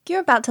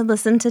You're about to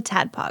listen to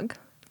Tadpog.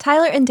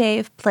 Tyler and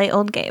Dave play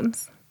old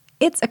games.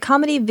 It's a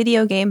comedy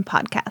video game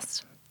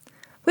podcast.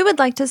 We would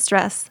like to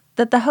stress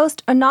that the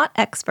hosts are not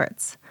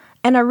experts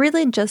and are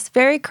really just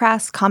very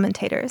crass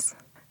commentators.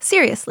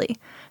 Seriously,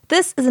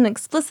 this is an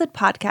explicit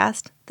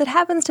podcast that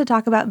happens to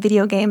talk about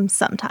video games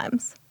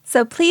sometimes.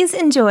 So please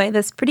enjoy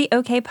this pretty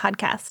okay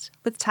podcast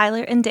with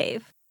Tyler and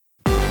Dave.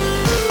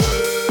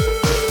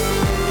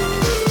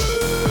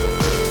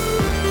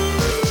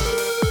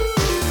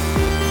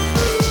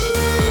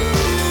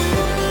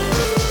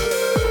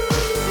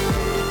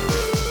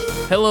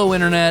 Hello,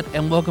 Internet,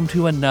 and welcome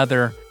to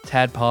another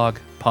Tadpog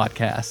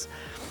podcast.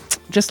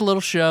 Just a little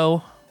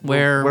show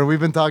where we've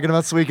been talking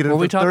about Suikoden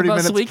for 30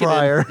 minutes Suikoden.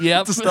 prior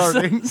Yep. to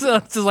starting. So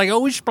it's just like,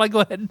 we should probably go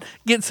ahead and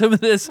get some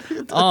of this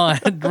on,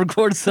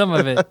 record some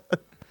of it.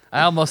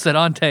 I almost said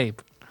on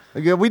tape.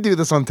 Yeah, we do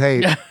this on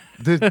tape.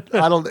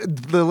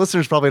 The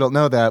listeners probably don't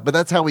know that, but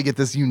that's how we get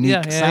this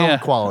unique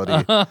sound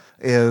quality.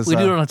 Is we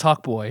do it on a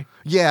Talk Boy.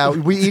 Yeah,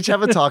 we each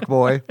have a Talk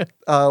Boy.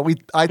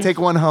 I take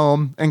one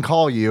home and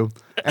call you,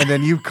 and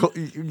then you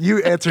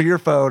answer your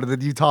phone, and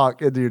then you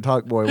talk into your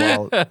Talk Boy.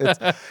 While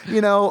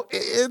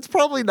it's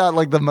probably not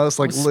like the most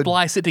like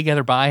splice it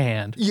together by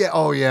hand. Yeah.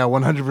 Oh yeah.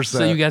 100%.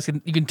 So you guys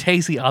can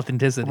taste the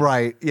authenticity.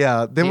 Right.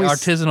 Yeah. Then the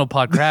artisanal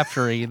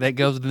podcraftery that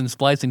goes into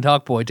splicing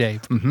Talk Boy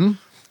tape. Mm-hmm.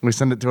 We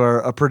send it to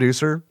a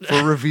producer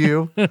for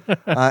review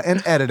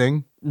and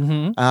editing,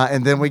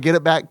 and then we get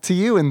it back to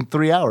you in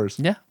 3 hours.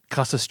 Yeah,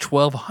 costs us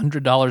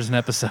 $1,200 an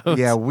episode.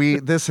 Yeah,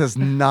 this has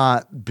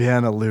not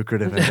been a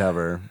lucrative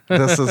endeavor.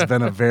 This has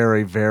been a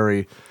very,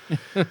 very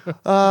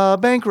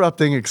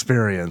bankrupting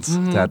experience.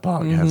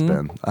 Tadpog has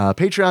been.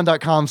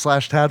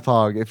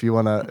 Patreon.com/Tadpog if you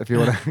wanna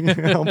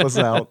help us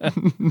out.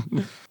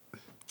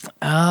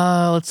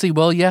 Let's see.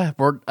 Well, yeah,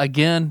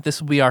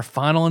 this will be our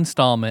final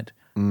installment.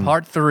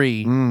 Part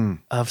 3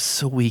 of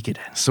Suikoden.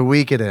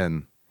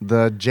 Suikoden,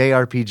 the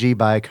JRPG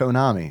by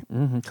Konami.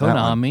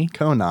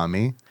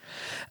 Konami.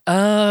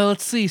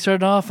 Let's see.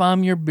 Starting off,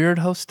 I'm your beard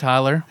host,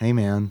 Tyler. Hey,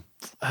 man.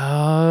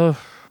 How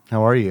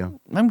are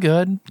you? I'm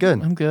good.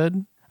 Good. I'm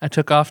good. I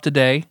took off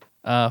today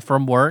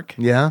from work.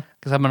 Yeah?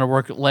 Because I'm going to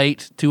work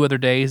late 2 other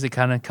days to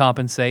kind of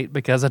compensate,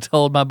 because I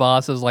told my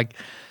boss, I was like,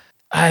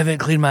 I haven't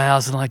cleaned my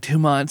house in like 2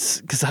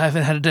 months because I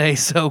haven't had a day,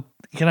 so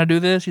can I do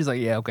this? She's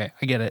like, yeah, okay,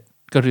 I get it.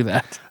 Go do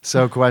that.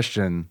 So,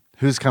 question: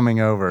 who's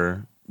coming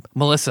over?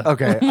 Melissa.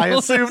 Okay, I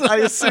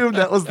assumed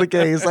that was the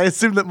case. I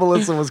assumed that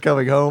Melissa was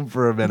coming home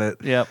for a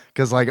minute. Yep.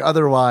 Because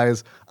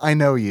otherwise, I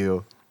know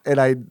you, and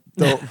I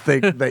don't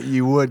think that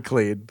you would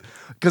clean.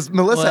 Because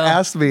Melissa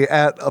asked me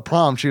at a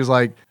prom, she was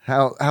like,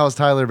 "How has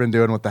Tyler been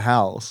doing with the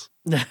house?"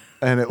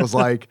 And it was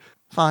like,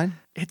 "Fine."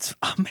 It's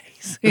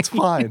amazing. It's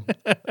fine.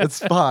 It's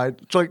fine.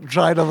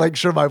 Trying to make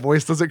sure my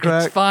voice doesn't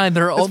crack. It's fine.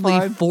 There are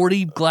only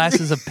 40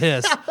 glasses of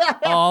piss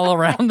all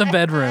around the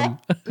bedroom.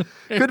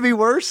 Could be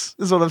worse,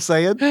 is what I'm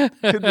saying.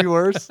 Could be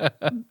worse.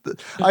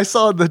 I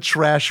saw the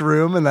trash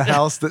room in the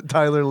house that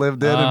Tyler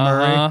lived in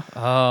Murray.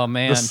 Oh,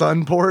 man. The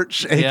sun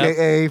porch,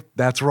 a.k.a.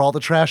 that's where all the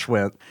trash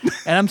went.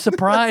 And I'm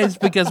surprised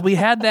because we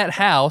had that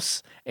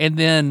house, and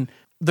then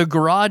the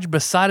garage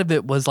beside of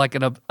it was like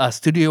a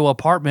studio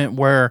apartment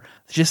where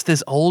just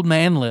this old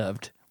man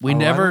lived. We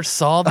never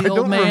saw the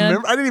old man.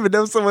 Remember. I didn't even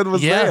know someone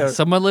was there. Yeah,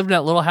 someone lived in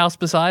that little house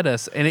beside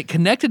us, and it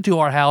connected to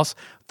our house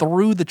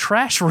through the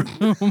trash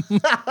room.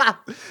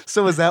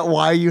 So is that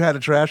why you had a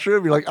trash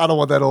room? You're like, I don't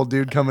want that old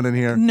dude coming in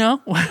here.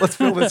 No. Let's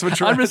fill this with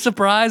trash. I'm just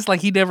surprised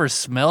he never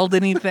smelled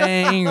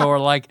anything, or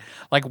like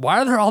why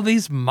are there all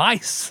these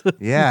mice?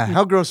 Yeah,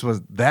 how gross was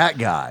that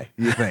guy,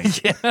 you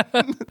think? Yeah.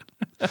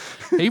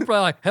 He probably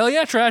like, hell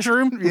yeah, trash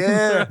room.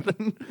 Yeah.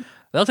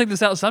 They'll take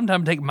this out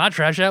sometime and take my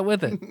trash out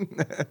with it.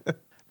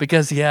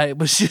 Because, it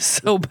was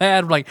just so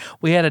bad. Like,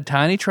 we had a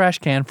tiny trash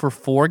can for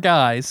 4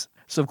 guys.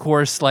 So, of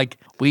course,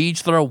 we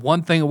each throw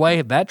one thing away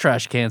if that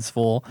trash can's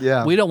full.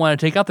 Yeah. We don't want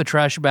to take out the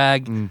trash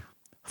bag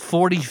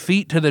 40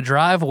 feet to the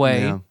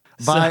driveway. Yeah.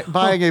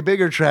 Buying a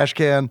bigger trash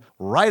can,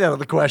 right out of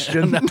the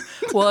question.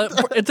 Well,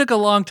 it took a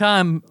long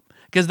time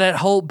because that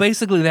whole we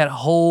turned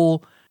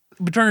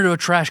it into a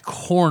trash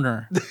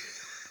corner.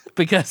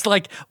 Because,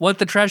 once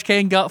the trash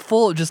can got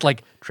full, it just,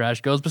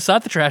 trash goes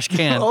beside the trash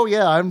can. Oh,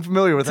 yeah, I'm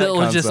familiar with that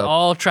concept. It was just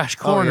all trash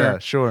corner. Oh, yeah,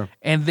 sure.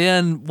 And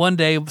then one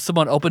day,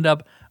 someone opened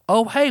up,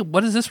 oh, hey,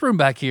 what is this room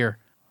back here?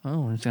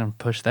 Oh, we're just going to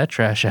push that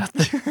trash out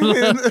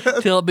there.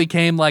 Till it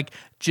became,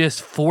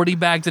 just 40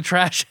 bags of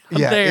trash out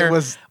there.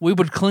 We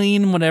would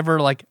clean whenever,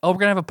 we're going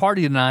to have a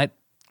party tonight.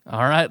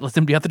 All right, let's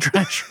empty out the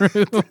trash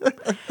room.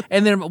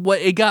 And then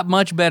it got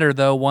much better,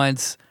 though,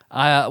 once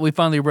we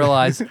finally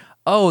realized,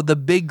 the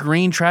big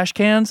green trash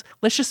cans,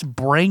 let's just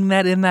bring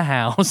that in the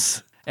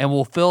house and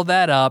we'll fill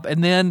that up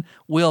and then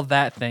wheel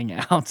that thing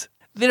out.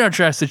 Then our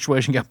trash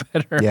situation got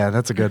better. Yeah,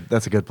 that's a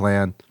good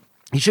plan.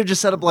 You should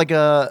just set up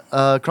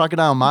a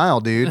crocodile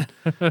mile, dude.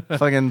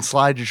 Fucking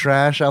slide your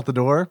trash out the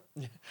door.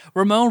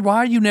 Ramon, why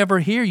are you never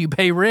here? You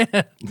pay rent.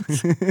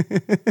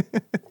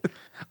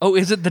 Oh,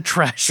 is it the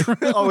trash room?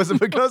 Oh, is it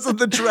because of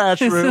the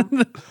trash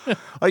room?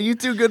 Are you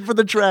too good for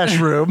the trash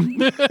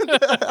room?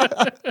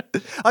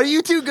 Are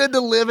you too good to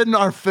live in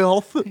our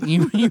filth?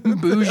 You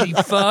bougie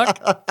fuck.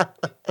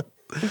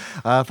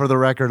 For the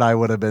record, I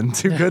would have been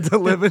too good to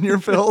live in your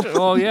filth.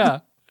 Oh,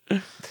 yeah.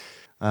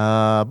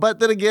 But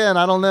then again,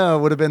 I don't know.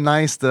 It would have been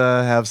nice to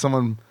have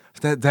someone...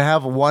 To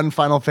have one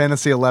Final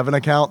Fantasy 11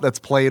 account that's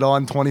played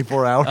on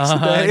 24 hours a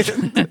day.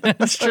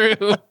 That's true.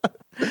 Pretty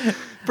good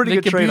trade-off.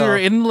 The computer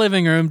in the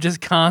living room, just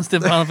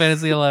constant Final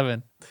Fantasy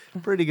 11.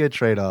 Pretty good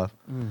trade-off.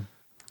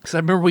 Because I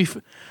remember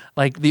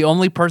the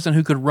only person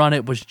who could run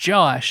it was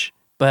Josh,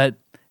 but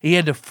he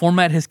had to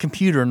format his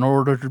computer in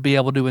order to be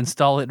able to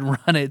install it and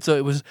run it. So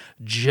it was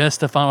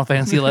just a Final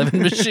Fantasy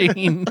 11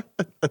 machine.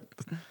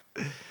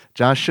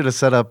 Josh should have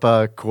set up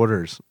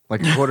quarters,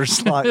 like a quarter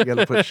slot. You got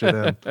to put shit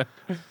in.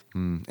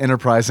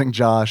 Enterprising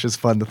Josh is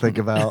fun to think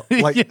about,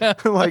 like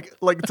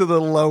like to the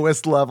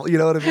lowest level. You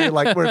know what I mean?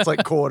 Like where it's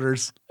like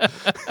quarters.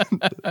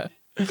 I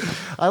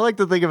want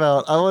to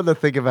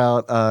think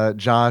about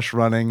Josh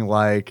running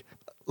like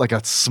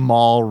a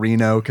small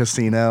Reno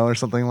casino or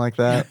something like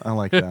that. I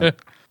like that.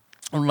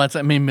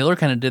 Miller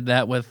kind of did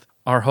that with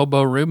our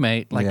hobo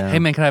roommate. Like, hey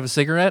man, can I have a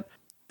cigarette?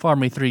 Farm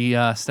me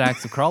 3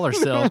 stacks of crawler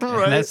silk,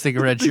 right. And that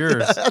cigarette's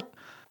yours. Yeah.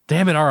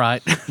 Damn it! All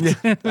right.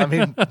 Yeah, I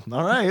mean,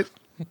 all right.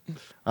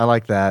 I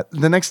like that.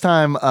 The next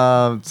time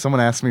someone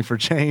asks me for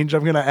change,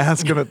 I'm going to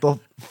ask them if they'll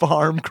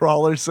farm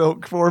crawler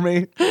silk for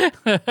me.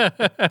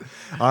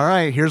 All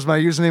right, here's my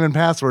username and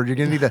password. You're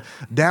going to need to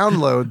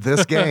download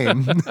this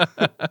game,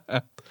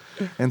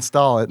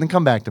 install it, and then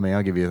come back to me.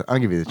 I'll give you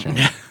the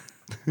change.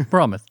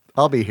 Promise.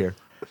 I'll be here.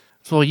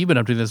 So what have you been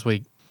up to this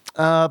week?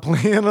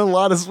 Playing a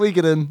lot of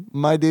Suikoden,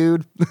 my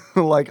dude.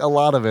 Like a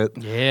lot of it.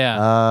 Yeah.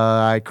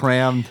 I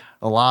crammed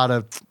a lot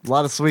of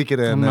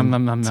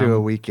Suikoden into a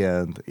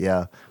weekend.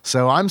 Yeah.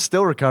 So I'm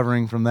still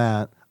recovering from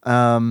that.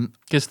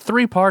 Because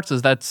 3 parts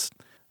that's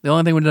the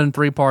only thing we've done in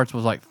 3 parts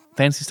was like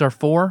Phantasy Star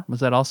 4.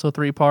 Was that also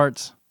 3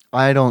 parts?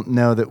 I don't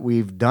know that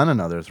we've done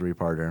another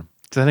 3-parter.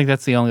 Because I think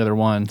that's the only other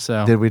one.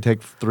 So did we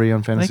take 3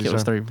 on Phantasy Star? I think it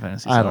was 3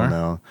 Phantasy Star. I don't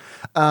know.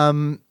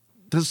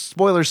 The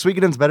spoiler: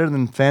 Suikoden's better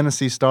than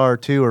Phantasy Star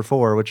 2 or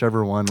 4,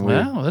 whichever one.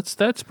 Wow,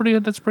 that's pretty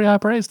high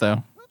praise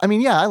though. I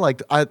mean, yeah,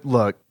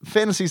 look,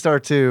 Phantasy Star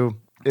 2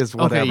 is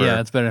whatever. Okay,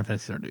 yeah, it's better than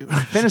Phantasy Star 2.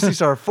 Phantasy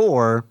Star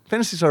 4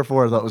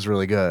 I thought was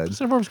really good. Phantasy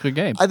Star 4 was a good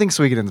game. I think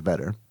Suikoden's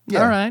better.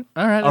 Yeah.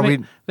 All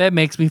right. That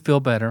makes me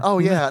feel better. Oh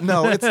yeah,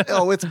 no,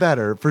 it's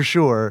better for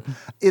sure.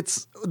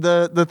 It's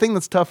the thing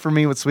that's tough for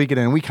me with Suikoden,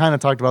 and we kind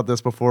of talked about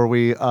this before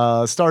we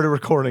started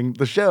recording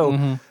the show.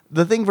 Mm-hmm.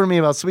 The thing for me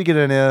about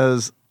Suikoden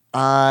is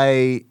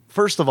I,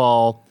 first of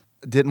all,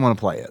 didn't want to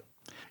play it.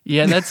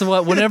 Yeah, that's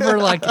what. Whenever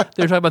like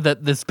they're talking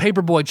about this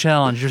Paperboy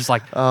challenge, you're just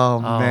like, oh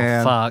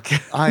man, fuck.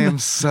 I'm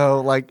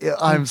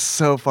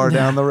so far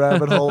down the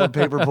rabbit hole of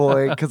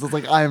Paperboy because it's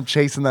like I am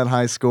chasing that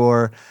high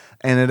score,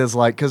 and it is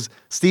like because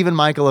Stephen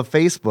Michael of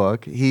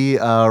Facebook, he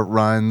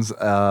runs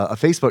a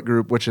Facebook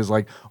group which is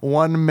like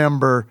 1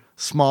 member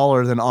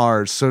smaller than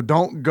ours, so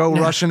don't go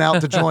rushing out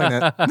to join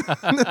it.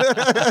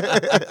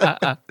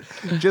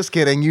 Just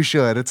kidding, you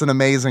should. It's an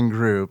amazing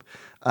group.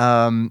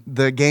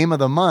 The game of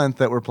the month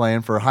that we're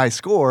playing for high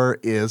score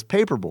is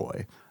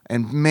Paperboy.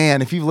 And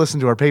man, if you've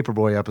listened to our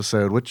Paperboy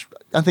episode, which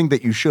I think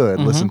that you should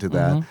listen to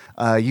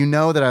that, you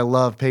know that I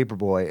love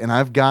Paperboy, and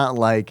I've got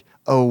like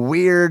a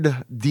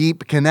weird,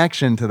 deep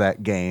connection to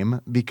that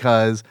game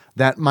because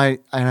and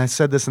I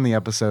said this in the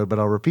episode, but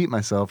I'll repeat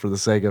myself for the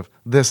sake of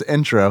this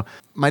intro.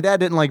 My dad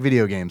didn't like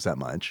video games that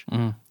much,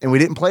 and we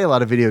didn't play a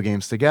lot of video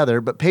games together,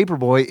 but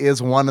Paperboy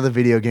is one of the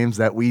video games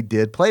that we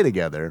did play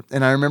together.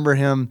 And I remember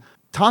him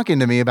talking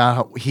to me about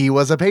how he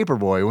was a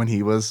Paperboy when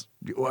he was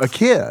a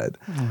kid.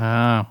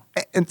 Wow.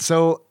 And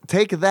so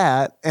take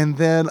that, and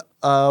then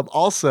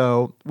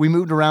also, we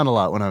moved around a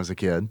lot when I was a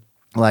kid.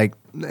 Like,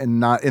 and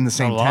not in the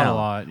same town. A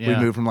lot, yeah. We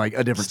moved from like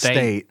a different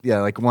state.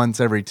 Yeah, like once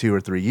every 2 or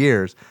 3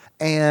 years.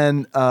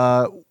 And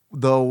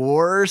the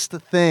worst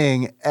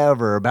thing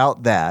ever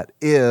about that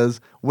is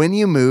when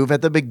you move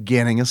at the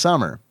beginning of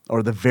summer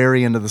or the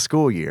very end of the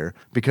school year,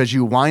 because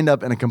you wind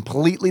up in a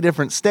completely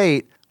different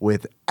state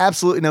with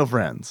absolutely no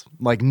friends,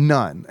 like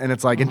none. And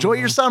it's like, enjoy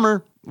your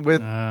summer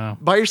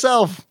by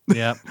yourself.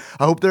 Yep.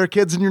 I hope there are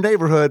kids in your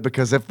neighborhood,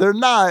 because if they're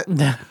not,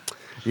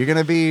 you're going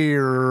to be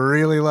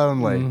really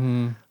lonely.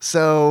 Mm-hmm.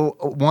 So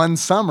one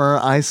summer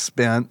I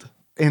spent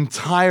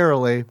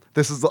entirely,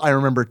 I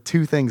remember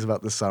 2 things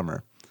about this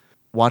summer.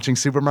 Watching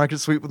Supermarket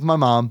Sweep with my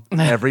mom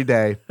every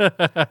day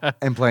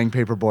and playing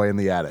Paperboy in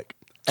the attic.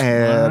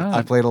 And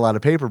I played a lot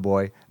of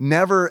Paperboy.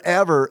 Never,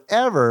 ever,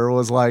 ever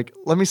was like,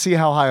 let me see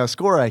how high a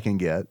score I can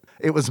get.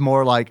 It was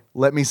more like,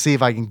 let me see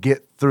if I can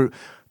get through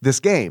this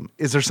game.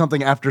 Is there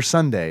something after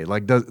Sunday?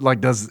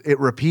 Does it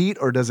repeat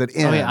or does it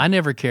end? Oh, yeah, I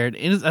never cared.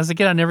 As a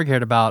kid, I never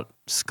cared about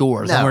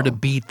scores. No. I wanted to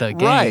beat the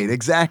game. Right,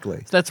 exactly.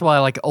 So that's why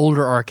like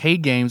older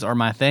arcade games are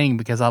my thing,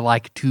 because I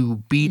like to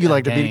beat You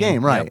like to beat a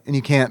game, right. Yep. And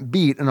you can't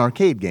beat an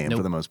arcade game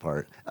for the most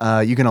part.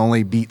 You can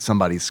only beat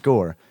somebody's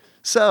score.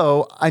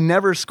 So I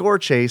never score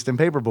chased in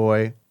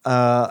Paperboy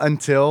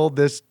until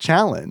this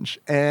challenge.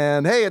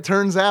 And hey, it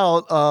turns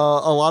out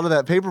a lot of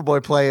that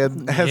paperboy play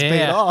has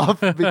paid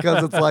off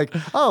because it's like,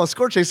 oh,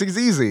 score chasing's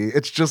easy.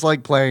 It's just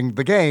like playing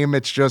the game.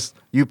 It's just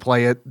you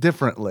play it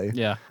differently.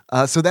 Yeah.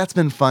 So that's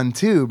been fun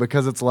too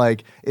because it's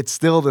like it's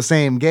still the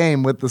same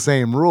game with the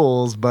same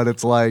rules, but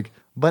it's like,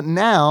 but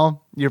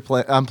now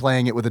I'm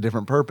playing it with a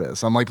different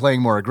purpose. I'm like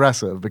playing more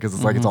aggressive because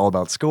it's like it's all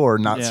about score,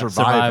 not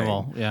surviving.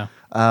 Survival. Yeah.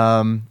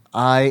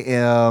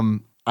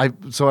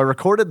 So I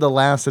recorded the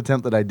last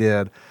attempt that I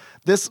did.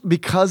 This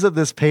because of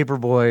this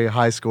Paperboy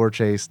high score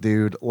chase,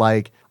 dude.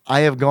 Like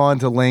I have gone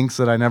to lengths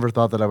that I never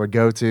thought that I would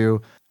go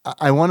to.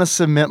 I want to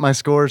submit my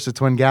scores to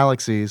Twin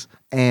Galaxies,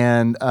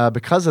 and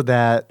because of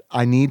that,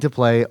 I need to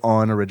play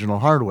on original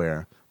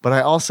hardware. But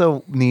I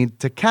also need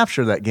to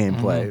capture that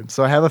gameplay.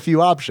 So I have a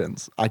few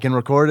options. I can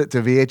record it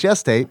to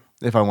VHS tape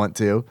if I want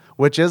to,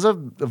 which is a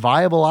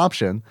viable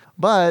option.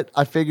 But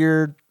I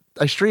figured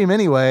I stream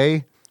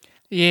anyway.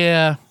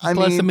 Yeah. I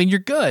mean, you're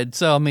good.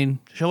 So, I mean,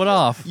 show it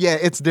off. Yeah,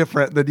 it's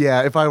different than,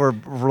 if I were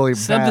really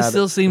Something bad.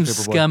 still seems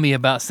scummy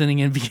about sending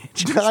in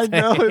VHS I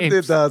know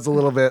it does a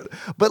little bit.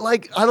 But,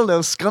 like, I don't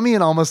know, scummy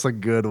in almost a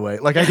good way.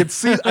 Like, I could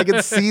see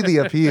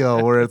the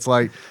appeal where it's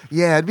like,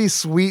 yeah, it'd be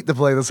sweet to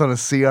play this on a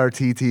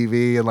CRT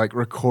TV and, like,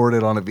 record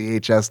it on a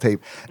VHS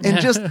tape. And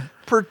just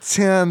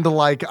pretend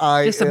like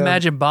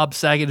imagine Bob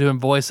Saget doing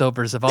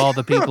voiceovers of all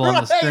the people on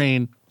the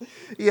screen.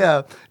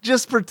 Yeah,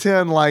 just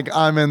pretend like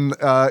I'm in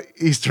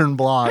Eastern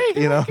Bloc,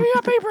 Hey, give me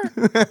a paper.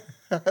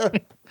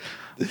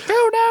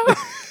 Go now.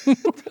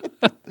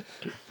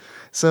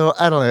 So,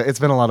 I don't know. It's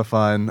been a lot of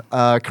fun.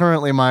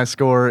 Currently, my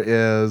score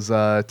is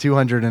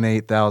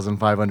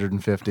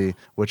 208,550,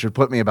 which would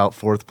put me about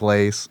 4th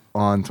place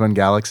on Twin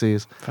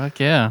Galaxies. Fuck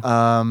yeah.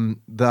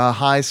 The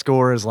high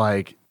score is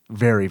like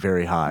very,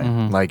 very high.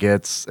 Like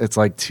it's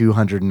like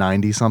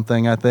 290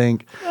 something, I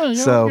think. Oh,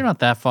 so you're not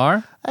that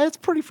far. It's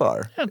pretty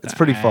far. It's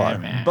pretty far.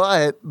 Man.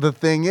 But the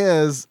thing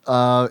is,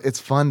 it's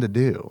fun to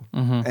do.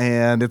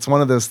 And it's one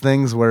of those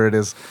things where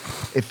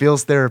it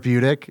feels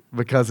therapeutic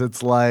because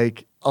it's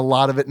like a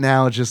lot of it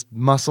now is just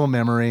muscle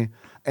memory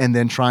and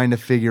then trying to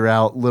figure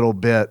out little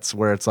bits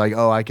where it's like,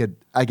 oh, I could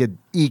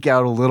eke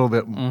out a little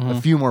bit, a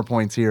few more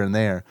points here and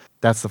there.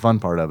 That's the fun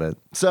part of it.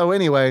 So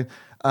anyway,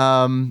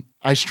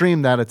 I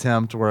streamed that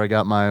attempt where I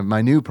got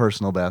my new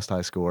personal best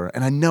high score.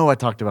 And I know I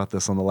talked about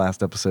this on the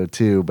last episode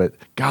too, but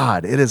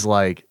God, it has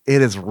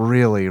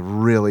really,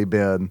 really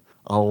been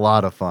a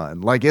lot of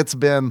fun. Like it's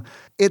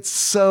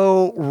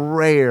so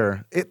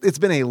rare. It's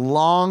been a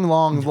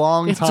long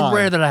time. It's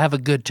rare that I have a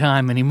good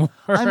time anymore.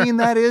 I mean,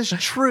 that is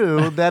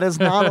true. That is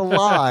not a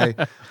lie,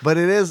 but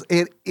it's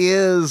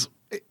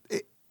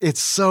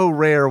so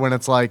rare when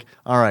it's like,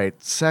 all right,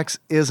 sex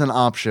is an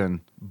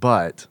option,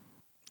 but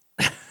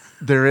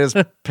there is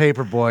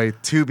Paperboy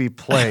to be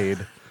played.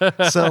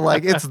 So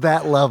like it's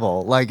that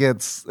level. Like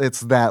it's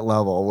that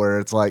level where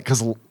it's like,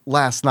 because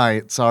last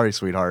night, sorry,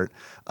 sweetheart,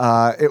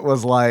 it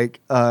was like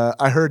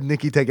I heard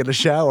Nikki taking a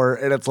shower,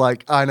 and it's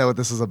like, I know what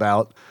this is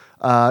about.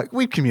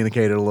 We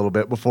communicated a little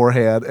bit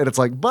beforehand, and it's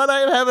like, but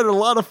I am having a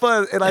lot of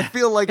fun, and I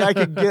feel like I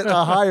could get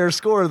a higher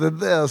score than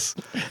this.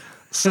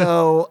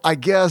 So I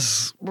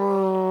guess you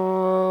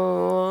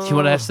want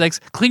to have sex?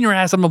 Clean your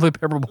ass. I'm gonna play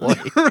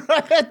Paperboy.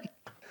 Right?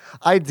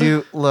 I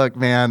do. Look,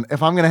 man,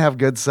 if I'm going to have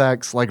good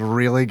sex, like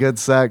really good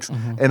sex,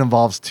 it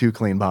involves 2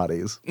 clean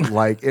bodies.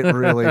 Like it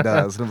really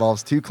does. It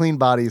involves 2 clean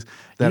bodies.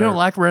 You don't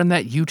like running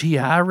that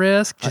UTI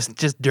risk?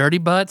 Just dirty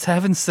butts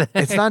having sex?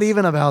 It's not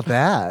even about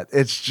that.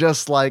 It's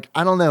just like,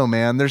 I don't know,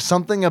 man. There's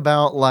something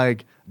about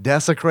like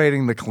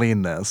desecrating the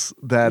cleanness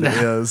that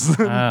is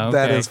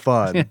that is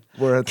fun.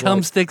 Where it's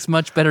cum sticks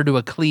much better to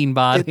a clean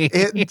body.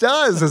 It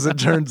does, as it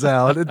turns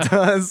out. It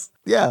does.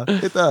 Yeah,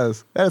 it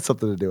does. That has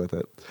something to do with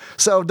it.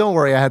 So don't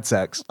worry, I had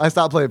sex. I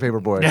stopped playing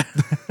Paperboy.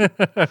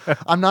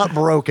 I'm not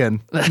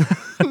broken.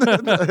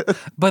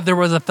 But there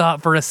was a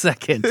thought for a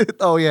second.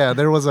 Oh yeah,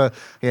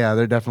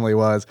 there definitely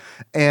was.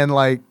 And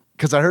like,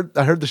 because I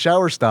heard the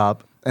shower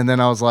stop, and then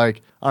I was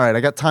like, all right, I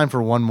got time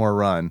for one more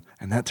run.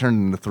 And that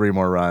turned into 3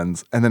 more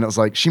runs. And then it was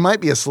like, she might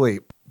be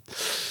asleep.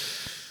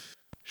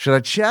 Should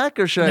I check,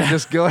 or should I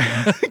just go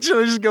ahead?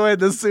 Should I just go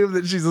ahead and assume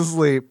that she's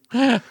asleep?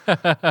 And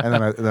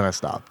then I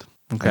stopped.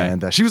 Okay.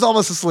 And she was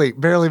almost asleep,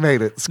 barely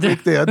made it,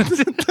 squeaked in.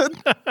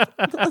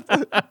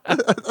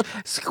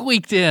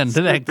 Squeaked in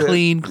to that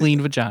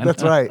clean vagina.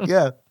 That's right,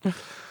 yeah.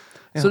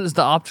 So does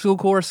the obstacle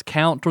course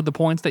count toward the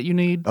points that you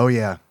need? Oh,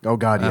 yeah. Oh,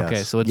 God, yes.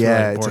 Okay, so it's really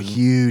important. It's a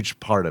huge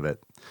part of it.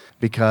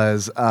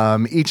 Because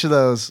each of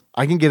those,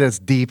 I can get as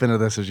deep into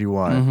this as you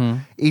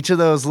want. Each of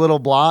those little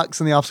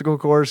blocks in the obstacle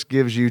course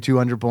gives you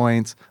 200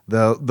 points.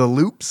 The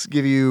loops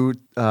give you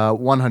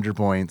 100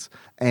 points.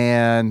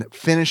 And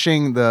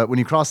when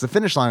you cross the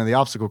finish line of the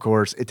obstacle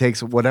course, it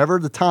takes whatever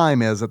the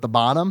time is at the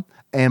bottom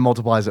and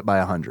multiplies it by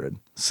 100.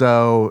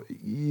 So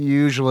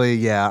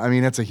usually, I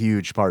mean, it's a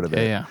huge part of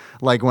it. Yeah.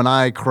 Like when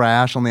I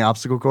crash on the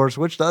obstacle course,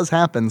 which does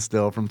happen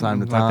still from time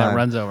to time. Like that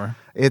runs over.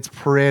 It's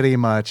pretty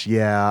much,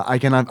 yeah. I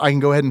can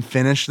go ahead and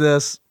finish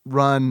this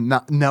run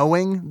not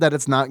knowing that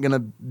it's not going to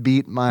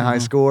beat my high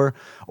score,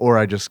 or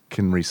I just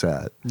can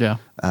reset. Yeah.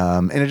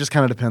 And it just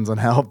kind of depends on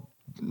how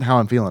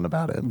I'm feeling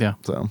about it. Yeah.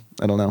 So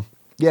I don't know.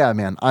 Yeah,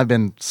 man, I've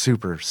been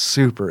super,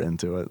 super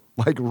into it.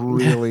 Like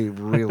really,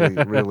 really,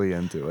 really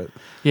into it.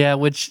 Yeah,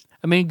 which,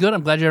 I mean, good.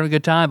 I'm glad you're having a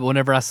good time. But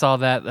whenever I saw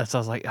that, I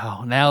was like,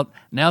 oh, now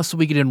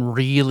Suikoden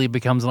really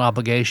becomes an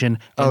obligation,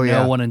 and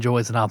no one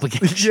enjoys an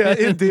obligation. Yeah,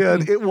 it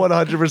did. It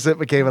 100%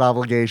 became an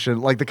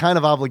obligation. Like the kind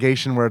of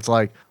obligation where it's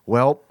like,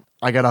 well,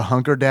 I got to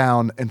hunker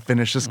down and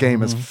finish this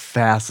game as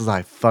fast as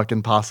I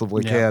fucking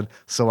possibly can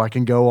so I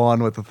can go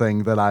on with the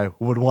thing that I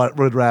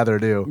would rather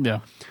do. Yeah.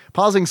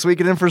 Pausing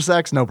Suikoden for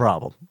sex, no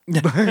problem.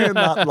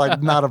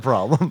 not a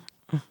problem.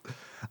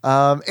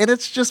 And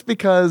it's just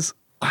because,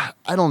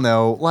 I don't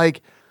know,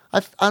 like,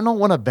 I don't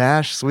want to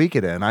bash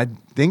Suikoden. I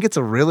think it's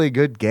a really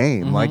good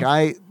game. Like,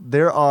 I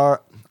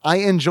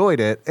enjoyed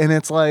it, and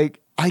it's like,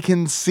 I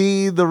can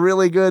see the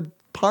really good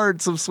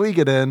parts of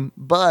Suikoden,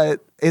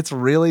 but it's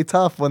really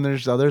tough when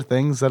there's other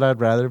things that I'd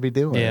rather be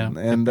doing. Yeah.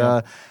 And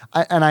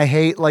I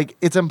hate, like,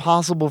 it's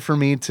impossible for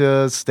me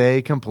to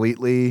stay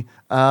completely,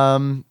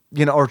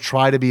 or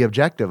try to be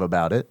objective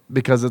about it,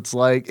 because it's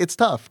like, it's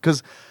tough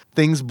because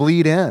things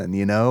bleed in,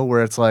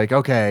 where it's like,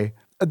 okay,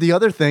 the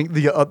other thing,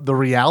 the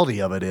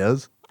reality of it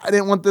is, I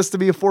didn't want this to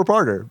be a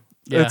 4-parter.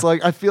 Yeah. It's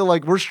like, I feel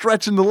like we're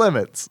stretching the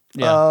limits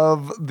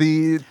of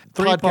the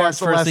 3 parts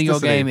for a single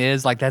game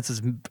is like, that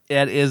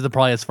is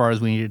probably as far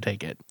as we need to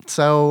take it.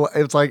 So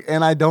it's like,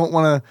 and I don't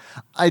want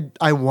to,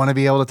 I want to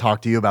be able to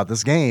talk to you about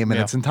this game in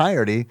its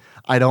entirety.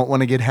 I don't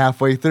want to get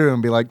halfway through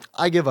and be like,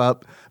 I give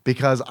up,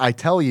 because I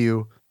tell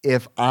you,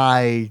 if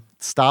I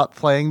stopped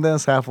playing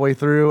this halfway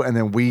through and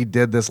then we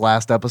did this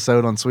last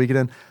episode on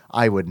Suikoden,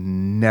 I would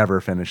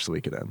never finish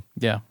Suikoden.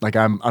 Yeah. Like,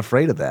 I'm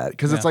afraid of that,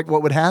 because it's like,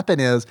 what would happen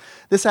is,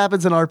 this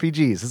happens in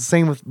RPGs. It's the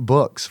same with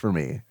books for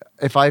me.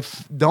 If I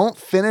don't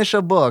finish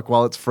a book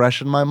while it's fresh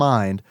in my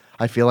mind,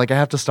 I feel like I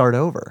have to start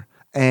over.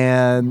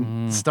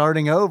 And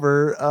starting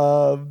over,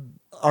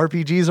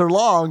 RPGs are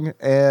long,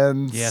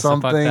 and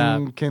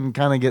something can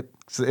kind of get,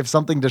 if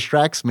something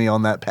distracts me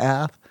on that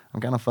path, I'm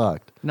kind of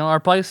fucked. No, our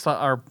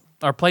playstyle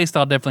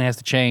definitely has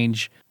to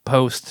change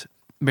post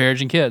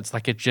marriage and kids.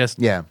 Like, it just,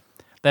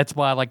 that's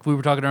why, like we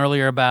were talking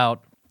earlier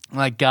about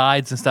like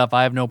guides and stuff,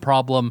 I have no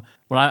problem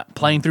when I'm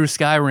playing through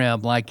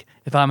Skyrim. Like,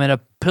 if I'm in a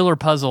pillar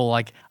puzzle,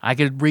 like, I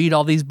could read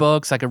all these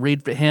books, I could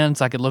read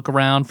hints, I could look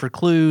around for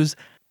clues.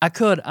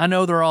 I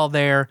know they're all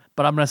there,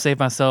 but I'm going to save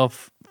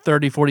myself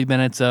 30, 40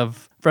 minutes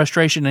of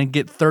frustration and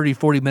get 30,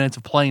 40 minutes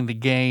of playing the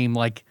game,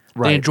 like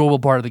the enjoyable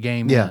part of the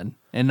game in.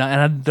 And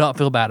I don't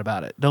feel bad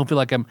about it. Don't feel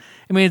like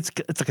it's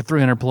like a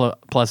 300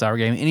 plus hour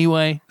game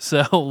anyway.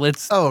 So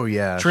let's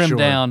trim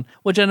down,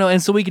 which I know in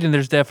Suikoden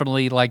there's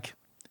definitely like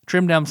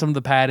trim down some of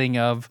the padding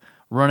of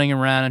running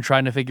around and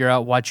trying to figure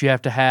out what you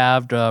have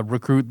to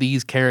recruit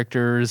these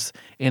characters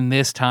in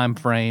this time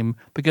frame.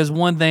 Because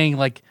one thing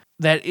like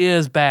that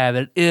is bad,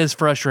 that is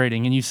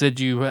frustrating, and you said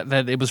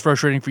that it was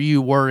frustrating for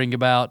you worrying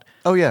about,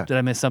 did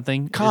I miss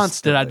something?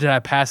 Constantly. Did I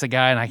pass a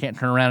guy and I can't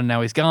turn around and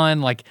now he's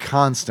gone? Like,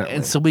 constantly.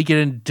 And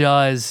Suikoden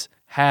does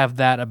have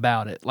that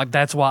about it. Like,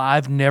 that's why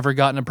I've never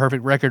gotten a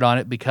perfect record on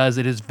it, because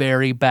it is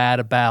very bad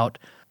about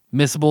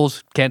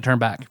missables, can't turn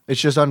back.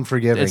 It's just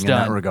unforgiving in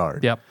that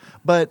regard. Yep.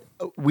 But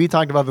we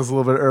talked about this a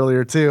little bit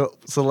earlier too,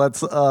 so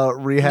let's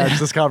rehash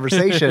this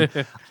conversation.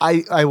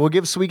 I will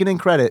give Suikoden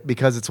credit,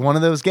 because it's one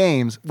of those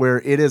games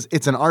where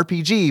it's an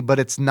RPG, but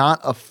it's not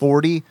a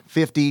 40,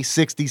 50,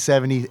 60,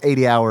 70,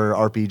 80 hour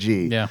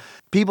RPG. Yeah.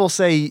 People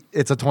say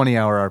it's a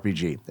 20-hour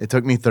RPG. It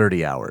took me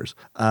 30 hours.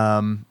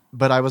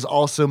 But I was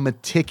also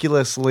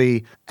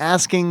meticulously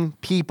asking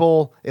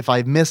people if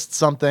I missed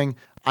something.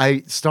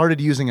 I started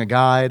using a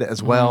guide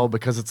as well,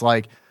 because it's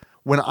like,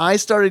 when I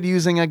started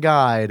using a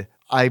guide,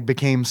 I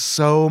became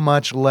so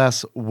much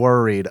less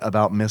worried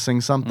about missing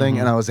something,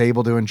 and I was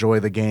able to enjoy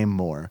the game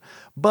more.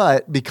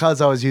 But because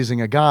I was using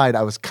a guide,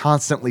 I was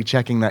constantly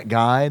checking that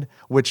guide,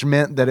 which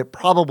meant that it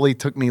probably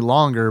took me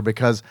longer,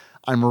 because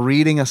I'm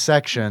reading a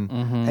section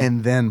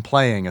and then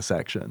playing a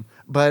section.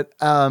 But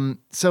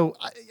so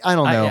I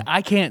don't know.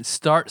 I can't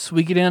start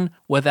Suikoden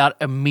without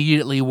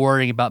immediately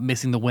worrying about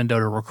missing the window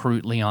to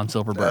recruit Leon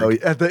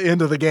Silverberg. At the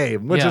end of the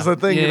game, which is a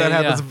thing that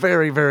happens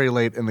very, very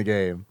late in the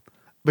game.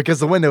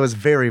 Because the window is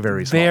very,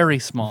 very small. Very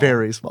small.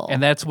 Very small.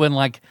 And that's when,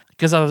 like,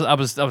 because I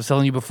was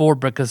telling you before,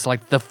 because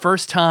like the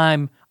first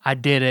time I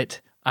did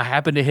it, I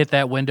happened to hit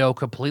that window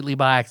completely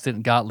by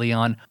accident, got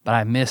Leon, but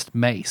I missed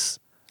Mace.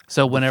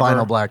 So whenever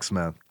Final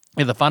blacksmith.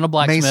 Yeah, the final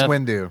blacksmith. Mace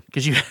Windu.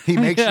 Because he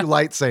makes you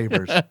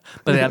lightsabers.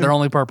 But yeah, they're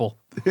only purple.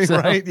 So,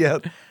 right? Yeah.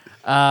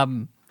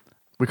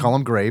 We call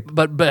them grape.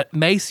 But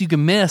Mace you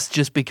can miss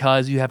just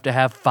because you have to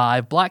have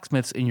 5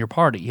 blacksmiths in your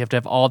party. You have to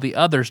have all the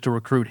others to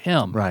recruit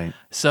him. Right.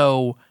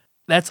 So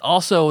that's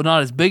also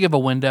not as big of a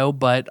window,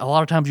 but a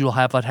lot of times you'll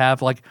have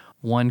like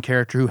one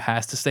character who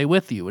has to stay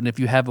with you. And if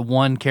you have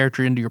one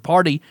character into your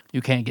party,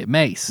 you can't get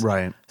Mace.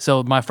 Right.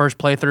 So my first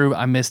playthrough,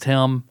 I missed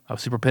him. I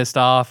was super pissed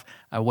off.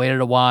 I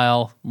waited a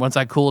while. Once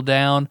I cooled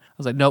down, I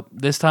was like, nope,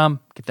 this time,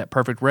 get that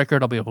perfect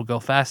record. I'll be able to go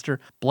faster.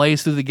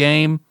 Blaze through the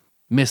game.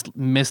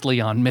 Missed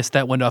Leon, missed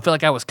that window. I feel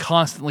like I was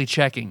constantly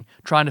checking,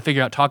 trying to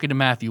figure out, talking to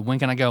Matthew, when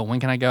can I go? When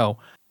can I go?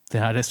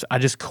 Then I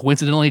just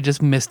coincidentally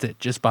just missed it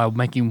just by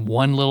making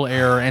one little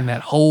error, and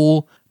that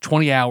whole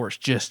 20 hours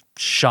just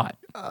shot.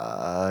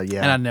 Yeah.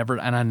 And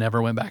I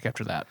never went back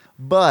after that.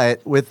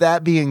 But with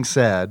that being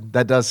said,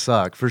 that does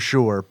suck for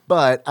sure.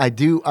 But I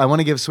want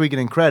to give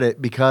Suikoden credit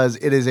because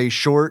it is a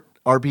short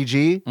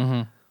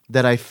RPG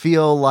that I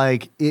feel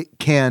like it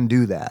can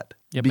do that.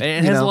 Yep.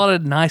 It has a lot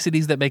of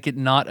niceties that make it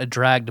not a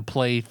drag to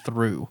play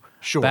through.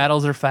 Sure.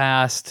 Battles are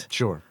fast.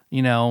 Sure.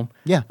 Yeah.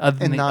 Other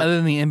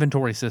than the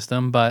inventory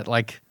system, but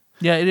like,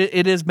 yeah,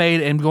 it is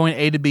made, and going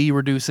A to B,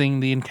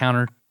 reducing the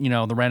encounter,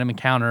 the random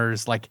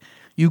encounters, like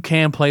you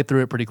can play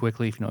through it pretty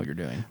quickly if you know what you're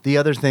doing. The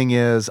other thing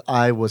is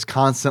I was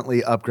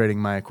constantly upgrading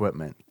my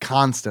equipment,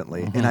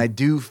 constantly. And I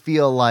do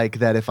feel like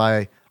that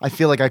I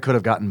feel like I could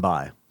have gotten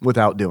by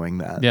without doing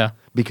that. Yeah.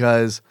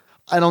 Because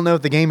I don't know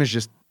if the game is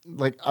just,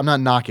 like, I'm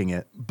not knocking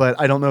it, but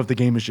I don't know if the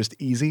game is just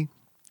easy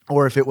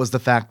or if it was the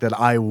fact that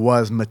I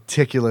was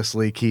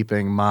meticulously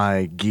keeping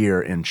my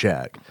gear in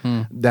check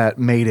that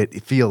made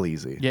it feel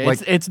easy. Yeah,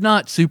 like, it's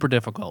not super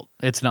difficult.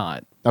 It's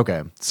not.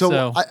 Okay.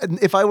 So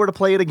if I were to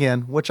play it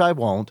again, which I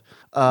won't,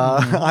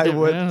 I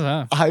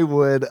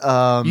would.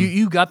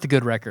 You got the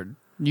good record.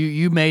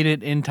 You made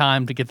it in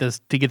time to get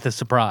the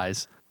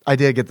surprise. I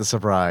did get the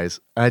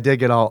surprise. I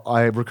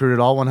recruited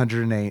all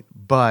 108,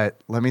 but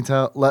let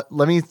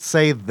me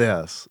say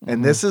this,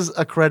 and this is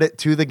a credit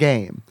to the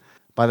game.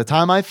 By the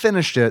time I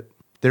finished it,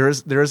 there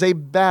is a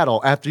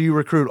battle after you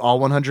recruit all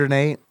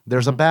 108.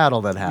 There's a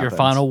battle that happens. Your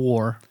final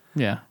war.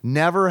 Yeah.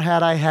 Never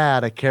had I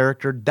had a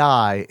character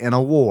die in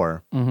a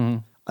war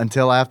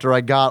until after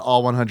I got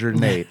all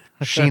 108.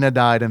 Sheena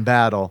died in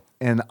battle,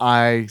 and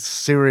I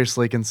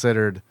seriously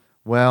considered,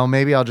 well,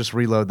 maybe I'll just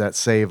reload that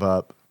save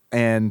up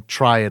and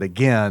try it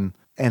again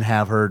and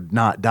have her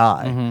not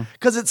die.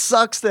 Because it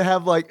sucks to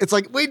have, like, it's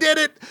like, we did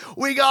it!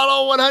 We got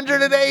all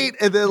 108!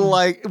 And then,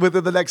 like,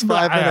 within the next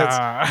 5 minutes,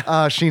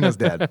 Sheena's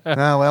dead.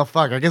 Oh, well,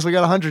 fuck. I guess we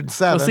got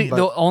 107. Well, see,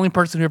 the only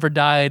person who ever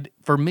died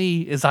for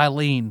me is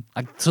Eileen.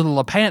 Like, so the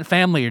LaPant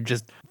family are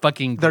just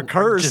fucking... They're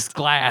cursed. Just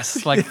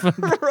glass. Like,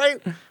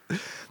 right?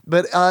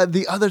 But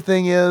the other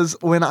thing is,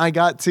 when I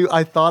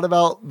thought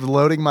about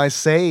loading my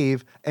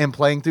save and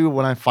playing through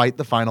when I fight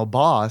the final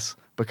boss,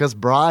 because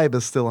bribe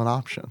is still an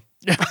option.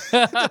 And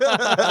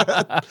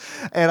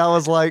I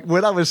was like,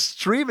 when I was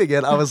streaming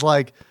it, I was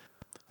like,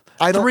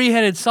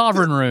 three-headed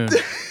sovereign rune.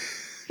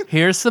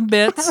 Here's some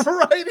bits.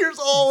 Right, here's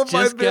all of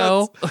my bits.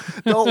 Go.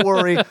 Don't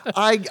worry.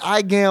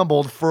 I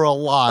gambled for a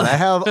lot. I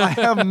have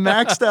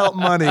maxed out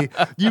money.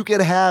 You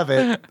can have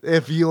it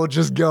if you'll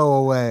just go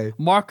away.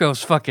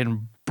 Marco's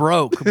fucking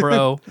broke,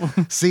 bro.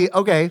 See,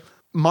 okay.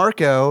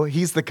 Marco,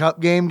 he's the cup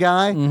game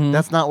guy.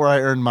 That's not where I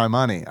earned my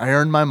money. I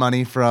earned my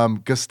money from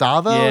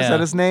Gustavo. Yeah. Is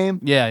that his name?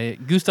 Yeah.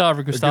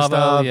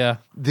 Gustavo. Yeah.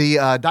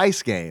 The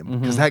dice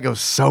game, because that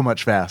goes so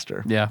much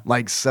faster. Yeah.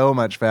 Like so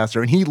much faster.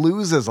 And he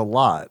loses a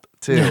lot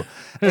too.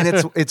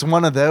 And it's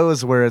one of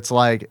those where it's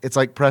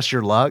like press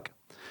your luck,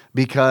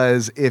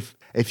 because if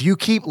you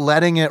keep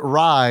letting it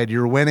ride,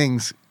 your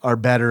winnings are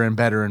better and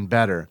better and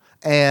better.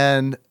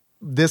 And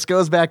this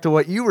goes back to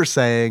what you were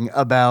saying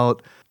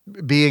about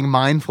being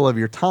mindful of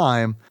your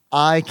time.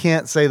 I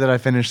can't say that I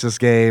finished this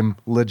game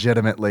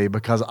legitimately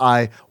because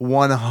I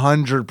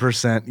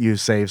 100%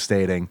 use save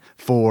stating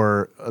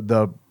for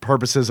the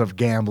purposes of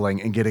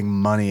gambling and getting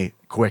money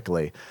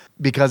quickly,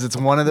 because it's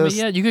one of those.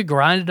 Yeah, you could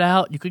grind it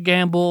out. You could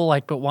gamble,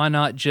 but why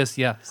not just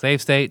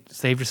save state,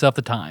 save yourself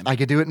the time. I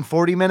could do it in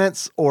 40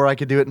 minutes or I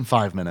could do it in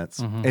 5 minutes.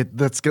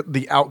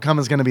 The outcome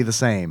is going to be the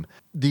same.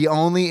 The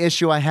only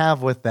issue I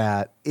have with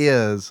that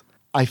is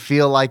I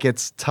feel like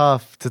it's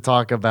tough to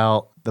talk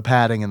about the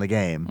padding in the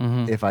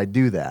game if I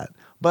do that.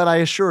 But I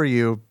assure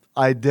you,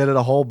 I did it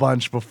a whole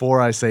bunch before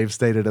I save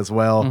stated as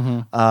well.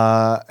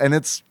 And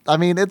it's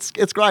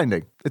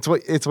grinding. It's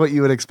what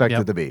you would expect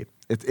it to be.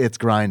 It's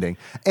grinding.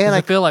 And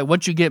I feel like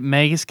once you get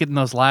mace, getting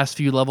those last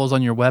few levels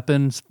on your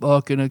weapons,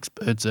 fucking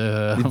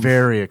expensive.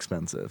 Very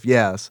expensive,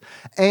 yes.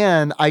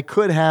 And I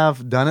could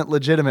have done it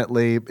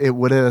legitimately. It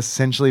would have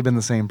essentially been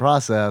the same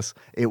process.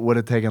 It would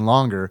have taken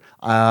longer.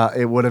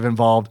 It would have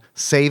involved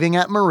saving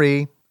at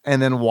Marie and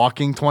then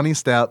walking 20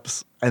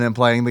 steps and then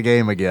playing the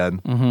game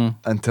again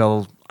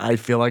until I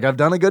feel like I've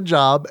done a good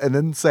job, and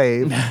then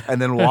save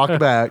and then walk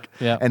back.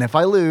 And if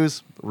I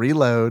lose,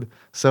 reload.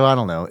 So I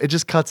don't know. It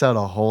just cuts out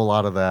a whole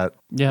lot of that.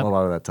 A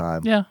lot of that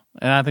time. Yeah,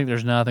 and I think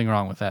there's nothing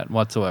wrong with that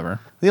whatsoever.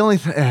 The only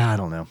I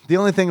don't know. The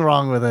only thing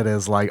wrong with it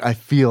is I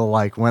feel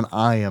like when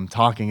I am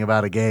talking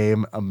about a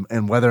game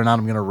and whether or not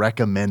I'm going to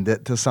recommend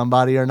it to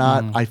somebody or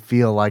not, I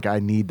feel like I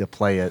need to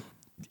play it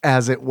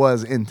as it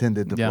was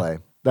intended to play.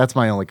 That's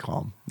my only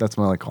calm. That's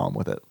my only calm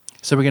with it.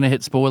 So we're going to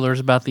hit spoilers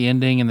about the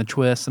ending and the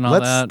twist and all that?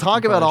 Let's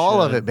talk about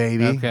all of it,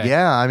 baby. Okay.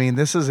 Yeah, I mean,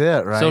 this is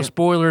it, right? So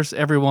spoilers,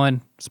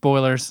 everyone.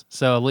 Spoilers.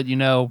 So I'll let you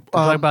know.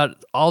 We'll talk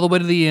about all the way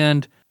to the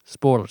end.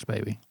 Spoilers,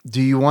 baby.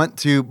 Do you want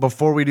to,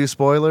 before we do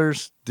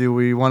spoilers, do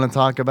we want to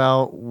talk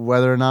about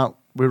whether or not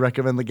we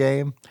recommend the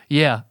game?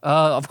 Yeah,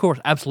 of course,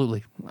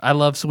 absolutely. I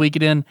love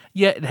Suikoden.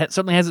 Yeah, it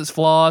certainly has its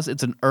flaws.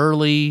 It's an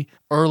early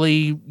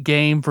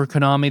game for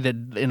Konami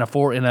that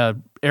in a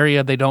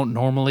area they don't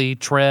normally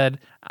tread.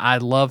 I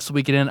love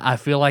Suikoden. I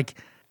feel like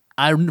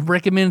I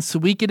recommend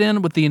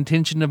Suikoden with the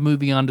intention of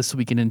moving on to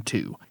Suikoden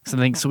 2. Because I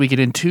think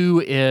Suikoden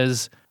 2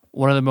 is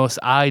one of the most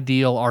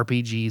ideal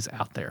RPGs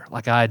out there.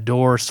 Like, I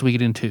adore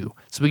Suikoden 2.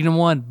 Suikoden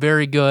 1,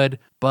 very good,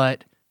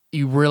 but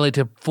you really,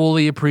 to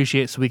fully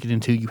appreciate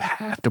Suikoden 2, you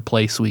have to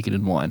play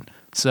Suikoden 1.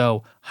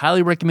 So,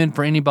 highly recommend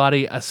for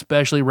anybody,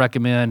 especially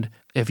recommend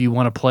if you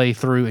want to play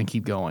through and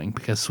keep going,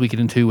 because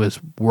Suikoden 2 is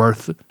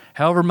worth it.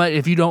 However much,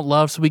 if you don't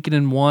love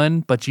Suikoden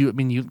 1, but you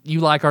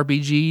like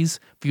RPGs,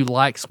 if you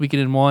like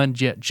Suikoden 1,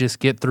 just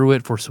get through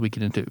it for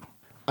Suikoden 2.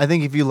 I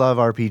think if you love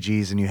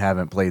RPGs and you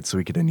haven't played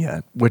Suikoden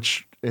yet,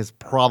 which is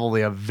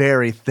probably a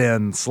very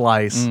thin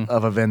slice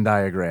of a Venn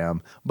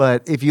diagram,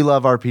 but if you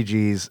love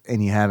RPGs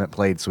and you haven't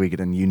played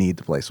Suikoden, you need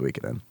to play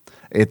Suikoden.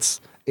 It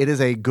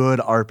is a good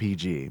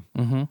RPG.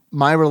 Mm-hmm.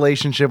 My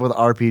relationship with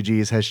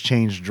RPGs has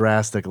changed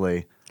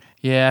drastically.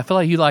 Yeah, I feel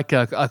like you like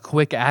a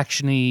quick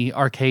actiony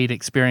arcade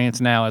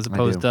experience now, as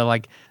opposed to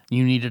like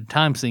you needed a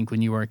time sink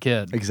when you were a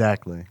kid.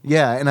 Exactly.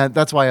 Yeah, and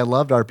that's why I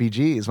loved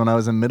RPGs. When I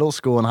was in middle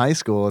school and high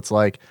school, it's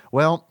like,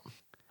 well,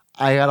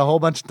 I got a whole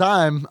bunch of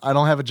time. I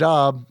don't have a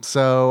job,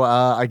 so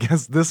I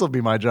guess this will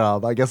be my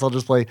job. I guess I'll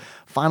just play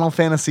Final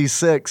Fantasy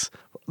VI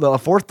the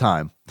fourth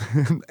time,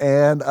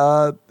 and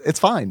it's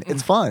fine.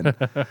 It's fun.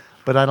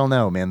 But I don't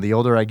know, man. The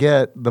older I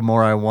get, the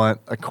more I want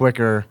a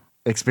quicker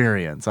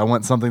experience. I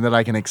want something that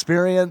I can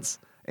experience,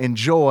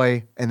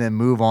 enjoy, and then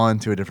move on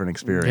to a different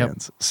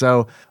experience. Yep.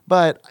 So,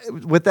 but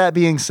with that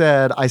being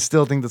said, I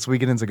still think that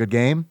Suikoden's a good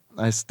game.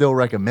 I still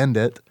recommend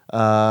it.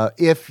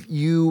 If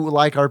you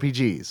like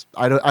RPGs,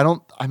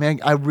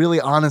 I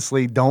really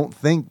honestly don't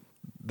think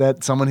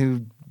that someone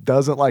who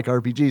doesn't like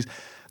RPGs,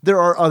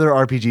 there are other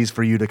RPGs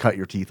for you to cut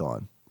your teeth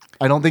on.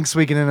 I don't think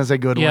Suikoden is a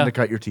good one to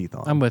cut your teeth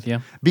on. I'm with you.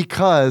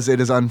 Because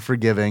it is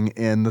unforgiving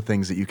in the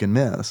things that you can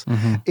miss.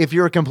 Mm-hmm. If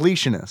you're a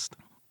completionist,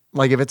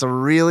 like if it's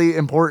really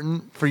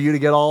important for you to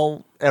get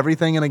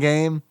everything in a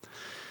game,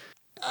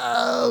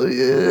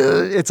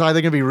 it's either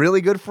going to be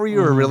really good for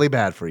you or really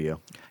bad for you.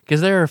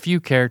 Because there are a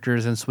few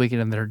characters in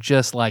Suikoden that are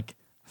just like,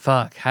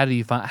 fuck, how do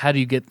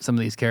you get some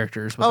of these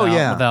characters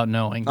without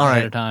knowing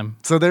ahead of time?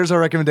 So there's our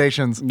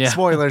recommendations. Yeah.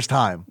 Spoilers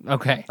time.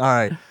 Okay. All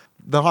right.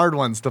 The hard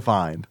ones to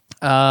find.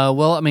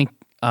 Well, I mean,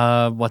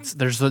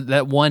 there's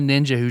that one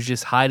ninja who's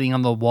just hiding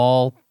on the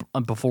wall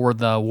before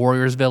the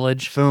warriors'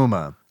 village.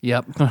 Fuma.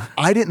 Yep.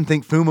 I didn't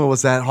think Fuma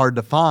was that hard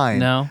to find.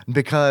 No.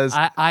 Because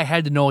I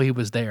had to know he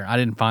was there. I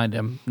didn't find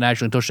him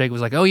naturally until Shake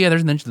was like, oh yeah,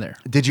 there's a ninja there.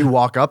 Did you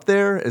walk up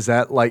there? Is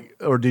that like,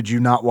 or did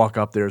you not walk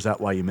up there? Is that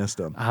why you missed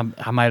him?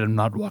 I might have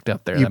not walked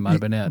up there. That might have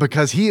been it.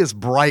 Because he is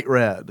bright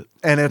red.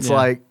 And it's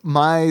like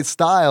my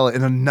style.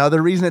 And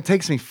another reason it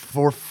takes me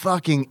for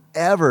fucking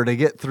ever to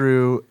get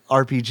through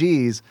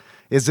RPGs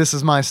is this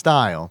is my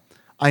style.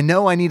 I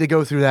know I need to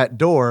go through that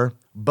door,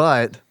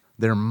 but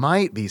there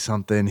might be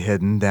something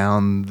hidden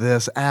down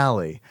this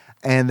alley.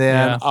 And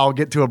then I'll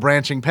get to a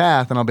branching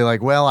path and I'll be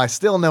like, well, I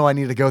still know I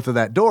need to go through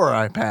that door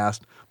I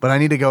passed, but I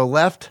need to go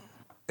left,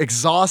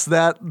 exhaust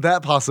that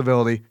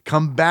possibility,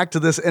 come back to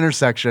this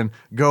intersection,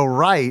 go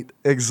right,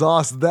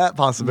 exhaust that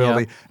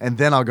possibility, and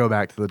then I'll go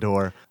back to the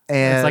door.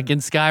 And it's like in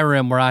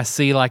Skyrim where I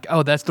see like,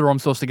 oh, that's the door I'm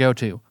supposed to go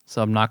to.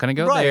 So I'm not going to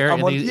go there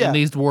in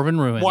these dwarven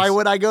ruins. Why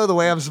would I go the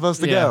way I'm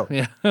supposed to go?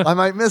 Yeah. I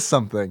might miss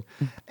something.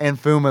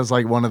 And Fuma's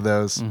like one of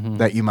those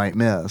that you might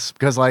miss.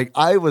 Because like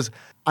I was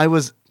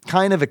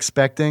kind of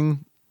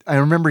expecting, I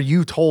remember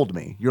you told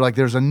me, you're like,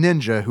 there's a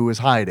ninja who is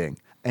hiding.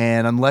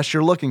 And unless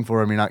you're looking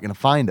for him, you're not going to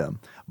find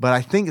him. But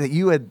I think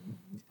that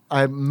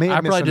I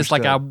probably just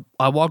like,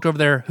 I walked over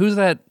there. Who's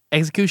that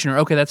executioner?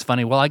 Okay, that's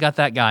funny. Well, I got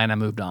that guy and I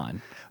moved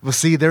on. Well,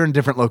 see, they're in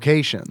different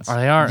locations. Oh,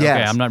 they are? Yes.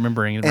 Okay, I'm not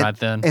remembering it right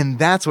then. And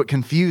that's what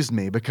confused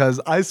me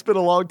because I spent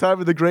a long time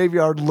in the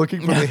graveyard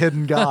looking for the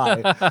hidden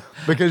guy.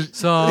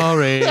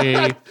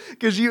 Sorry.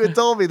 Because you had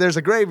told me there's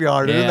a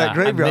graveyard, and in that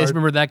graveyard, I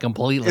misremembered that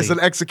completely. It's an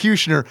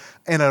executioner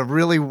and a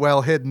really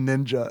well-hidden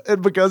ninja.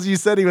 And because you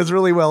said he was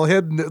really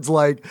well-hidden, it's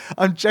like,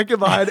 I'm checking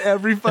behind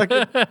every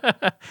fucking...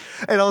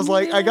 And I was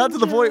like, I got to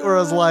the point where I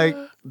was like,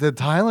 did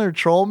Tyler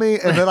troll me?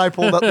 And then I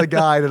pulled up the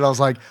guide and I was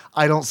like,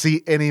 I don't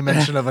see any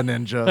mention of a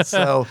ninja.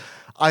 So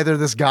either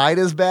this guide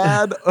is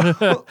bad.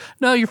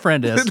 No, your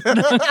friend is.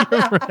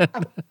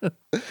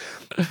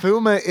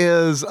 Fuma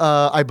is,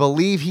 I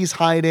believe he's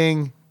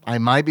hiding. I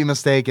might be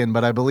mistaken,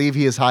 but I believe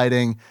he is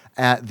hiding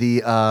at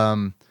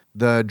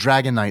the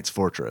Dragon Knight's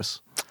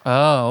fortress.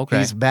 Oh, okay.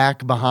 He's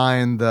back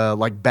behind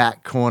the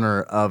back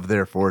corner of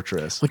their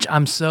fortress. Which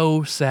I'm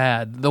so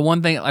sad. The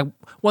one thing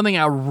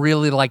I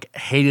really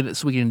hated that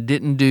Suikoden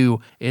didn't do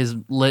is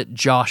let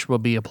Joshua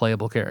be a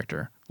playable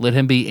character. Let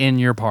him be in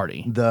your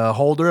party. The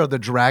holder of the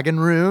dragon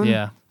rune?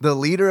 Yeah. The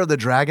leader of the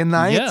Dragon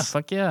Knights? Yeah,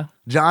 fuck yeah.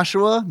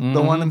 Joshua,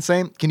 the one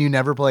insane. Can you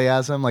never play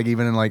as him,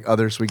 even in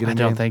other Suikoden games?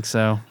 I don't think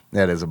so.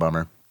 That is a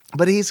bummer.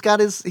 But he's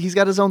got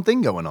his own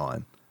thing going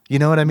on. You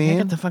know what I mean?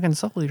 Got the fucking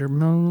Soul Eater.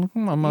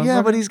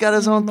 Yeah, but he's got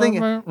his own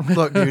thing.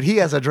 Look, dude, he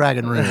has a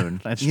dragon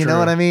rune. That's you true. know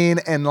what I mean?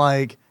 And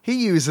like,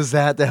 he uses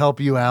that to help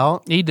you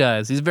out. He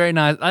does. He's very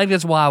nice. I think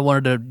that's why I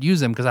wanted to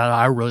use him, because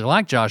I really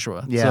like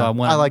Joshua. Yeah,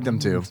 so I liked him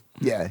too.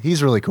 Yeah,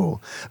 he's really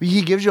cool.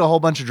 He gives you a whole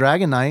bunch of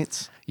dragon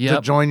knights to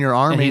join your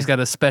army. And he's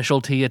got a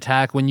specialty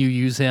attack when you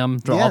use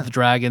him. All the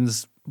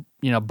dragons,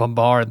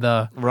 bombard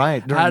the...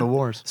 Right, during the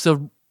wars.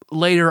 So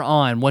later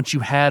on, once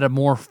you had a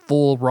more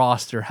full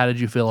roster, how did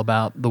you feel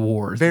about the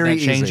wars? Very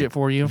did that change easy. it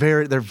for you?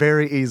 They're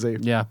very easy.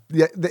 Yeah.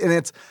 Yeah,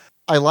 and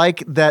I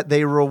like that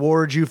they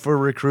reward you for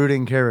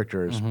recruiting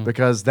characters,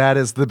 because that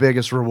is the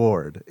biggest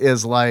reward,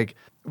 is like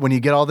when you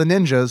get all the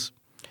ninjas.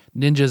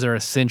 Ninjas are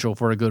essential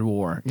for a good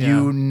war.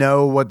 You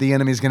know what the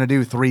enemy's going to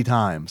do 3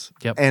 times.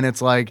 Yep. And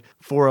it's like,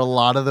 for a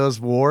lot of those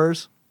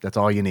wars, that's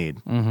all you need.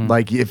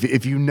 Like,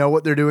 if you know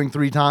what they're doing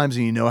 3 times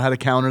and you know how to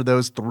counter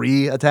those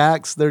 3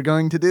 attacks they're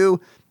going to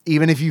do,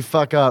 even if you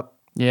fuck up.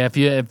 Yeah,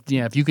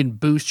 if you can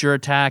boost your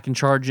attack and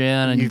charge in,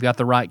 and you've got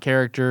the right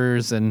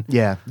characters, and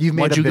you've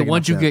made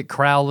once you get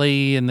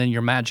Crowley, and then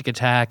your magic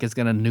attack is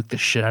going to nuke the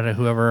shit out of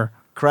whoever.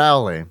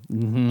 Crowley,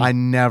 I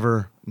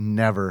never He's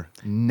would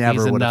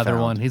another have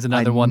found. one. He's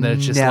another one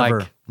that's just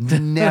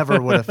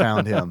never would have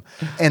found him.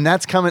 And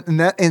that's coming,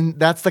 and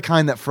that's the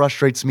kind that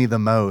frustrates me the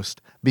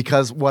most,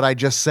 because what I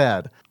just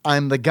said,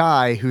 I'm the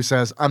guy who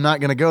says, I'm not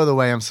going to go the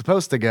way I'm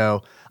supposed to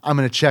go. I'm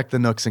going to check the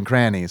nooks and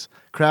crannies.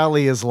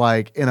 Crowley is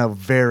like in a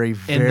very,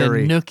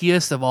 very... in the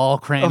nookiest of all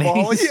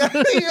crannies. He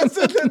is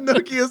in the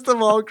nookiest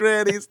of all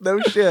crannies. No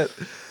shit.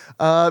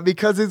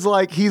 Because it's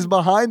like he's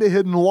behind a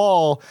hidden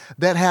wall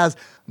that has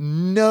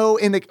no...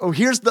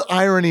 here's the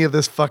irony of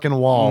this fucking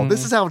wall.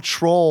 This is how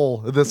troll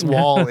this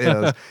wall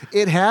is.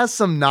 It has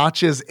some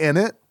notches in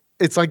it.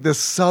 It's like this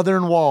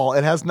southern wall.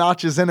 It has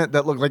notches in it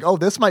that look like, oh,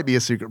 this might be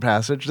a secret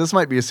passage. This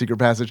might be a secret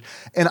passage.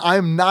 And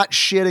I'm not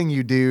shitting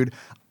you, dude.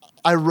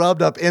 I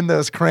rubbed up in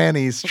those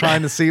crannies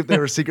trying to see if there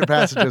were secret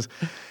passages.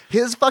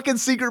 His fucking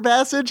secret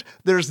passage,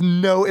 there's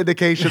no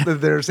indication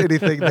that there's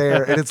anything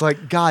there. And it's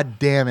like, God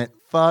damn it.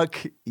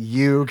 Fuck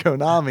you,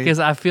 Konami. Because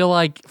I feel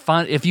like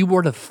if you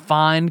were to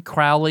find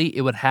Crowley, it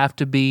would have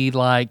to be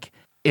like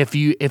if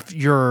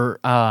your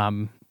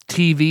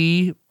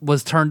TV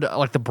was turned,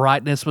 like the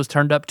brightness was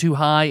turned up too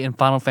high in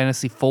Final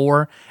Fantasy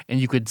IV,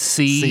 and you could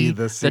see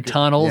the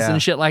tunnels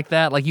and shit like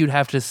that. Like, you'd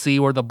have to see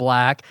where the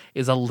black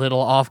is a little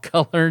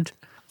off-colored.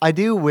 I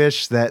do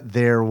wish that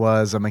there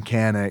was a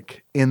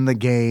mechanic in the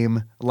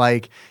game,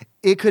 like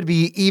it could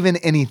be even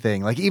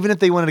anything. Like, even if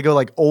they wanted to go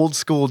like old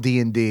school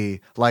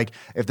D&D, like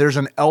if there's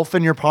an elf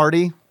in your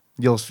party,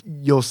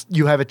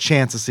 you have a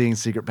chance of seeing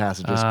secret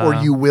passages, or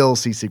you will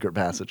see secret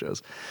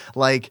passages.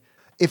 Like,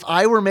 if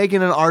I were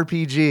making an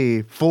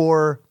RPG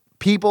for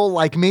people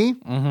like me,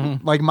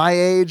 like my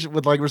age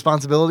with like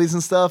responsibilities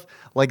and stuff,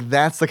 like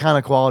that's the kind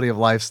of quality of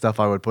life stuff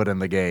I would put in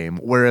the game,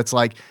 where it's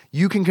like,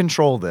 you can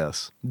control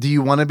this. Do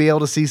you want to be able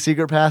to see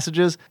secret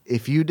passages?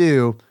 If you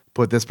do,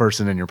 put this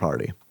person in your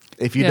party.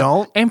 If you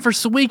don't. And for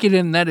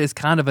Suikoden, that is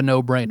kind of a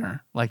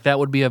no-brainer. Like, that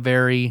would be a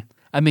very,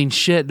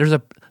 shit,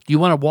 do you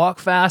want to walk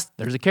fast?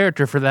 There's a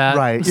character for that.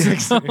 Right.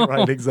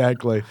 Right,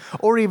 exactly.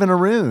 Or even a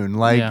rune.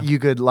 Like, you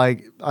could,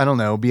 like, I don't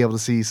know, be able to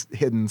see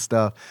hidden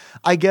stuff.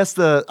 I guess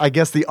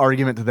the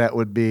argument to that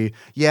would be,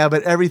 yeah,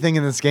 but everything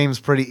in this game is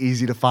pretty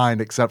easy to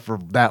find except for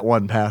that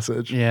one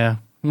passage. Yeah.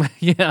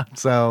 Yeah.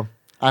 So,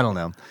 I don't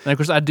know. And of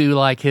course, I do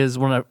like his,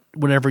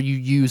 whenever you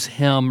use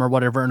him or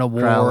whatever in a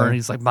war, Crowley. and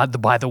he's like,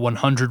 by the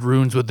 100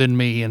 runes within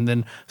me, and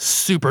then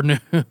super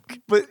nuke.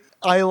 But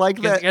I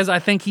like that. Because I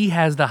think he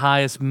has the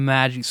highest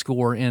magic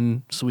score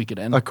in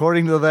Suikoden.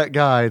 According to that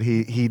guide,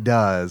 he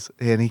does.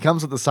 And he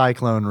comes with the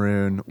Cyclone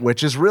rune,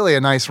 which is really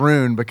a nice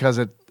rune because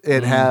it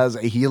has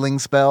a healing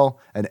spell,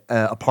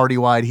 a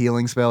party-wide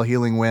healing spell,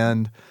 Healing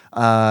Wind.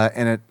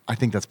 And I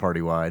think that's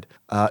party-wide.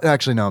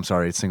 Actually, no, I'm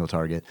sorry. It's single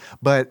target.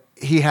 But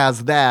he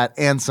has that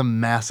and some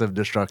massive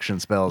destruction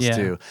spells,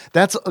 too.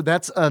 That's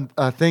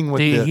a thing with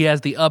he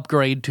has the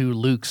upgrade to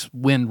Luke's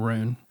Wind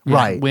rune.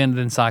 Right. Wind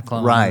and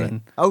Cyclone. Right.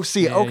 And,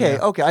 okay.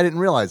 I didn't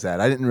realize that.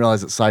 I didn't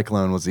realize that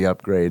Cyclone was the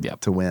upgrade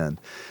to Wind.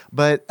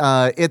 But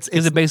it's...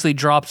 Because it basically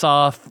drops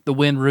off the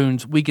Wind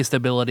rune's weakest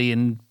ability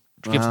and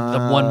gives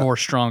the one more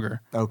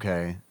stronger.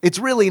 Okay. It's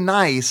really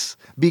nice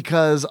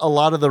because a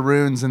lot of the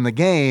runes in the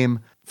game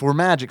for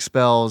magic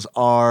spells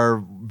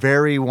are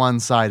very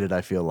one-sided,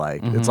 I feel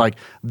like. It's like,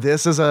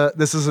 this is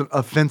an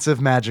offensive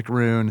magic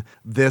rune.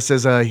 This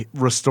is a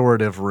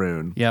restorative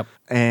rune. Yep.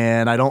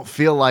 And I don't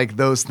feel like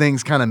those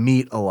things kind of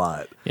meet a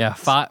lot. Yeah,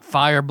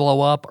 fire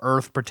blow up,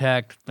 earth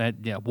protect,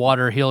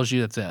 water heals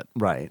you, that's it.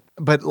 Right.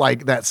 But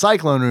like that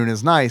Cyclone rune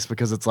is nice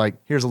because it's like,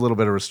 here's a little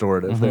bit of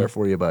restorative there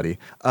for you, buddy.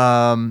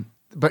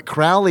 But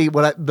Crowley, you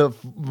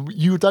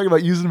were talking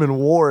about using him in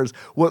wars.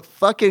 What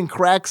fucking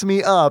cracks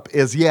me up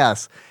is,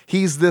 yes,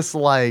 he's this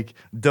like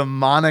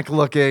demonic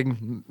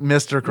looking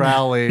Mr.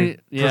 Crowley,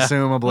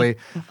 presumably.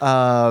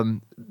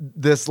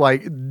 This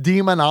like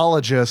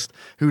demonologist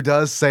who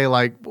does say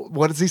like,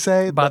 what does he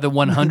say? By the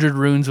 100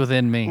 runes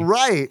within me.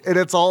 Right. And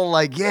it's all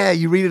like, yeah,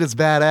 you read it as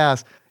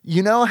badass.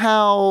 You know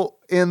how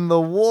in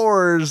the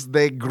wars,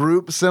 they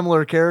group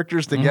similar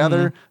characters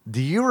together.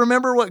 Do you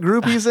remember what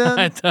group he's in?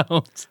 I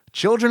don't.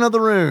 Children of the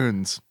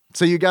Runes.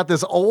 So you got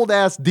this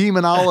old-ass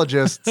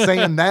demonologist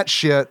saying that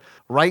shit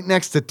right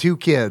next to two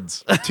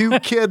kids. Two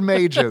kid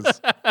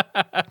mages.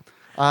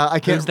 I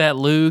can't. Who's that?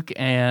 Luke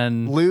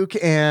and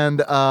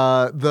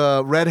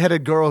the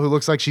redheaded girl who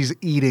looks like she's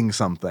eating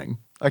something.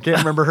 I can't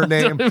remember her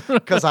name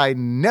because I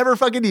never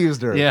fucking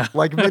used her. Yeah.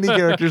 Like many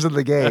characters in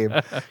the game.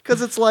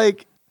 Because it's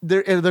like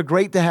they're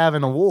great to have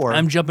in a war.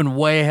 I'm jumping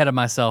way ahead of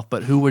myself,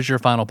 but who was your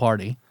final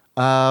party?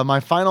 My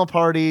final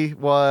party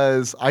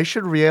was, I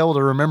should be able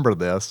to remember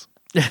this.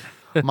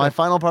 My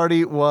final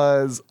party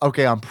was,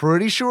 okay, I'm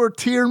pretty sure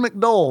Tyr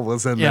McDowell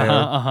was in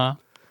there.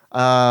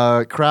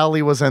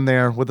 Crowley was in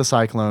there with the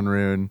Cyclone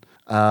Rune.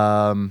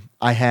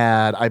 I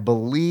had, I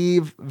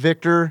believe,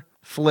 Victor,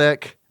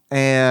 Flick,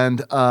 and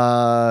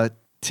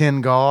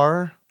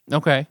Tengar.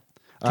 Okay.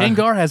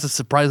 Tengar has a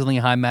surprisingly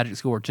high magic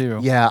score, too.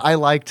 Yeah, I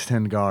liked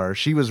Tengar.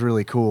 She was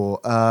really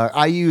cool.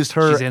 I used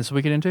her. She's in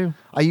Suikoden, too?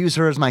 I used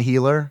her as my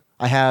healer.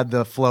 I had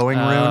the flowing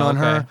rune on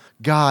her.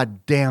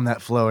 God damn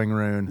that flowing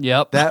rune.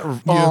 Yep. That,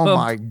 oh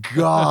my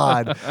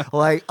God.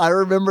 Like, I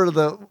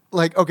remember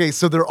okay,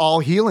 so they're all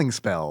healing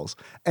spells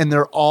and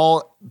they're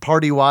all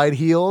party-wide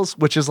heals,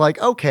 which is like,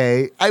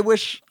 okay, I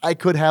wish I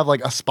could have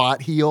like a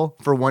spot heal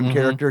for one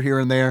character here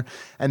and there.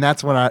 And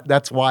that's why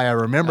I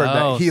remembered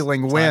that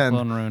healing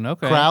wind.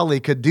 Okay.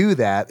 Crowley could do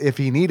that if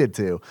he needed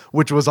to,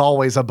 which was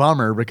always a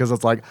bummer because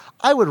it's like,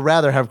 I would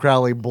rather have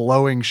Crowley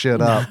blowing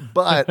shit up,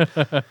 but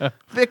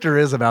Victor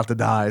is about to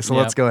die, so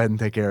let's go ahead and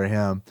take care of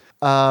him.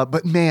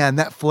 But man,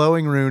 that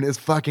flowing rune is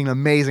fucking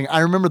amazing. I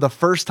remember the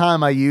first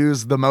time I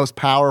used the most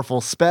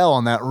powerful spell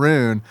on that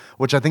rune,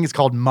 which I think is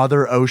called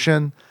Mother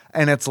Ocean.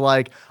 And it's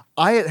like,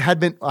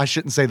 I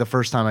shouldn't say the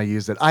first time I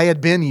used it. I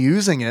had been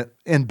using it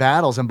in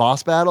battles, in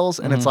boss battles.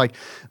 And it's like,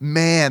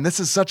 man, this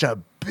is such a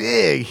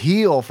big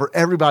heal for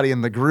everybody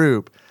in the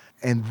group.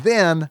 And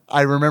then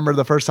I remember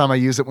the first time I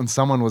used it when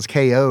someone was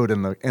KO'd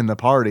in the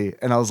party,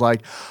 and I was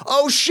like,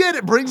 "Oh shit!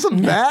 It brings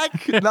them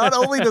back. Not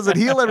only does it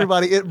heal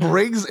everybody, it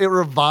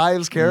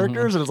revives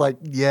characters." And it's like,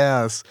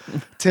 yes,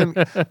 Tim.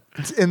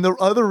 And the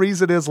other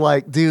reason is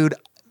like, dude,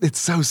 it's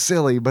so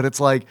silly, but it's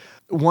like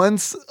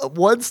once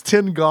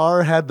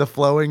Tengar had the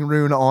flowing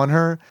rune on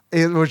her,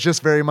 it was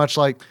just very much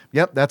like,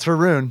 "Yep, that's her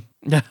rune.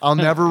 I'll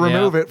never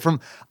remove it from."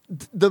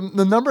 The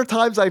number of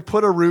times I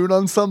put a rune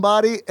on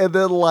somebody and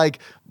then like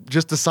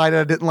just decided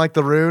I didn't like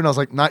the rune, I was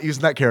like, not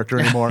using that character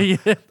anymore.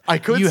 I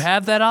could. You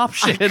have that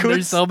option.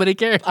 There's so many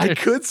characters. I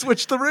could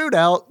switch the rune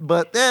out,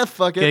 but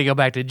fuck it. Gotta go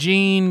back to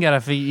Jean.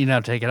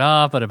 Gotta take it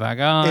off, put it back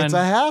on. It's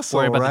a hassle.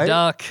 Worry about the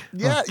duck.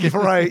 Yeah, you're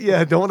right.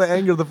 Yeah, don't want to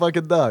anger the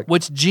fucking duck.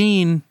 Which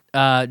Jean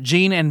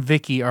and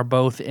Vicky are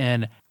both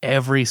in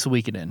every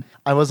Suikoden.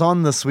 I was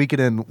on the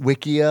Suikoden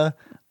Wikia.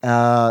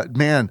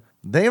 Man,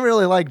 they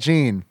really like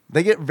Jean.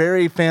 They get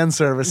very fan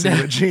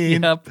servicey with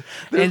Jean. Yep.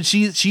 And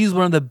she's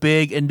one of the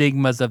big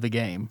enigmas of the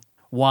game.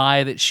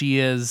 Why that she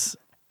is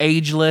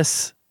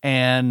ageless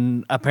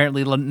and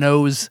apparently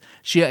knows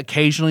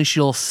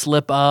she'll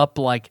slip up.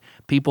 Like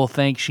people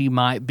think she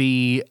might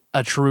be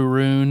a true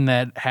rune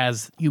that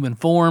has human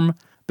form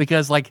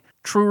because like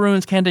true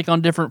runes can take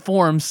on different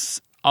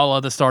forms, a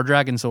la the Star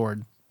Dragon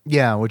Sword.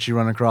 Yeah, which you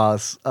run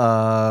across.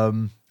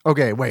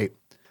 Okay, wait.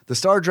 The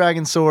Star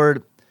Dragon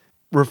Sword,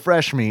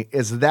 refresh me,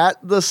 is that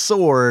the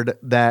sword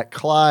that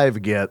Clive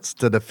gets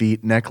to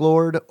defeat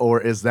Necklord, or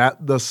is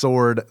that the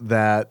sword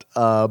that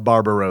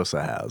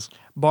Barbarossa has?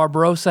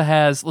 Barbarossa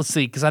has, let's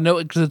see, because I know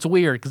because it's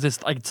weird, because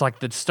it's like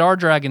the Star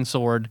Dragon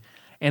Sword,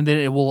 and then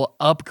it will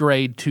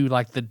upgrade to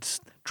like the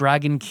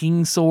Dragon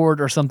King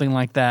Sword or something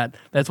like that.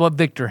 That's what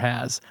Victor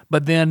has.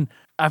 But then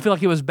I feel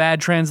like it was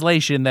bad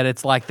translation that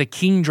it's like the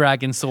King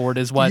Dragon Sword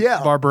is what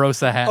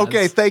Barbarossa has.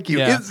 Okay, thank you.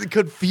 Yeah. It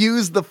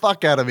confused the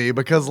fuck out of me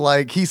because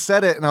like he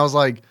said it and I was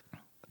like,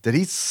 did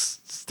he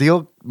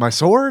steal my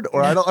sword?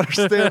 Or I don't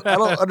understand. I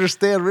don't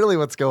understand really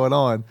what's going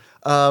on.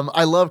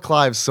 I love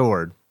Clive's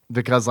sword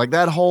because like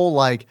that whole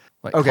like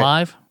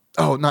Clive?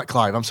 Oh, not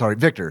Clive. I'm sorry.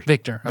 Victor.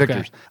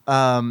 Victor's.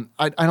 I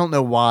don't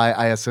know why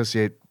I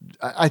associate.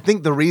 I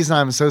think the reason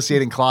I'm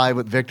associating Clive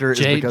with Victor is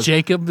because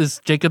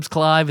Jacob's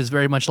Clive is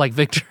very much like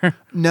Victor.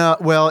 No,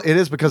 well, it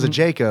is because of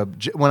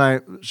Jacob. When I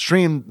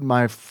streamed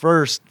my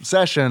first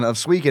session of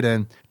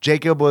Suikoden,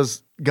 Jacob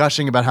was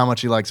gushing about how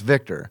much he likes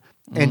Victor,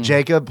 and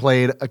Jacob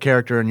played a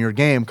character in your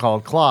game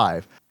called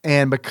Clive,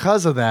 and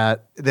because of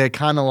that, they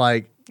kind of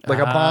like a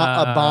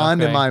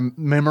bond in my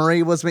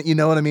memory was, you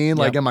know what I mean?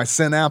 Like in my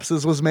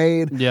synapses was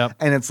made. Yep.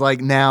 And it's like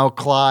now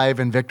Clive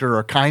and Victor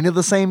are kind of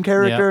the same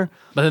character. Yep.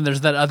 But then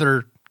there's that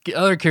other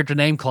character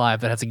named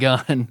Clive that has a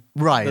gun.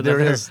 Right.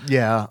 There is.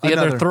 Yeah. The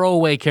other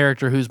throwaway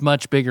character who's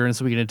much bigger in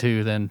Suikoden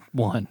 2 than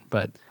 1.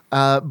 But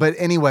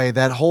anyway,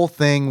 that whole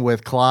thing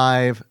with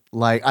Clive,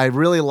 like I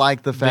really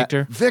like the fact.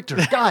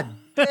 Victor. God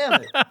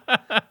damn it.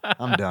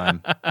 I'm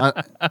done.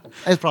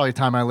 It's probably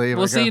time I leave.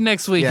 We'll see you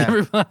next week,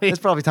 everybody. It's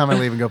probably time I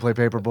leave and go play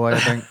Paperboy, I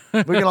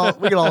think. We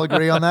can all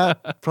agree on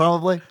that,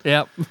 probably.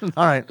 Yep.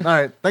 All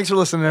right. Thanks for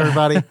listening,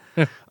 everybody.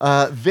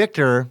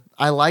 Victor,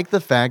 I like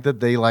the fact that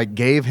they like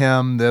gave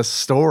him this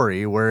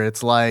story where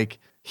it's like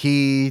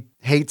he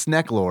hates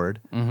Necklord,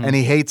 and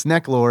he hates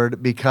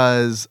Necklord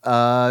because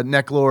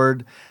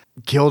Necklord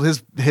killed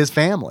his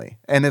family.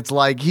 And it's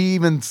like he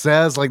even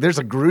says, like, there's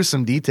a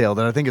gruesome detail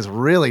that I think is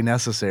really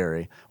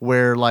necessary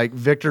where like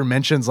Victor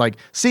mentions like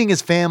seeing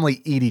his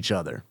family eat each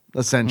other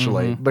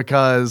essentially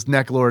because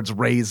Necklord's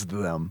raised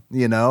them,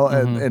 you know,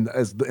 and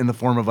as in the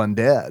form of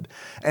undead.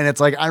 And it's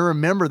like I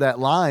remember that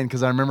line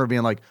because I remember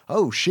being like,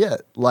 oh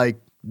shit,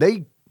 like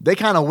they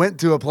kind of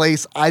went to a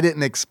place I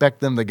didn't expect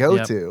them to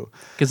go to.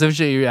 Because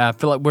eventually, I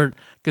feel like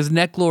because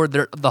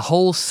Necklord, the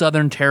whole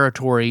southern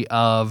territory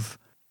of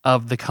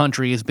the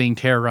country is being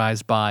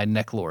terrorized by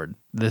Necklord,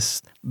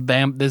 this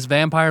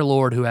vampire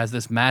lord who has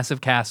this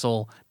massive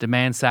castle,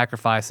 demands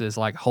sacrifices,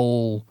 like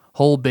whole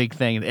big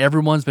thing. And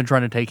everyone's been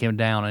trying to take him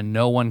down, and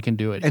no one can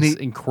do it. And he's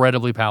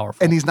incredibly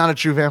powerful. And he's not a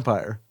true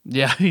vampire.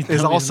 Yeah,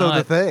 is also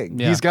the thing.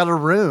 Yeah. He's got a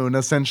rune,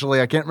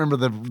 essentially. I can't remember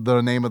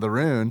the name of the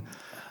rune,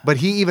 but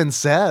he even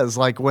says,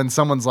 like, when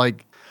someone's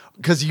like,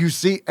 because you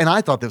see, and I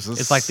thought this was...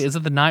 It's like, is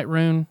it the Night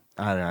Rune?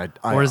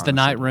 Or is the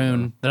Night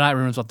Rune... The Night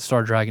Rune is what the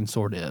Star Dragon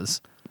sword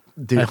is.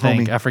 Dude, I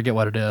think. Homie, I forget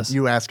what it is.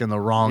 You asking the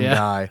wrong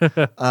guy.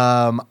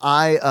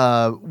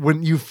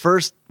 When you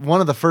first... One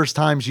of the first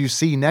times you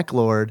see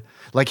Necklord,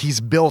 like,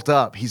 he's built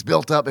up and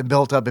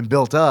built up and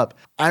built up.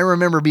 I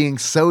remember being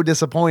so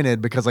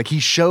disappointed because, like, he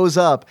shows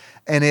up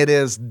and it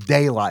is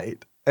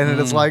daylight. And it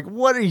is like,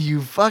 what are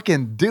you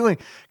fucking doing?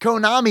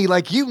 Konami,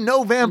 like, you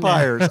know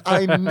vampires.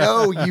 I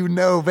know you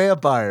know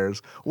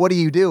vampires. What are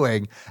you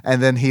doing?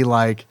 And then he,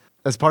 like,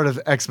 as part of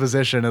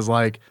exposition is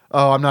like,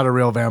 oh, I'm not a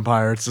real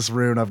vampire. It's this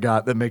rune I've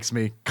got that makes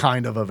me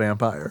kind of a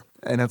vampire.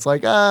 And it's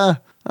like, all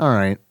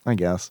right, I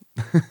guess.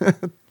 Yeah,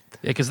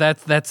 because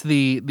that's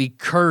the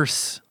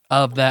curse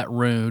of that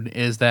rune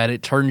is that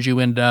it turns you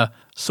into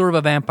sort of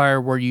a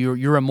vampire where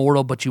you're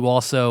immortal, but you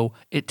also,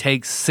 it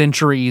takes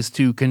centuries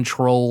to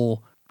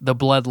control the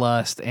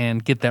bloodlust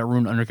and get that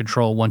rune under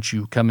control once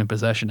you come in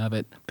possession of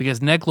it. Because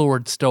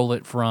Necklord stole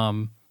it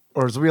from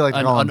or as we like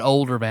to call him, an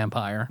older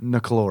vampire.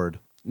 Necklord.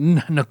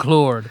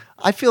 Necklord.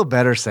 I feel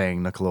better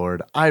saying Necklord.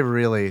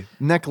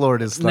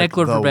 Necklord is like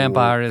Necklord for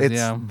vampires.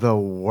 It's the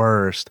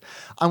worst.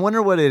 I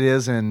wonder what it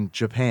is in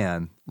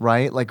Japan,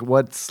 right? Like,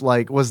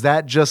 was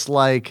that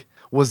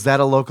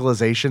a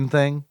localization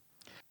thing?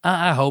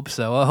 I hope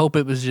so. I hope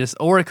it was just,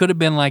 or it could have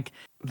been like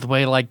the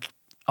way like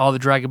all the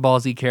Dragon Ball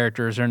Z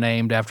characters are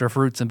named after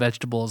fruits and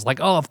vegetables. Like,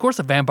 oh, of course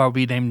a vampire would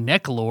be named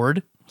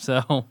Necklord.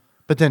 So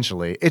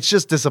potentially. It's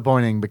just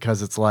disappointing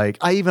because it's like,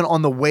 I even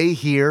on the way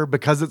here,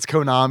 because it's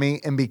Konami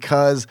and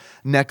because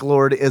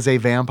Necklord is a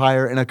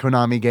vampire in a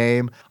Konami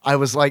game, I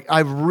was like,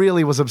 I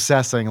really was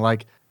obsessing.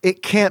 Like,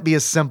 it can't be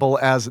as simple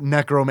as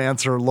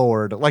Necromancer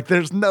Lord. Like,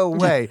 there's no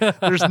way.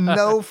 There's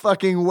no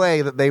fucking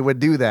way that they would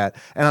do that.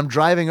 And I'm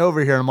driving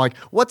over here and I'm like,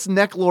 what's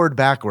Necklord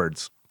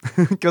backwards?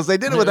 Because they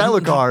did it with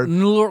Alucard.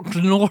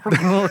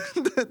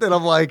 Then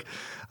I'm like,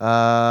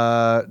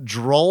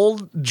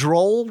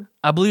 Droll?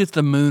 I believe it's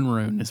the Moon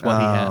Rune is what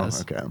he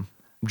has. Okay.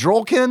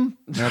 Drollkin?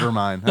 Never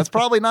mind. That's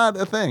probably not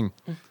a thing.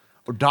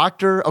 Or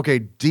Dr.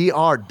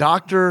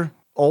 Olkin?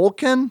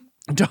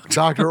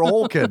 Dr.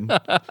 Olkin.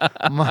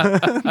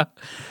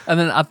 And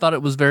then I thought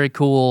it was very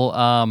cool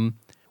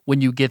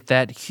when you get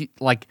that,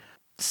 like,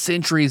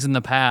 centuries in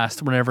the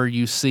past, whenever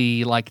you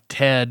see, like,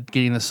 Ted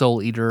getting the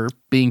Soul Eater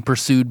being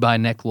pursued by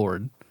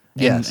Necklord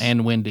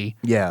and Wendy.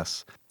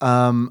 Yes.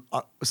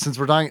 Since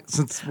we're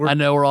I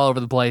know we're all over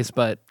the place,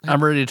 but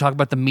I'm ready to talk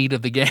about the meat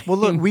of the game. Well,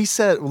 look, we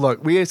said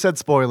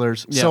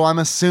spoilers, so I'm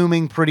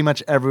assuming pretty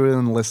much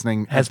everyone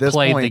listening has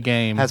played the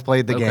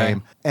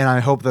game. And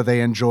I hope that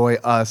they enjoy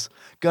us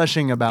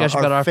gushing about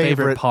our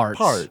favorite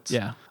parts.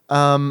 Yeah.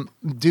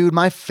 Dude,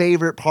 my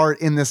favorite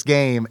part in this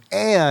game,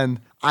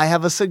 and I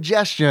have a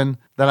suggestion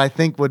that I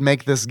think would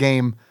make this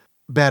game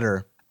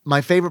better.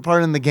 My favorite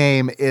part in the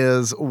game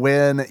is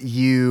when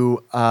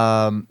you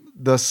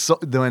Leknot,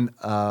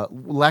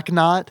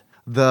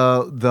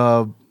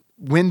 the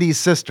Wendy's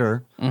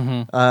sister,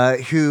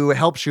 who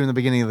helps you in the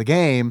beginning of the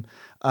game,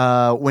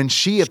 when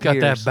she appears, got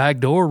that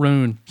backdoor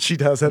rune. She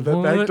does have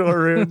that backdoor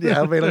rune.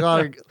 Yeah, I made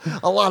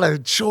a lot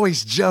of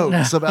choice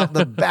jokes about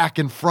the back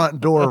and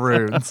front door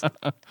runes.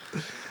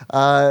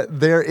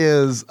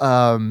 There's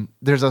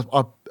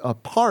a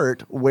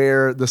part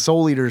where the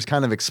Soul Eater is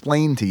kind of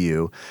explained to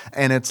you,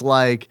 and it's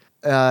like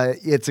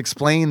it's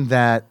explained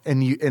that,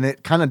 and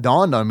it kind of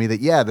dawned on me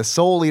that the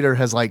Soul Eater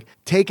has like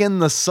taken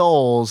the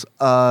souls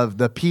of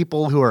the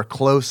people who are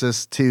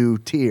closest to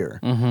Tyr,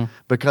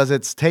 because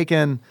it's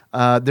taken.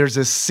 There's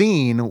this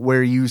scene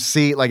where you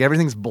see like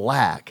everything's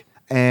black,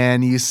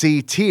 and you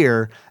see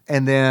Tyr,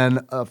 and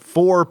then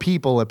 4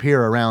 people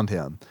appear around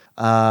him,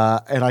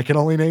 and I can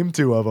only name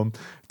 2 of them.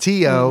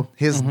 Tio,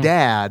 his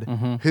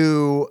dad,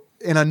 who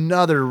in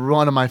another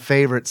one of my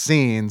favorite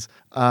scenes,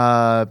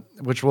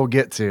 which we'll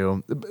get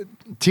to,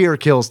 Tyr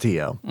kills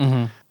Tio.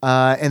 And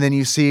then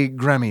you see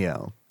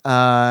Gremio.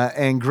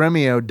 And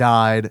Gremio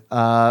died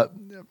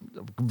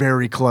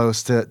very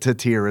close to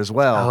Tyr as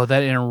well. Oh,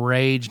 that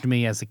enraged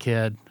me as a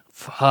kid.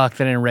 Fuck,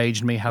 that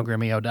enraged me how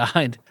Gremio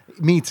died.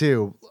 Me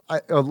too.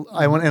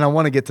 I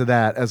want to get to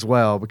that as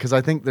well because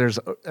I think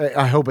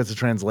I hope it's a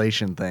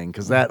translation thing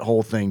because that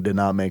whole thing did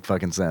not make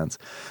fucking sense.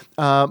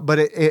 But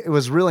it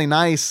was really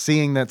nice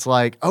seeing that's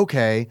like,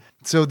 okay,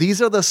 so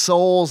these are the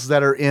souls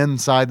that are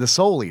inside the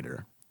Soul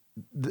Eater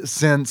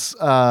since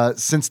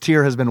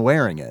Tyr has been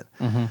wearing it.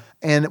 Mm-hmm.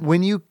 And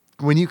when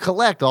you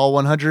collect all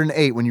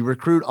 108, when you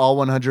recruit all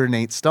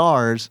 108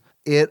 stars,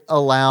 it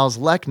allows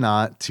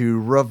Leknot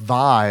to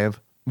revive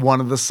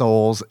one of the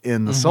souls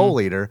in the Soul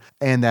Eater,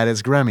 and that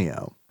is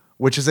Gremio,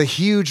 which is a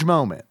huge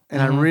moment.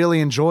 And I really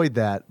enjoyed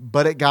that.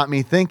 But it got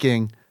me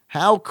thinking,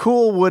 how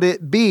cool would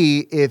it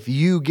be if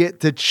you get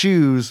to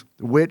choose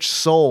which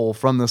soul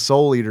from the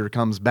Soul Eater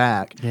comes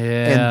back?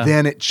 Yeah. And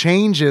then it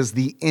changes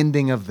the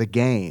ending of the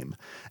game.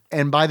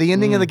 And by the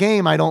ending of the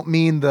game, I don't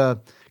mean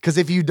because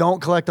if you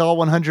don't collect all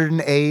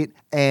 108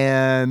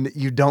 and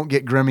you don't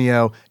get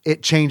Gremio,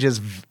 it changes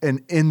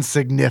an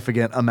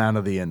insignificant amount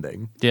of the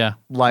ending. Yeah,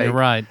 like you're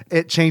right.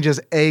 It changes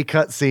a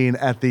cutscene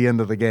at the end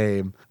of the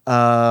game.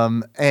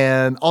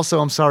 And also,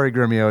 I'm sorry,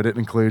 Gremio, I didn't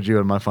include you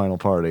in my final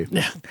party.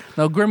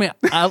 No, Gremio.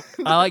 I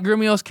like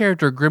Gremio's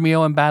character.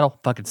 Gremio in battle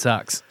fucking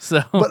sucks.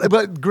 So,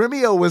 but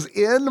Gremio was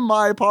in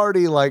my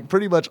party like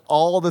pretty much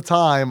all the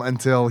time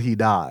until he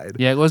died.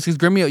 Yeah, it was because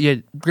Gremio. Yeah,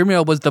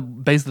 Gremio was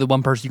basically the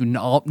one person you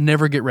can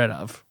never get rid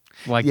of.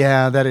 Like,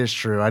 yeah, that is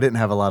true. I didn't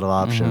have a lot of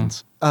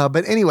options.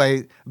 But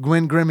anyway,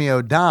 when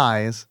Gremio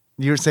dies,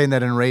 you're saying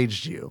that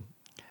enraged you.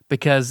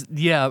 Because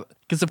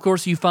of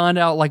course you find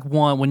out like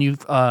when you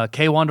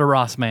K1 to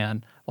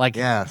Rossman, like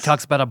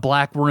talks about a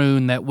black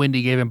rune that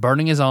Wendy gave him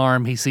burning his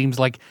arm. He seems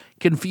like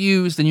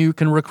confused and you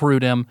can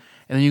recruit him.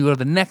 And then you go to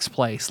the next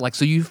place. Like,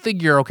 so you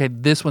figure, okay,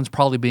 this one's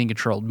probably being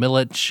controlled.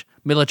 Milich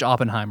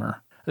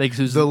Oppenheimer. I think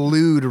who's the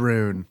Lude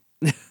rune.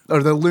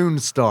 Or the Loon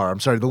Star.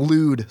 I'm sorry, the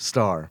Lude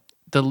Star.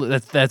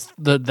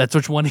 That's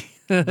which one he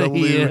is.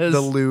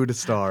 The Lude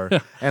Star.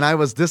 And I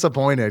was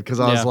disappointed because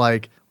I was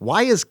like,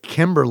 why is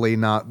Kimberly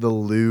not the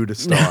Lude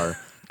Star?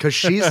 Because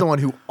she's the one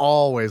who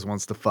always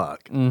wants to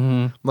fuck.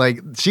 Mm-hmm. Like,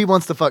 she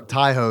wants to fuck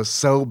Taiho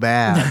so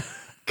bad.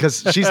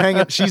 Because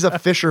she's a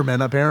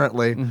fisherman,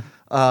 apparently.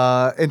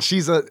 And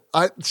she's a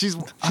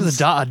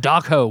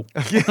dock hoe.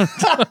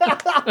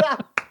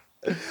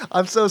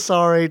 I'm so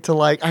sorry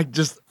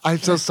I'm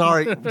so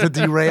sorry to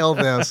derail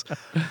this,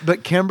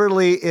 but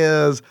Kimberly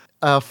is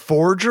a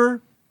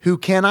forger who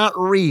cannot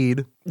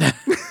read,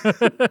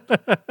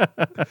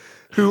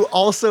 who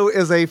also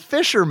is a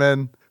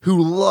fisherman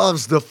who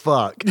loves to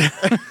fuck.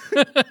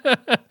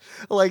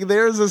 Like,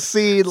 there's a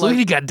scene so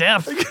he got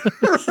deaf.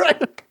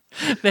 Right.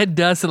 That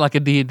does sound like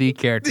a D&D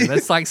character.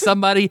 That's like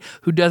somebody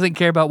who doesn't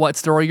care about what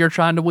story you're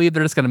trying to weave.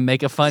 They're just going to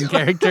make a fun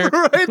character.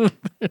 Right.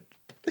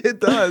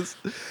 It does.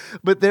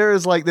 But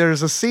there's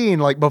a scene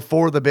like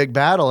before the big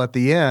battle at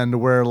the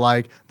end where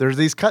like there's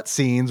these cut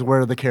scenes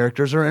where the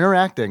characters are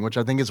interacting, which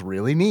I think is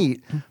really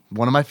neat.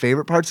 One of my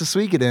favorite parts of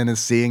Suikoden is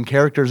seeing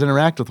characters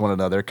interact with one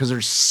another because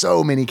there's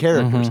so many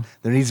characters.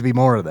 There needs to be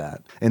more of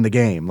that in the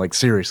game. Like,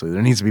 seriously,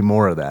 there needs to be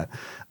more of that.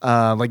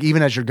 Like,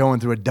 even as you're going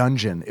through a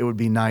dungeon, it would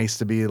be nice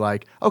to be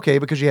like, okay,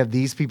 because you have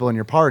these people in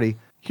your party,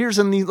 here's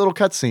a neat little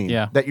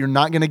cutscene that you're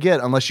not going to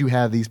get unless you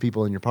have these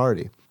people in your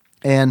party.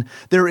 And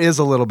there is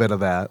a little bit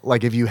of that.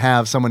 Like, if you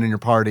have someone in your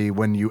party,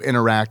 when you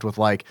interact with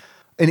like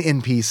an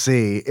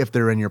NPC, if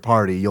they're in your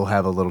party, you'll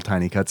have a little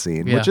tiny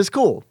cutscene, which is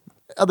cool.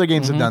 Other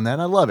games have done that.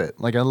 I love it.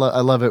 Like, I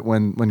love it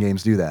when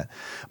games do that.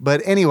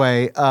 But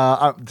anyway,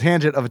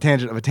 tangent of a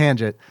tangent of a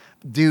tangent.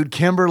 Dude,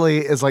 Kimberly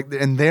is like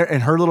in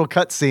her little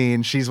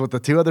cutscene. She's with the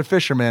two other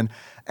fishermen,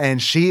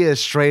 and she is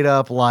straight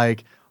up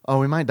like,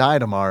 "Oh, we might die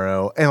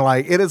tomorrow," and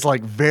like it is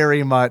like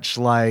very much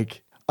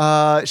like.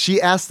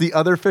 She asked the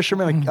other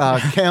fisherman,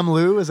 Cam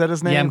Lu, is that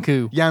his name?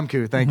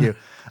 Yamku, thank you.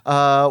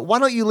 Why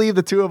don't you leave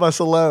the two of us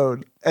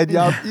alone? And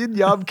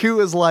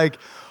Yamku is like,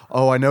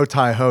 oh, I know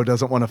Taiho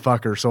doesn't want to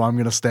fuck her, so I'm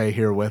going to stay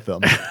here with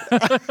him.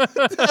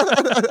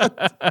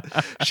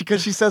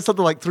 Because she says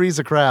something like three's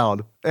a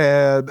crowd.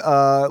 And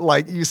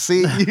like you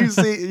see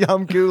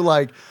Yamku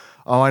like,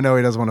 oh, I know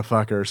he doesn't want to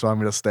fuck her, so I'm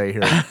going to stay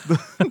here.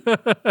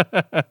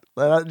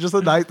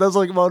 That's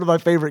like one of my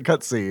favorite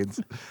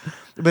cutscenes.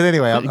 But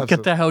anyway,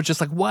 get the hell just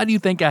like, why do you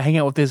think I hang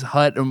out with this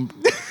hut and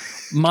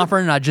my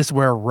friend and I just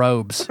wear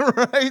robes?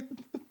 Right.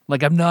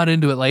 Like, I'm not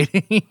into it,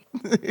 lady.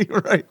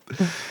 Right.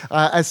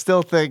 I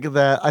still think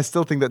that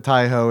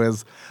Taiho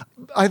is.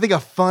 I think a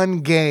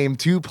fun game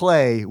to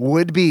play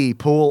would be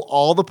pull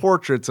all the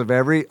portraits of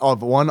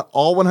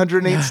all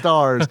 108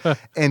 stars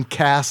and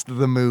cast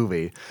the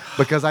movie,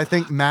 because I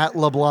think Matt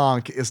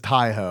LeBlanc is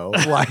Taiho,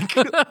 like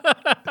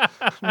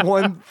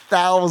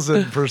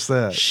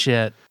 1,000%.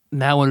 Shit.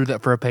 Now I want to do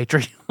that for a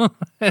Patreon.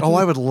 Oh,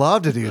 I would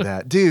love to do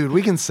that. Dude,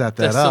 we can set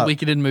that up. That's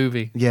the Suikoden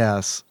movie.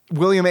 Yes.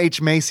 William H.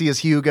 Macy as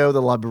Hugo,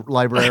 the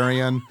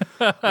librarian.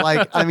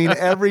 Like, I mean,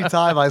 every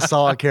time I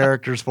saw a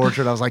character's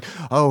portrait, I was like,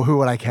 oh, who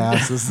would I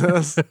cast as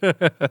this?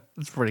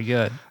 It's pretty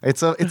good.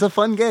 It's a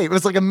fun game.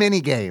 It's like a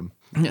mini game.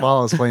 while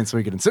I was playing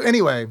Suikoden. So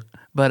anyway.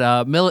 But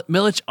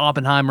Milich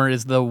Oppenheimer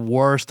is the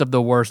worst of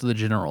the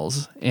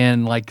generals.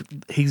 And like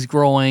he's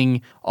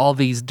growing all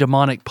these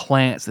demonic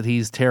plants that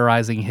he's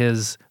terrorizing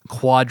his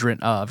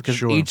quadrant of.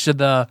 Because each of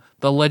the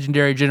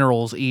legendary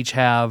generals each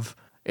have...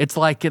 It's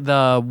like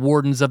the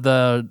Wardens of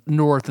the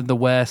North and the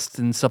West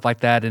and stuff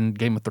like that in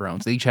Game of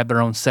Thrones. They each have their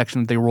own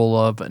section that they roll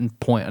up and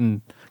point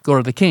and go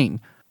to the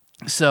king.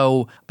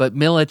 So, but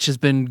Milich has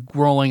been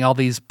growing all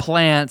these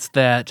plants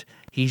that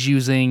he's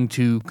using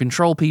to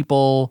control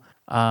people.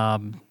 If I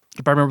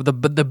remember,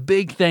 the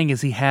big thing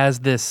is he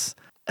has this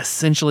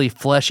essentially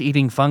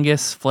flesh-eating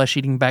fungus,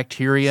 flesh-eating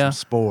bacteria. Some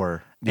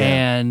spore. Yeah.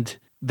 And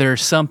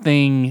there's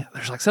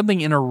like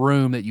something in a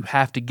room that you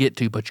have to get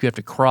to, but you have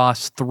to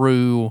cross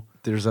through...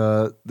 There's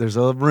a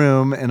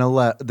room and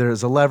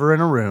there's a lever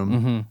in a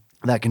room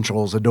that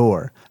controls a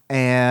door,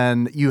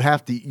 and you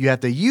have to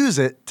use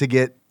it to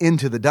get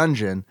into the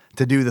dungeon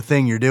to do the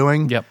thing you're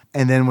doing. Yep.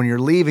 And then when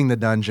you're leaving the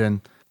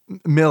dungeon,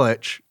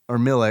 Milich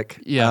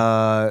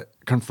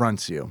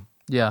confronts you.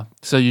 Yeah.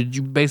 So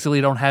you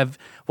basically don't have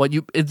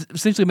it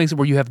essentially makes it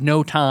where you have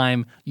no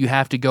time. You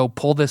have to go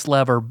pull this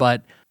lever,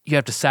 but you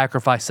have to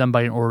sacrifice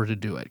somebody in order to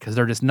do it because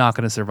they're just not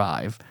going to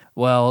survive.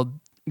 Well,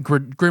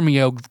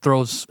 Gremio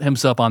throws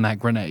himself on that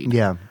grenade.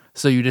 Yeah.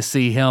 So you just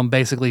see him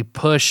basically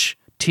push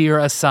Tyr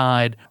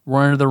aside,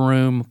 run into the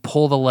room,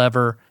 pull the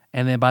lever,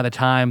 and then by the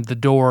time the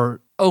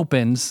door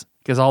opens,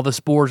 because all the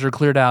spores are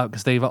cleared out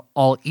because they've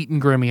all eaten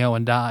Gremio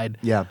and died.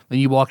 Yeah. Then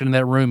you walk into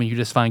that room and you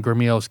just find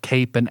Gremio's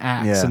cape and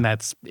axe, and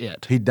that's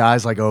it. He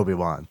dies like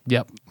Obi-Wan.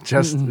 Yep.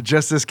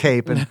 Just his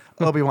cape and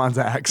Obi-Wan's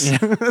axe.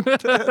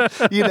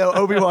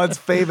 Obi-Wan's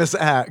famous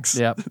axe.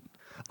 Yep.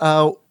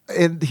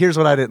 And here's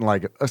what I didn't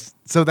like.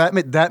 So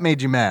that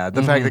made you mad,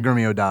 the fact that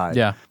Gremio died.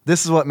 Yeah.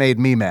 This is what made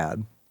me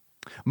mad.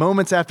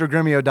 Moments after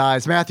Gremio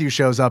dies, Matthew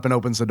shows up and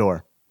opens the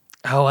door.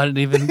 Oh, I didn't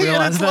even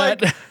realize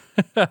that.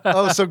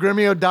 So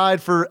Gremio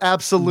died for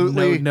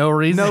absolutely no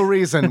reason. No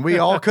reason. We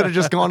all could have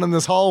just gone in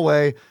this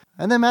hallway,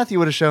 and then Matthew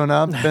would have shown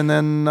up and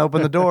then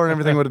opened the door and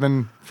everything would have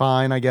been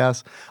fine, I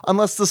guess.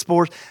 Unless the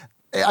spores...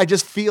 I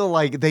just feel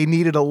like they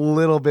needed a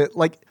little bit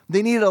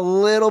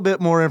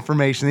more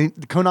information.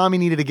 Konami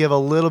needed to give a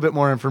little bit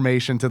more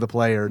information to the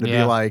player to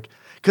be like,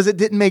 because it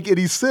didn't make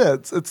any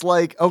sense. It's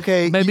like,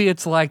 okay. Maybe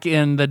it's like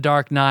in The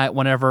Dark Knight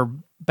whenever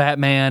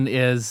Batman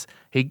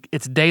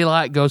it's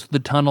daylight, goes to the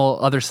tunnel,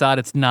 other side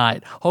it's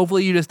night.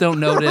 Hopefully you just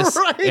don't notice,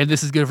 right? And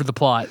this is good for the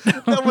plot.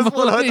 That was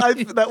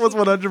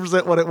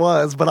 100% what it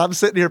was, but I'm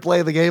sitting here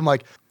playing the game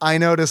like, I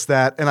noticed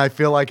that, and I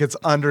feel like it's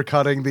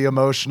undercutting the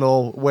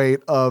emotional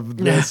weight of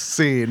this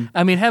scene.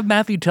 I mean, have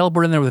Matthew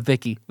teleport in there with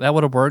Vicky. That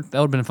would have worked.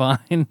 That would have been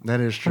fine. That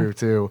is true,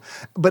 too.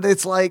 But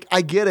it's like,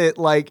 I get it,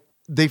 like,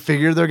 they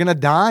figure they're going to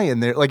die in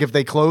there. Like, if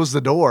they close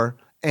the door,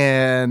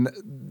 and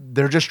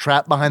they're just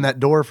trapped behind that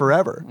door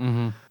forever.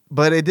 Mm-hmm.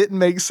 But it didn't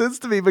make sense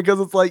to me because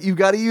it's like, you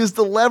got to use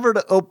the lever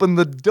to open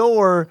the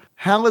door.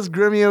 How is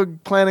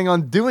Gremio planning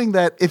on doing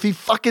that if he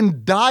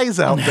fucking dies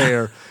out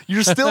there?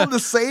 You're still in the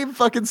same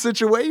fucking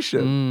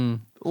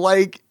situation.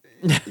 Like,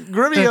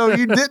 Gremio,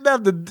 you didn't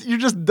have to, you're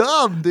just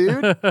dumb,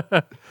 dude.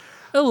 A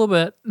little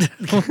bit.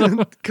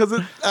 Because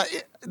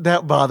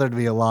that bothered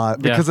me a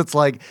lot because it's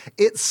like,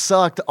 it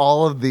sucked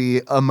all of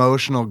the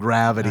emotional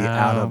gravity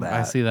out of that.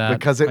 I see that.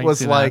 Because it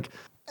was like,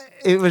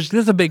 this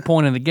is a big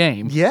point in the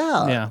game.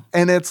 Yeah.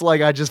 And it's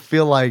like, I just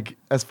feel like,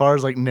 as far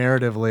as like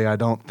narratively, I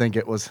don't think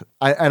it was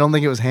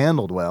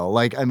handled well.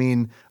 Like, I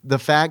mean, the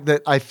fact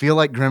that I feel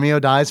like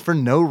Gremio dies for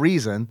no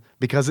reason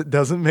because it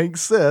doesn't make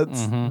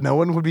sense. Mm-hmm. No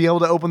one would be able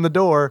to open the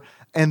door.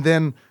 And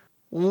then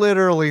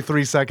literally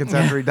 3 seconds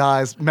after he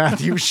dies,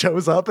 Matthew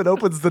shows up and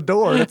opens the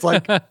door. And it's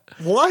like,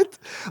 what?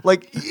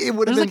 Like, it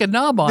would have been like a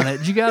knob on it.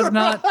 Did you guys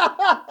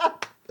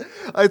not?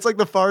 It's like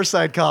the Far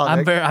Side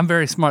comic. I'm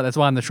very smart. That's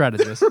why I'm the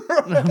strategist.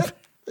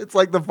 It's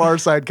like the Far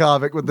Side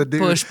comic with the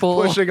dude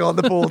Push-pull. pushing on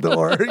the pull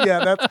door.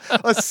 Yeah,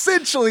 that's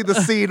essentially the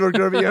scene where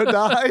Gremio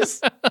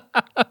dies.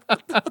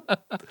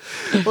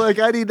 Like,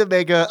 I need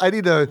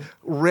to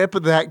rip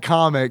that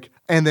comic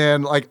and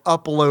then like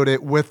upload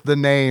it with the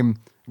name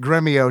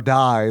Gremio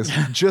dies,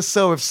 just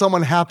so if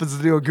someone happens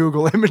to do a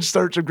Google image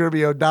search of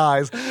Gremio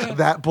dies,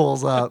 that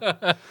pulls up.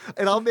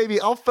 And I'll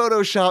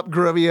Photoshop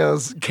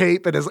Gremio's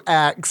cape and his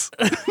axe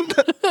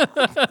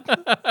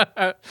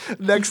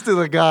next to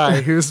the guy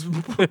who's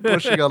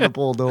pushing on the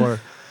pull door.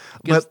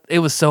 But it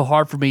was so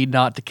hard for me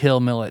not to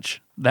kill Milich.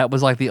 That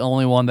was like the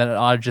only one that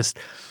I just,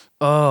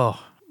 it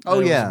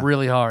was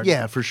really hard.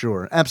 Yeah, for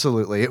sure.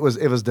 Absolutely. It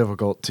was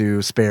difficult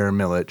to spare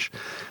Milich.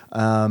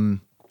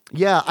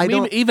 Yeah, I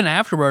mean, even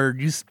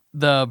afterward,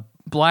 the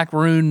black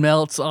rune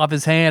melts off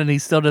his hand, and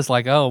he's still just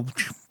like, "Oh,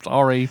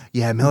 sorry."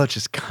 Yeah, Milich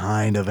is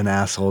kind of an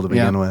asshole to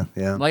begin with.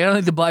 Yeah, like I don't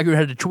think the black rune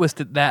had to twist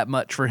it that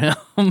much for him.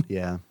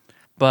 Yeah,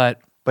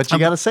 but you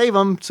got to save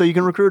him so you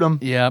can recruit him.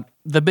 Yeah,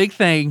 the big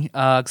thing,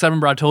 because I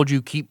remember I told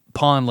you keep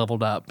Pawn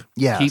leveled up.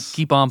 Yes,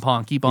 keep on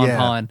Pawn,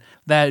 Pawn.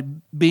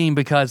 That being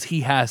because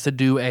he has to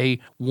do a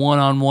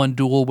one-on-one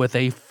duel with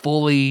a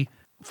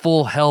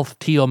full health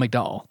T.O.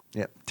 McDowell.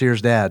 Yep,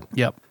 Tyr's dad.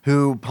 Yep.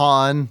 Who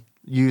Pawn,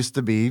 used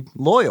to be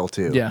loyal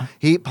to. Yeah.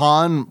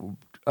 Pawn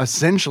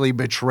essentially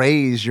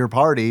betrays your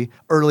party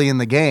early in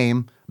the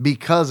game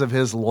because of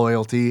his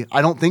loyalty,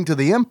 I don't think to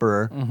the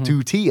Emperor,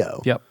 to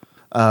Tio,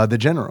 the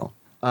general.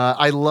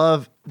 I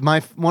love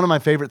one of my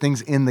favorite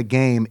things in the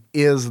game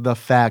is the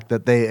fact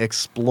that they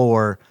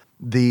explore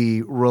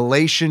the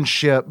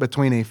relationship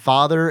between a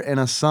father and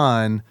a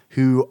son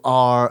who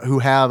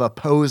have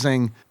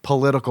opposing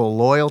political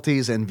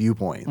loyalties and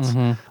viewpoints.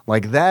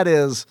 Like that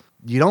is,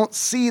 you don't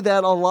see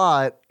that a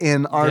lot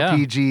in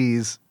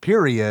RPGs,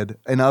 period,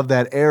 and of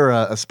that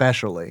era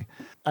especially.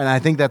 And I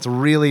think that's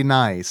really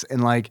nice.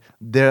 And like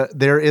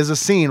there is a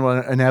scene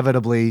where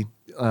inevitably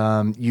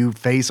you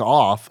face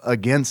off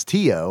against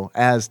Tio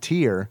as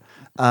Tyr,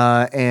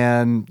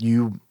 and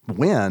you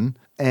win.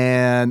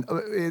 And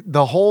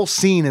the whole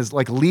scene is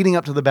like leading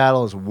up to the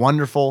battle is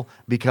wonderful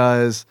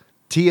because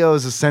Tio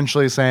is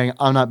essentially saying,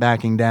 I'm not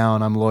backing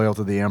down. I'm loyal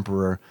to the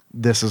Emperor.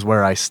 This is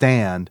where I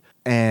stand.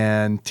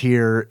 And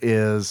Tyr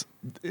is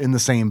in the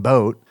same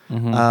boat.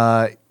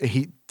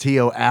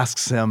 Tio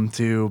asks him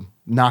to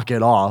knock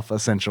it off,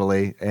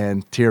 essentially,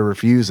 and Tyr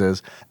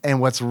refuses.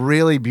 And what's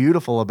really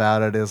beautiful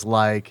about it is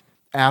like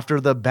after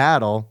the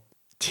battle,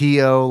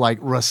 Tio like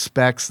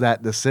respects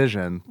that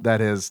decision that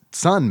his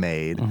son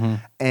made,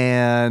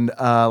 and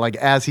like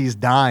as he's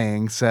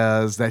dying,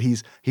 says that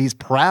he's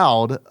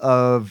proud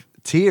of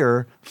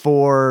Tyr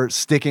for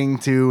sticking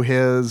to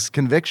his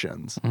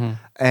convictions.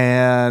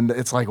 And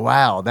it's like,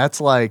 wow, that's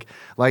like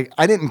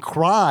I didn't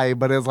cry,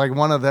 but it's like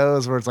one of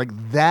those where it's like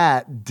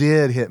that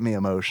did hit me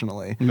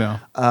emotionally.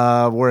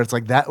 Where it's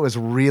like that was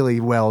really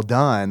well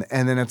done.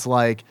 And then it's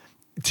like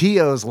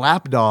Tio's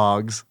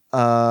lapdogs,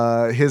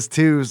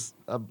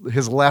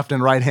 his left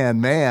and right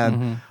hand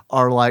man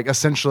are like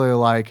essentially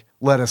like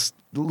let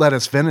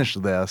us finish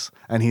this,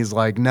 and he's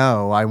like,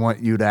 no, I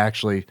want you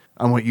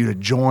to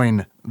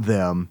join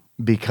them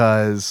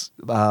because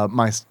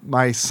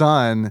my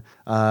son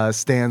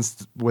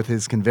stands with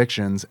his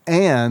convictions,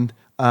 and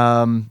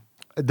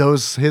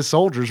his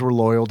soldiers were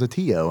loyal to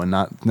Tio and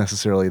not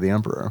necessarily the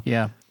Emperor.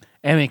 Yeah,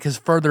 I mean, because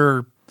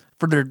further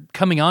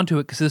coming onto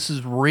it, because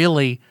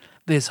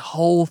this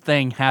whole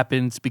thing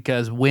happens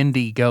because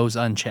Wendy goes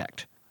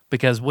unchecked.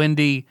 Because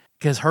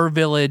her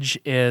village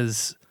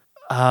is,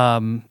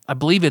 I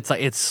believe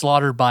it's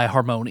slaughtered by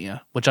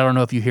Harmonia, which I don't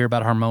know if you hear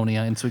about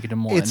Harmonia in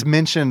Suikoden 1. It's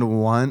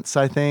mentioned once,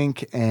 I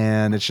think,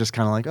 and it's just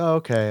kind of like, oh,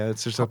 okay,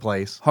 it's just a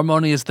place.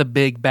 Harmonia is the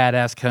big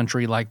badass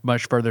country, like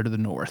much further to the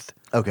north.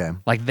 Okay,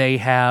 like they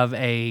have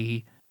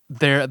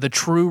the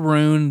true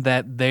rune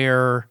that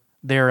they're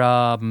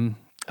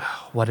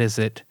what is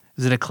it?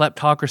 Is it a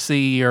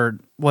kleptocracy or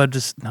what?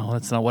 No,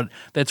 that's not what.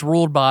 That's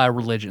ruled by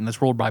religion.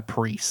 That's ruled by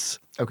priests.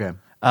 Okay.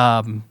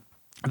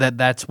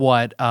 That's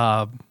what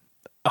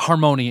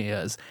Harmonia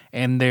is,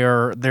 and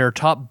their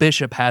top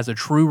bishop has a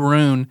true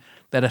rune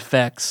that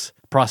affects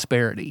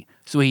prosperity.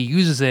 So he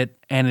uses it,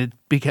 and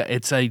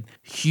it's a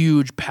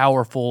huge,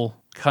 powerful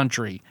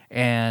country,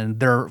 and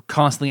they're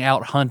constantly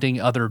out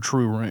hunting other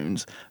true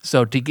runes.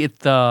 So to get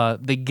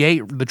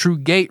the true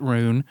gate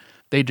rune,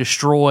 they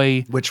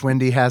destroy, which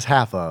Wendy has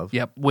half of.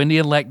 Yep, Wendy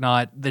and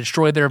Leknot, they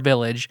destroy their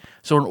village.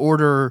 So in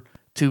order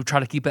to try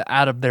to keep it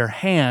out of their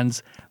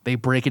hands, they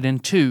break it in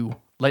two.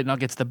 Leknot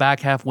gets the back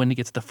half, Wendy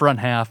gets the front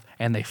half,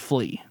 and they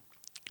flee.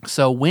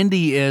 So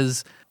Wendy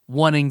is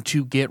wanting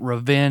to get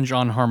revenge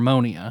on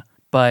Harmonia,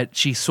 but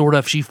she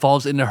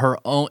falls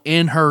into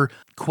in her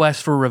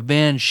quest for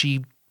revenge,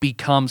 she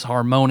becomes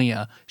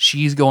Harmonia.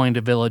 She's going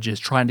to villages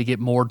trying to get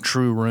more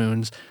true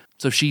runes.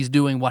 So she's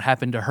doing what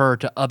happened to her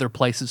to other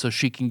places so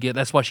she can get...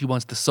 That's why she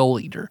wants the Soul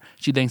Eater.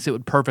 She thinks it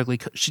would perfectly...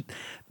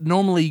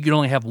 Normally, you can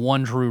only have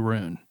one true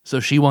rune. So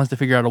she wants to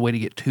figure out a way to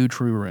get two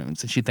true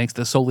runes. And she thinks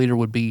the Soul Eater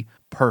would be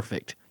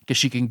perfect. Because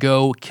she can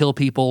go kill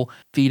people,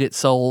 feed it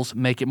souls,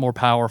 make it more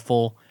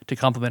powerful to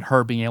complement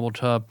her being able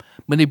to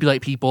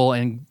manipulate people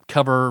and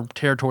cover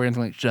territory and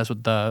things like she does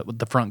with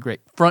the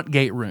front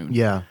gate rune.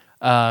 Yeah.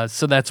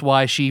 So that's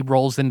why she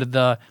rolls into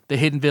the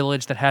hidden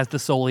village that has the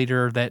Soul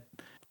Eater that...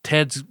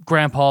 Ted's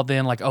grandpa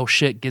then oh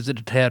shit, gives it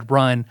to Ted,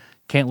 run,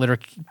 can't let her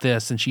keep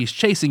this, and she's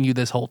chasing you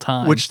this whole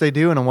time. Which they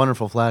do in a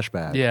wonderful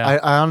flashback. Yeah.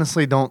 I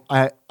honestly don't,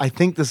 I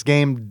think this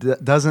game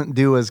doesn't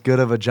do as good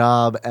of a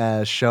job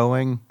as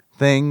showing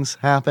things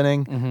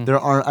happening.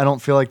 I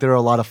don't feel like there are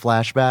a lot of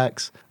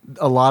flashbacks.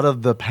 A lot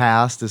of the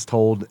past is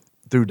told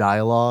through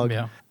dialogue.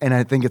 Yeah. And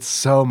I think it's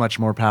so much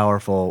more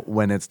powerful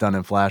when it's done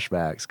in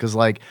flashbacks. Because,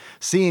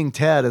 seeing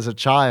Ted as a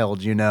child,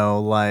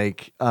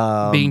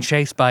 being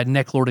chased by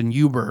Necklord and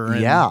Uber.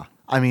 Yeah.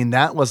 I mean,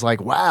 that was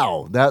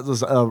wow,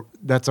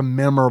 that's a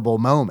memorable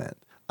moment.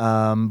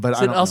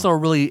 But it also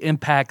really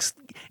impacts,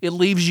 it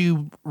leaves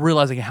you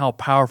realizing how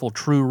powerful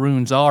true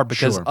runes are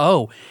because,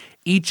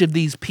 each of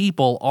these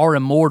people are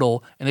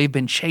immortal, and they've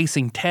been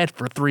chasing Ted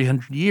for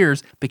 300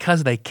 years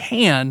because they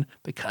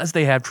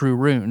have true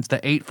runes.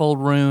 The Eightfold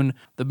Rune,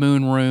 the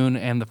Moon Rune,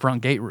 and the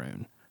Front Gate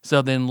Rune.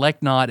 So then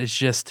Leknot is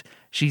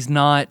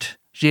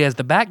she has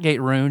the Back Gate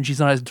Rune, she's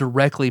not as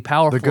directly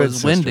powerful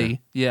as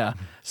Wendy. Yeah.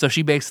 So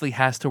she basically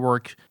has to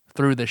work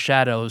through the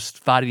shadows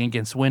fighting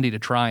against Wendy to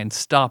try and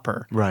stop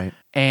her. Right.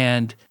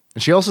 And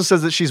she also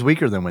says that she's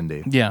weaker than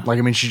Wendy. Yeah. Like,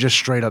 I mean, she just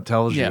straight up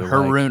tells you.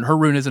 Her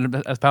rune isn't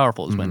as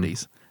powerful as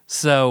Wendy's.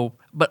 So,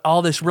 but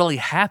all this really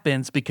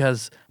happens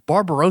because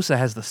Barbarossa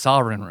has the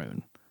sovereign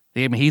rune. I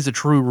mean, he's a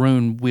true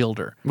rune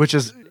wielder. Which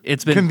is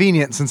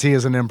convenient since he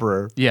is an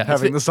emperor. Yeah.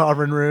 Having the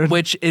sovereign rune.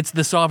 Which it's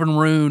the sovereign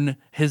rune.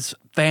 His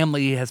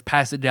family has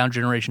passed it down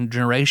generation to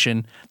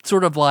generation.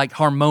 Sort of like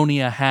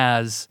Harmonia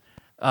has...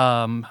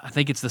 I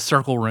think it's the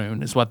circle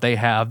rune is what they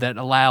have that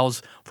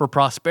allows for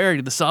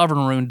prosperity. The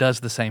sovereign rune does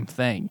the same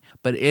thing,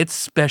 but its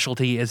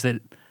specialty is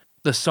that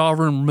the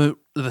sovereign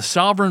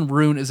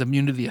rune is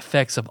immune to the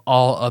effects of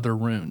all other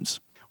runes,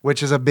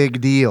 which is a big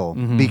deal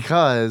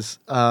because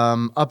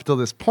up till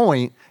this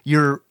point,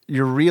 you're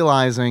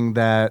realizing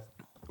that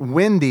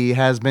Wendy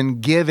has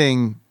been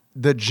giving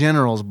the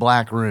generals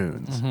black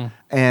runes,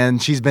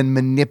 and she's been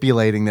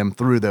manipulating them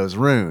through those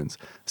runes.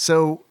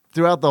 So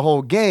throughout the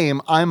whole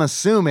game, I'm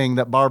assuming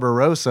that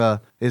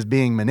Barbarossa is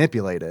being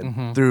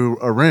manipulated through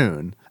a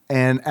rune.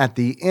 And at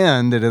the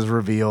end, it is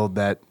revealed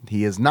that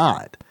he is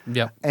not.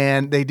 Yep.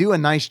 And they do a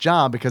nice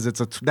job because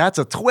that's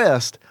a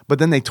twist, but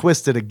then they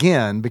twist it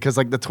again because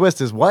like the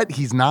twist is what?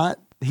 He's not?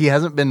 He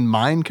hasn't been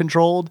mind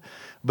controlled?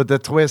 But the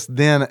twist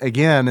then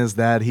again is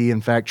that he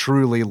in fact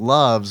truly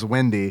loves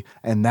Wendy,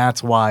 and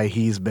that's why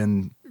he's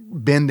been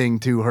bending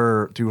to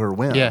her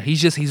whim. Yeah,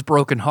 he's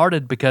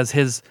brokenhearted because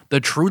the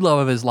true love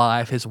of his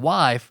life, his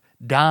wife,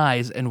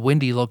 dies, and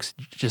Wendy looks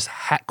just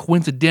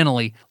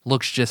coincidentally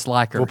looks just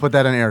like her. We'll put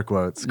that in air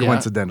quotes. Yeah,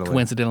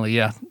 coincidentally,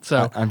 yeah.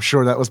 So I'm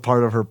sure that was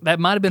part of her. That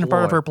might have been a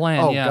part of her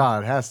plan. Oh yeah.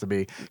 God, it has to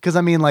be because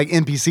I mean, like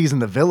NPCs in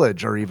the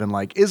village are even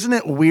like, isn't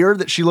it weird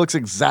that she looks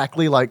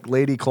exactly like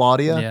Lady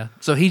Claudia? Yeah.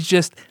 So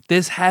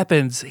this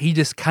happens. He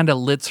just kind of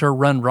lets her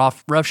run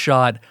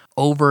roughshod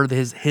over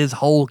his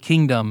whole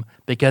kingdom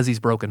because he's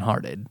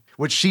brokenhearted.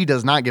 Which she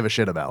does not give a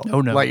shit about.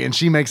 Oh, no. Like, and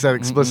she makes that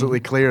explicitly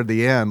clear at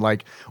the end.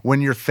 Like, when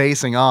you're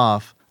facing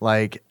off,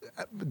 like,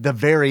 the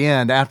very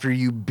end, after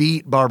you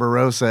beat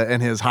Barbarossa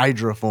in his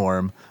Hydra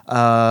form,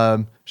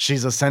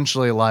 she's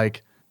essentially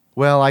like,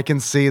 well, I can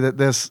see that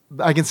this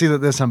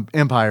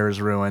empire is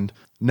ruined.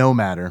 No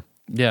matter.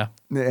 Yeah.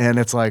 And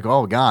it's like,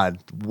 oh, God,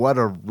 what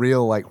a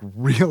real, like,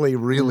 really,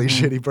 really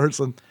shitty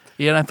person.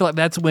 Yeah, and I feel like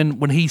that's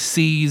when he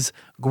sees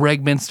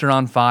Greg Minster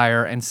on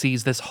fire and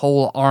sees this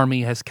whole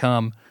army has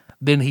come.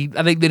 Then he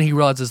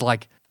realizes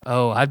like,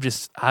 oh, I've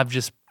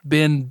just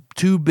been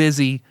too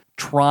busy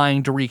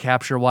trying to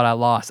recapture what I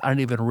lost. I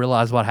didn't even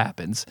realize what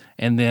happens.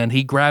 And then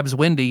he grabs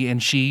Wendy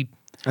and he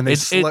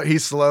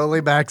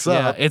slowly backs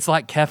up. Yeah, it's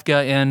like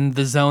Kefka in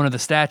the zone of the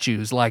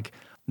statues. Like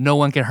no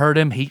one can hurt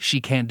him. She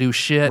can't do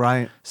shit.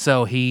 Right.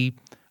 So he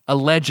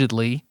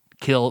allegedly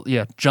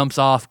jumps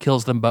off,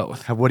 kills them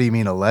both. What do you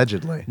mean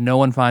allegedly? No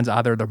one finds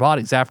either of their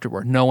bodies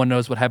afterward. No one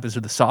knows what happens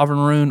to the Sovereign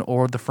Rune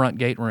or the Front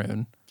Gate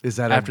Rune. Is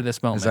that after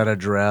this moment? Is that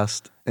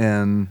addressed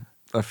in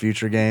a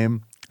future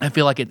game? I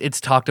feel like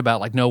it's talked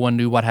about. Like no one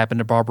knew what happened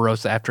to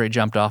Barbarossa after he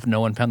jumped off. No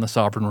one found the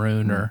Sovereign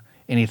Rune or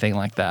anything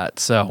like that.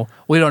 So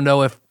we don't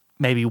know if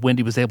maybe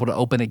Wendy was able to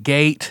open a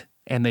gate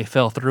and they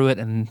fell through it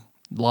and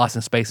lost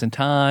in space and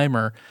time,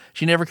 or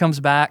she never comes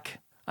back.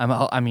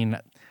 I mean,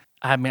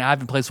 I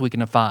haven't played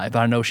Suikoden 5, but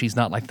I know she's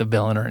not like the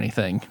villain or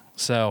anything.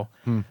 So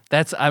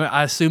that's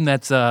I assume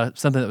that's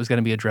something that was going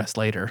to be addressed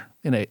later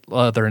in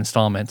other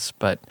installments.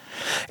 And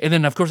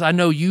then of course I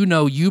know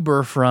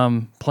Uber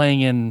from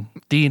playing in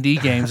D&D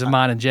games of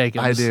mine and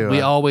Jacob's. I do.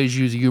 We always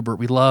use Uber.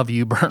 We love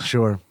Uber.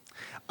 Sure.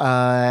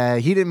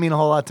 He didn't mean a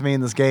whole lot to me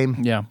in this game.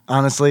 Yeah,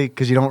 honestly,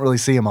 because you don't really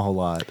see him a whole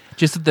lot.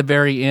 Just at the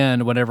very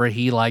end, whenever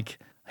he like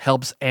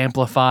helps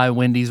amplify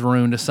Wendy's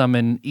rune to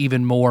summon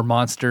even more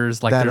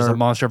monsters. Like there's a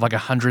monster of like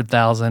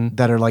 100,000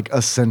 that are like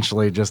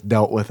essentially just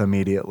dealt with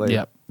immediately.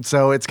 Yep.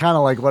 So it's kind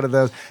of like one of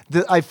those.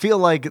 I feel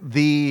like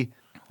the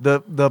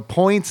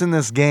points in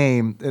this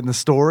game in the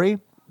story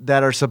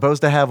that are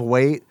supposed to have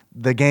weight,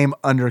 the game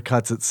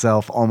undercuts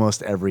itself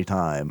almost every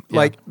time.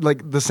 Yeah.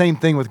 Like the same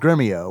thing with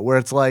Gremio, where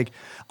it's like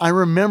I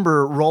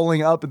remember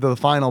rolling up into the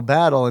final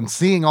battle and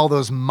seeing all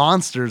those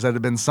monsters that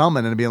had been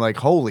summoned and being like,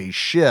 "Holy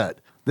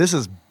shit. This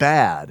is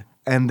bad."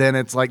 And then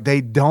it's like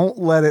they don't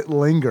let it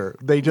linger.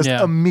 They just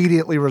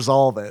immediately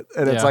resolve it.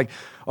 And it's like,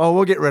 oh,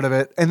 we'll get rid of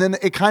it. And then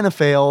it kind of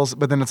fails,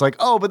 but then it's like,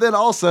 oh, but then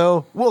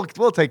also we'll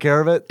take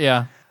care of it.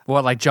 Yeah.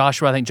 Well, like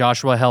Joshua, I think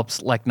Joshua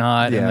helps like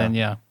not. Yeah. And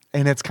then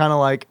And it's kind of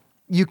like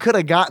you could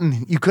have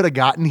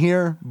gotten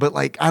here, but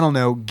like, I don't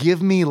know,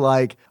 give me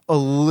like a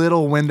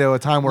little window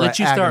of time where let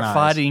you start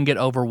fighting and get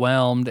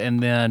overwhelmed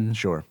and then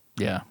sure.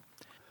 Yeah.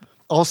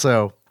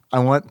 Also, I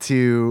want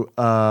to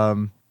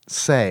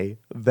say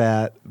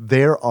that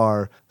there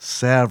are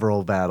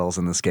several battles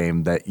in this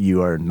game that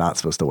you are not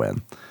supposed to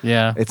win.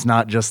 Yeah. It's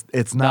not just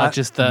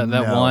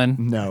that one.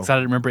 No. Because I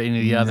didn't remember any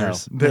of the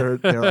others. There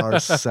are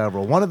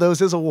several. One of those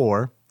is a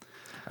war.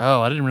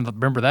 Oh, I didn't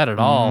remember that at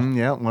all.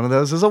 Yeah, one of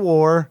those is a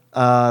war,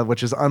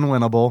 which is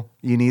unwinnable.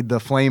 You need the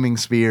flaming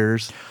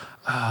spears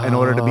in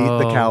order to beat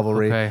the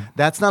cavalry. Okay.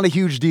 That's not a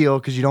huge deal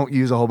because you don't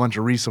use a whole bunch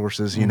of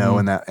resources, in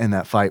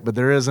that fight. But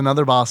there is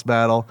another boss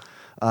battle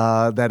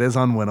that is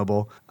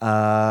unwinnable.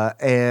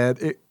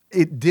 And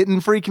it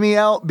didn't freak me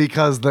out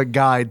because the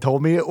guide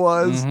told me it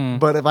was. Mm-hmm.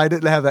 But if I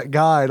didn't have that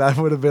guide, I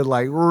would have been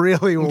like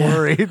really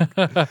worried.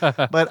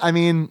 But I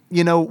mean,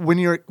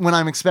 when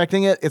I'm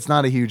expecting it, it's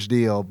not a huge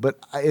deal. But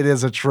it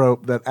is a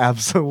trope that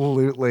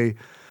absolutely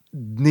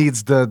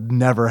needs to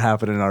never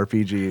happen in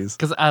RPGs.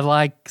 Because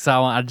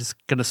I'm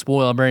just going to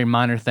spoil a very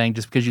minor thing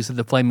just because you said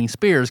the flaming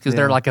spears, because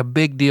they're like a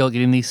big deal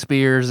getting these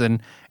spears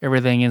and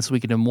everything in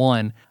Suikoden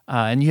 1.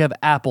 And you have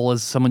Apple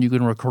as someone you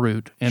can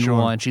recruit in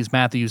 1. She's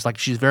Matthew's,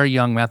 she's very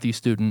young Matthew's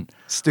student.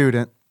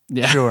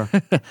 Yeah. Sure.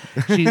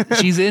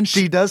 She's in.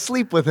 She does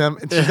sleep with him.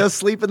 And she does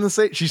sleep in the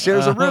same. She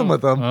shares a room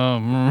with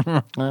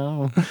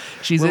him.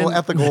 She's little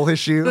ethical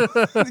issue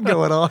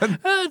going on.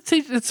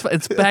 It's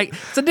back.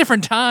 It's a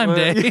different time,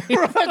 Dave.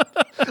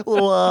 Right.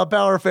 Little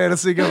power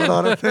fantasy going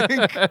on. I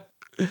think.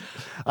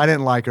 I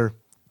didn't like her.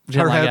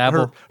 Her head,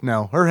 Apple?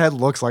 Her head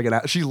looks like an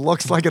apple. She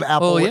looks like an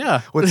apple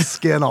with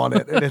skin on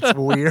it, and it's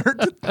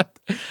weird.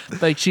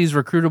 She's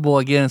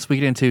recruitable again in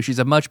Suikoden 2. She's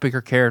a much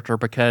bigger character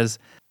because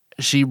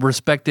she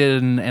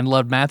respected and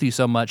loved Matthew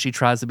so much, she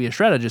tries to be a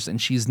strategist,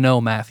 and she's no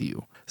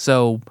Matthew.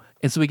 So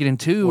in Suikoden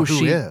 2,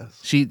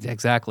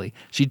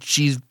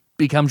 she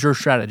becomes your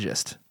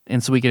strategist in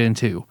Suikoden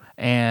 2.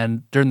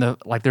 And during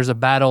there's a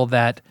battle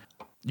that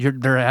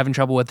they're having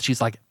trouble with.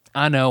 She's like,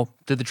 I know,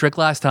 did the trick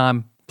last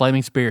time,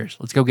 flaming spears.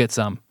 Let's go get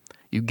some.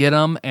 You get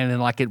them, and then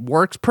it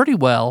works pretty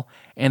well.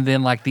 And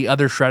then the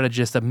other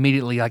strategist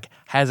immediately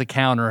has a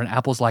counter, and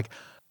Apple's like,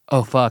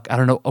 oh, fuck, I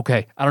don't know.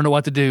 Okay, I don't know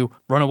what to do.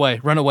 Run away,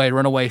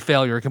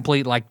 failure,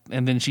 complete.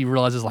 And then she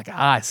realizes,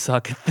 I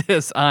suck at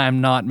this. I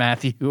am not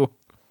Matthew.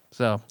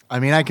 So,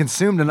 I mean, I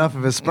consumed enough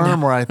of his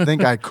sperm where I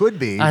think I could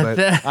be, but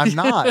I'm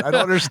not. I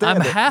don't understand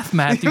I'm half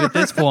Matthew at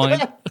this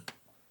point.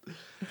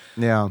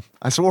 Yeah,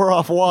 I swore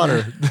off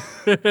water.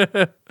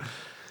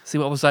 See,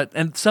 what was that?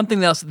 And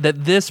something else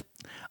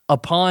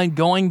upon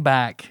going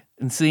back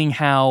and seeing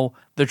how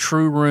the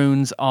true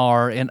runes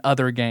are in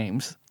other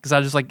games, because I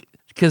was just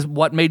because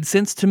what made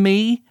sense to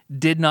me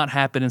did not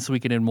happen in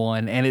Suikoden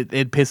 1, and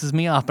it pisses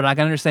me off, but I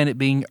can understand it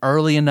being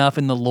early enough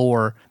in the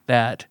lore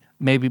that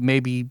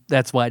maybe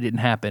that's why it didn't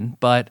happen.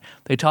 But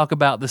they talk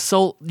about the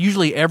soul.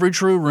 Usually every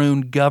true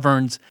rune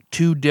governs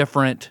two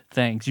different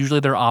things. Usually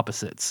they're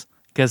opposites,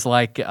 because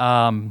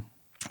the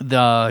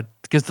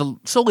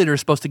soul leader is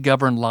supposed to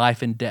govern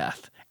life and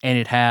death, and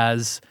it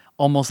has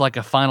almost like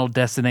a final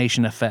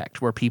destination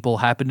effect where people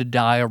happen to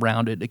die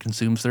around it. It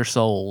consumes their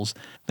souls,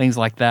 things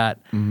like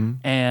that. Mm-hmm.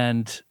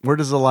 And where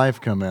does the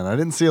life come in? I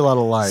didn't see a lot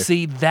of life.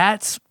 See,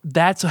 that's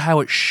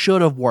how it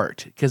should have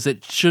worked, because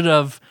it should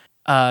have.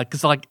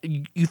 Because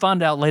you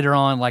find out later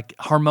on,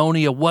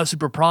 Harmonia was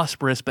super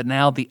prosperous, but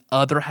now the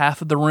other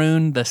half of the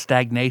rune, the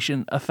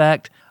stagnation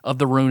effect of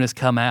the rune, has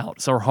come out.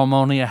 So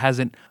Harmonia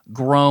hasn't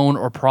grown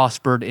or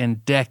prospered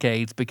in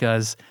decades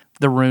because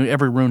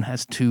every rune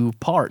has two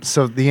parts.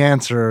 So the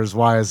answer is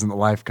why hasn't the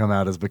life come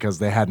out is because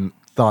they hadn't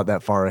thought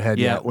that far ahead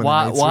yet.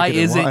 Why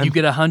is it you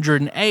get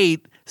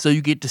 108 so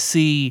you get to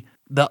see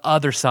the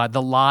other side,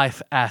 the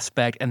life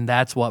aspect, and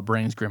that's what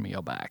brings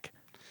Gremio back.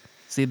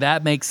 See,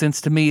 that makes sense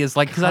to me. Is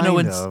because I know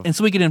in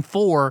Suikoden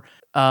 4.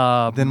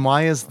 Then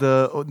why is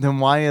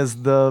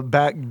the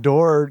back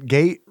door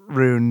gate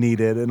rune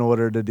needed in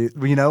order to do?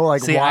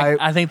 See, why?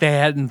 I think they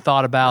hadn't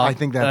thought about. I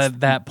think that's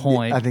that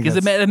point, because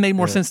it made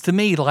more sense to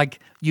me.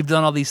 You've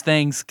done all these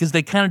things, because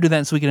they kind of do that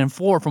in Suikoden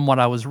 4. From what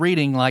I was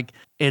reading,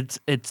 it's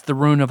the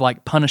rune of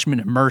punishment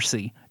and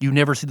mercy. You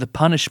never see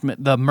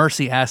the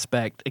mercy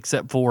aspect,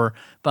 except for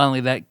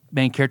finally that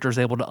main character is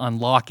able to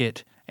unlock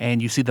it. And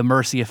you see the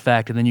mercy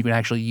effect, and then you can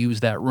actually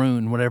use that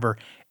rune. Whatever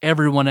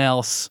everyone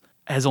else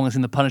has only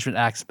seen the punishment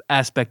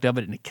aspect of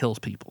it, and it kills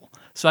people.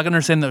 So I can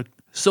understand the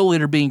soul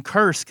leader being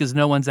cursed because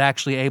no one's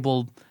actually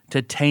able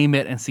to tame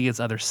it and see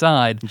its other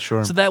side.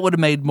 Sure. So that would have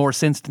made more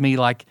sense to me.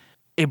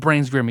 It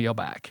brings Gremio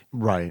back,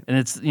 right? And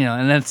it's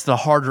and that's the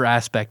harder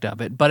aspect of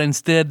it. But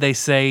instead, they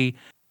say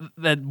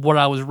that what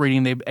I was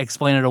reading, they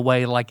explain it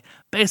away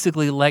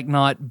basically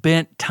Leknot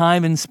bent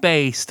time and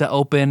space to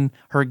open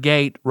her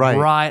gate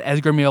right as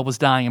Gremio was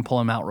dying and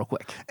pull him out real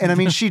quick. And I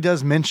mean, she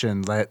does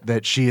mention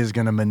that she is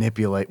going to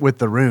manipulate with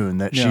the rune,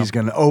 that she's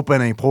going to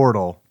open a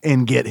portal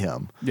and get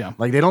him. Yeah.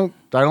 I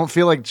don't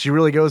feel like she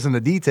really goes into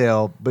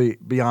detail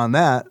beyond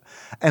that.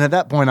 And at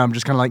that point, I'm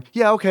just kind of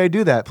yeah, okay,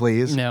 do that,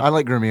 please. Yeah. I'd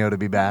like Gremio to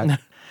be back.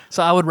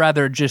 So I would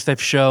rather just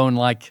have shown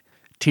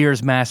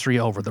Tyr's mastery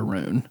over the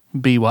rune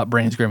be what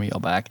brings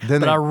Gremio back.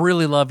 But I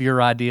really love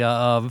your idea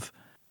of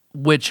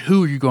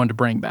who you're going to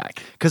bring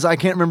back. Because I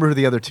can't remember who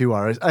the other two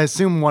are. I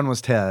assume one was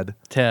Ted.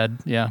 Ted,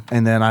 yeah.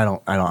 And then I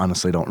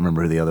honestly don't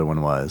remember who the other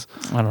one was.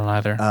 I don't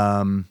either.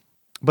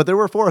 But there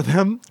were four of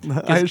them,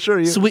 I assure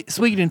you.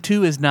 Suikoden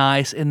 2 is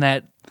nice in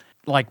that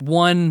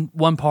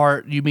one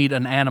part you meet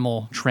an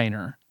animal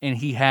trainer, and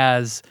he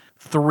has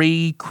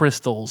 3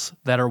 crystals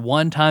that are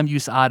one-time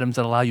use items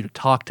that allow you to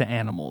talk to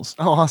animals.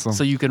 Oh, awesome.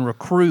 So you can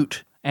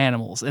recruit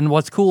animals. And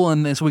what's cool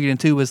in this Suikoden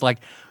 2 is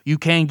you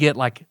can get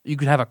you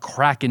could have a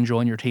Kraken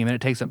join your team, and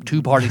it takes up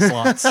 2 party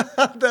slots.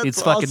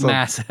 It's fucking awesome.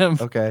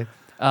 massive. Okay.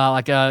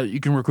 You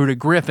can recruit a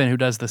griffin who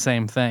does the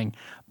same thing.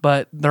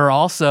 But there are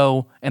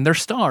also, and they're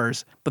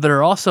stars, but there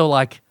are also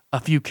like a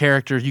few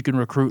characters you can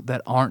recruit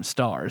that aren't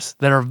stars,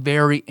 that are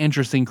very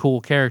interesting, cool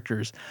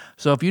characters.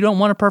 So if you don't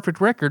want a perfect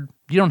record,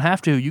 you don't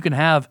have to. You can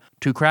have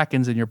 2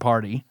 Krakens in your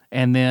party.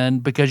 And then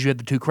because you had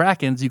the 2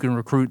 Krakens, you can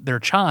recruit their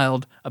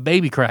child, a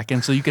baby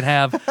Kraken. So you can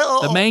have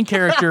the main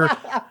character,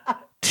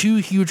 2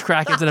 huge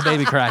Krakens and a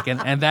baby Kraken,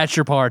 and that's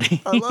your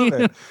party. I love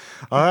it.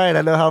 All right,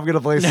 I know how I'm going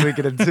to play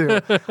Suikoden too.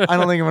 I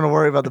don't think I'm going to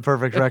worry about the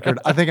perfect record.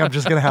 I think I'm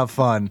just going to have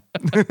fun.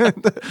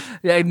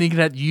 Yeah, and you can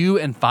have you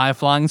and 5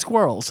 flying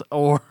squirrels.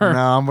 Or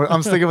no,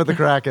 I'm sticking with the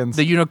Krakens.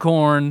 The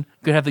unicorn.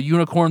 You could have the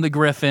unicorn, the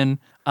griffin,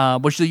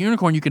 which the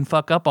unicorn you can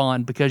fuck up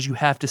on because you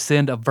have to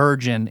send a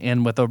virgin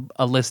in with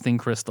a listing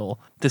crystal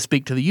to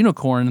speak to the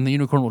unicorn, and the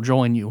unicorn will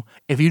join you.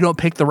 If you don't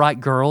pick the right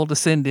girl to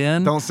send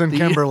in, don't send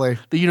Kimberly.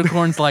 The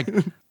unicorn's like,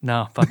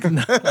 no, fuck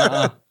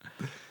no.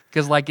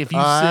 Because like if you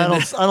send,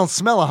 I don't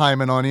smell a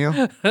hymen on you.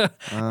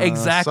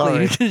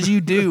 Exactly, because you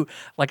do.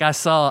 Like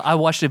I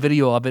watched a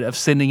video of it of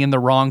sending in the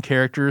wrong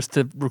characters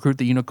to recruit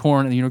the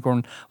unicorn, and the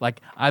unicorn like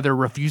either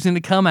refusing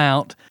to come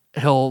out,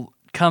 he'll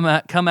come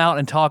out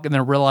and talk, and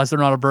then realize they're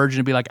not a virgin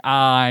and be like,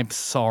 I'm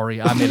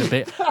sorry, I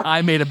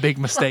made a big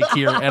mistake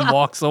here, and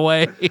walks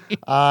away.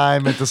 I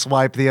meant to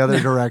swipe the other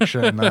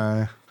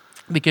direction.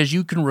 Because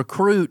you can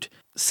recruit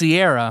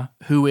Sierra,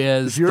 who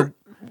is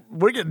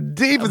we're getting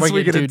deep in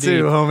Suikoden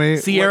too,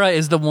 homie. Sierra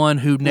is the one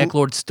who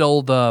Necklord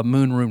stole the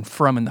moon rune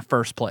from in the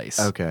first place.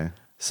 Okay.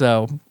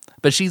 So,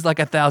 but she's like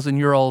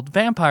 1,000-year-old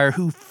vampire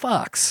who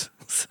fucks.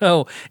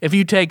 So if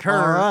you take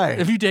her,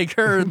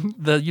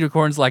 the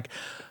unicorn's like,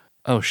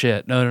 oh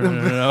shit, no.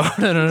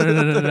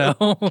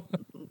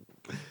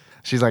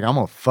 She's like, I'm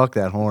gonna fuck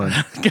that horn.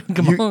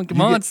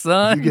 Come on,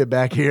 son. You get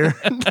back here.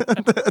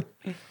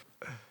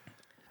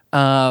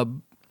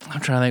 I'm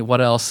trying to think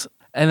what else.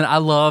 And then I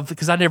love,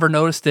 because I never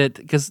noticed it,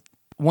 because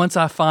once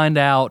I find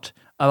out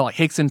like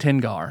Hicks and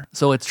Tengar,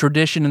 so it's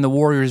tradition in the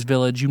Warriors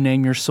Village, you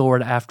name your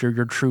sword after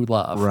your true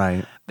love.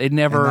 Right. They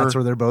never. And that's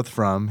where they're both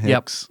from.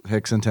 Hicks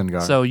and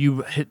Tengar. So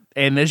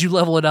and as you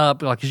level it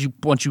up, like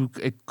once you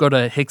go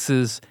to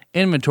Hicks's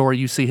inventory,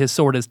 you see his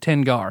sword is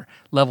Tengar.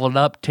 Level it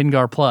up,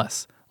 Tengar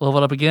plus. Level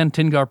it up again,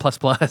 Tengar plus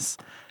plus.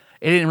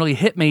 It didn't really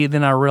hit me.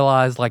 Then I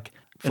realized like.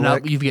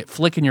 And you get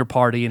Flick in your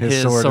party, and his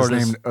sword is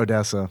named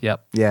Odessa.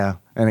 Yep. Yeah,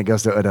 and it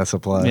goes to Odessa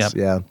Plus. Yep.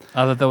 Yeah.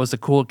 I thought that was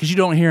cool, because you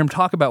don't hear him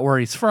talk about where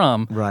he's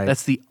from. Right.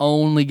 That's the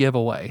only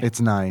giveaway.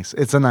 It's nice.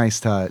 It's a nice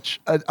touch.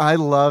 I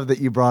love that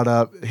you brought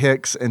up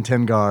Hicks and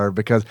Tengar,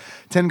 because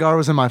Tengar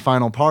was in my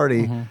final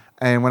party,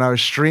 and when I was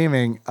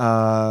streaming,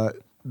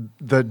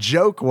 the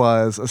joke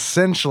was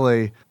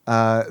essentially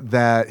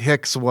that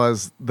Hicks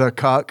was the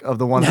cuck of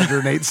the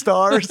 108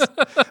 stars,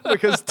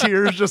 because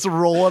Tears just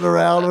rolling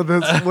around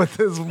with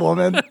his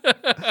woman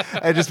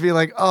and just being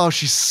like, oh,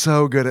 she's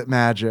so good at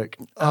magic.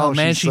 Oh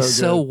man, she's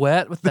so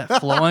wet with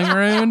that flowing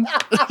rune.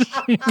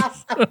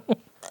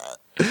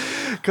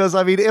 Because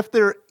I mean, if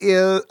there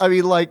is, I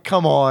mean, like,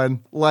 come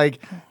on,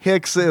 like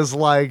Hicks is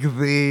like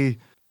the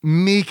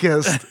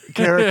meekest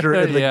character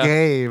in the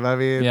game. I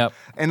mean,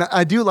 and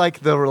I do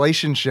like the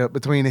relationship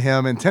between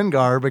him and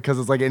Tengar, because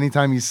it's like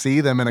anytime you see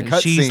them in a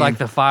cutscene, she's like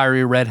the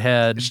fiery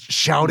redhead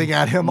shouting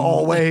at him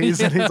always,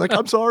 and he's like,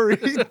 I'm sorry.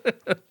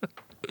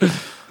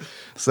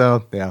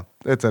 So yeah,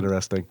 it's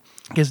interesting.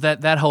 Because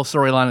that whole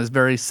storyline is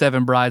very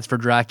Seven Brides for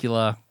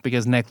Dracula,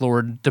 because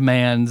Necklord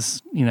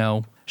demands,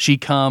 she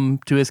come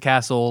to his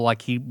castle,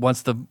 like he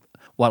wants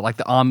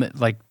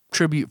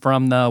tribute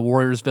from the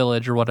Warriors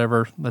Village or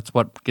whatever. That's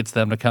what gets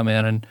them to come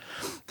in and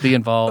be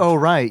involved. Oh,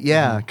 right.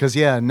 Yeah. Because,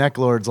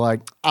 Necklord's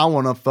like, I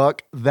want to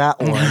fuck that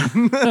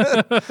one.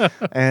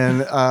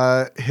 And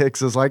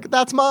Hicks is like,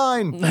 that's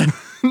mine.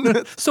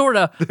 Sort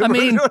of. I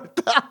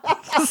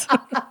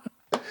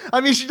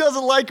mean, she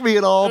doesn't like me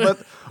at all,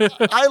 but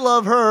I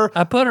love her.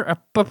 I put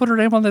her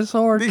name on the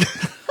sword.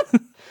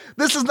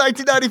 This is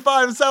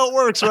 1995. That's how it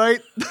works,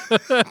 right?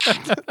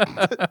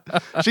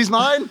 She's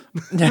mine?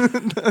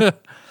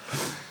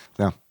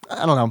 No,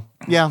 I don't know.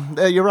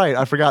 Yeah, you're right.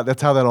 I forgot.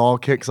 That's how that all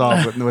kicks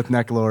off with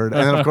Necklord. And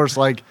then, of course,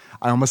 like,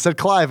 I almost said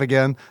Clive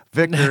again.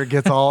 Victor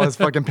gets all his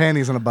fucking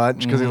panties in a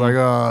bunch because he's like,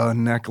 oh,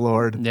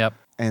 Necklord. Yep.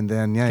 And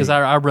then, because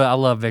I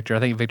love Victor. I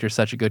think Victor's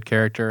such a good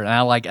character. And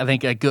I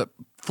think a good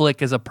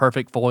Flick is a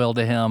perfect foil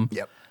to him.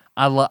 Yep.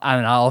 I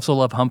also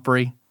love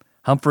Humphrey.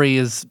 Humphrey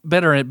is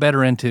better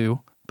into,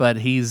 but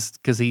he's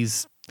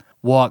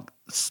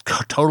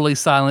totally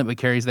silent, but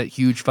carries that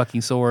huge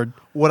fucking sword.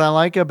 What I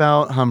like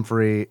about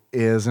Humphrey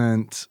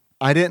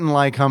I didn't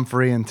like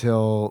Humphrey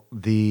until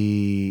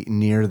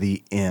near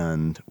the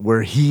end,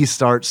 where he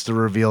starts to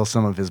reveal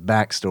some of his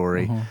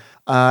backstory.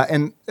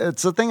 And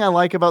it's the thing I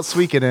like about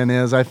Suikoden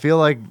is I feel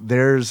like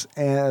there's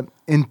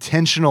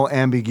intentional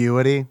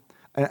ambiguity.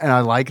 And I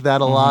like that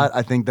a lot.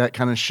 I think that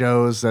kind of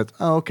shows that,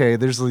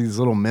 there's these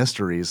little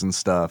mysteries and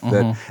stuff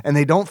and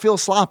they don't feel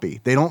sloppy.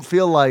 They don't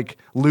feel like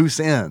loose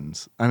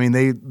ends. I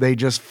mean, they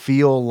just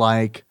feel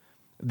like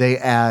they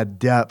add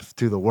depth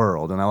to the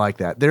world, and I like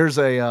that. There's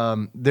I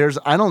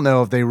don't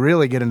know if they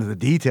really get into the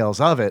details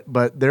of it,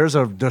 but there's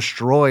a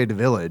destroyed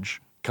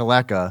village,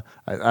 Kaleka.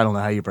 I don't know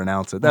how you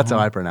pronounce it. That's how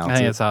I pronounce it. I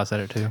think that's how I said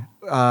it too.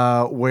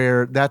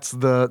 Where that's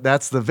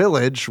the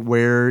village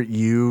where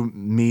you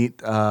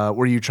meet,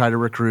 where you try to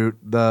recruit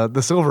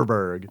the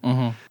Silverberg,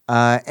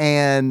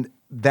 and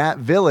that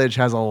village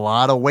has a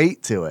lot of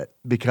weight to it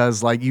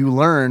because, like, you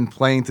learn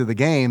playing through the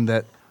game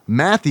that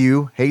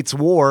Matthew hates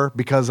war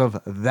because of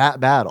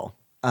that battle,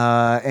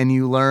 and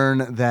you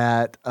learn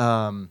that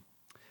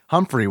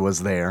Humphrey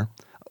was there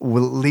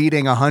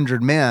leading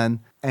 100 men,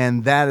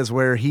 and that is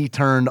where he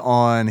turned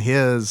on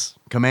his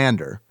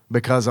commander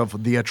because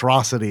of the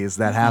atrocities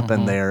that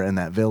happened there in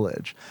that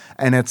village.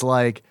 And it's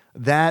like,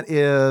 that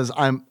is,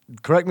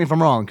 correct me if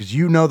I'm wrong, because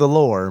you know the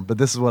lore, but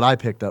this is what I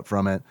picked up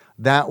from it.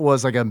 That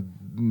was like a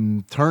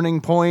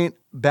turning point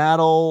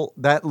battle.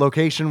 That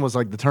location was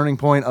like the turning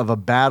point of a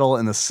battle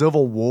in the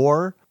Civil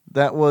War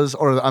that was,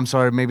 or I'm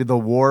sorry, maybe the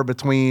war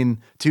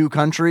between two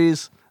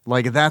countries.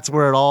 Like, that's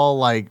where it all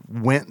like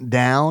went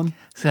down.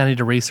 See, I need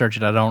to research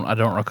it. I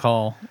don't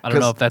recall. I don't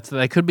know if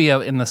that could be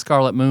in the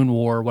Scarlet Moon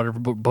War or whatever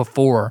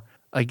before,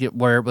 like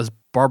where it was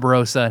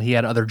Barbarossa and he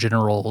had other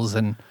generals.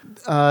 And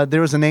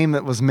there was a name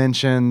that was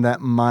mentioned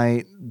that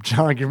might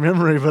jog your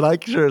memory, but I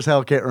sure as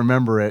hell can't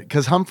remember it.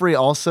 Because Humphrey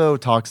also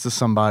talks to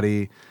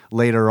somebody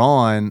later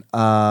on,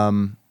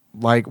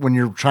 like when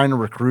you're trying to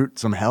recruit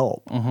some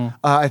help.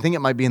 I think it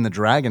might be in the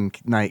Dragon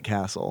Knight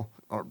Castle.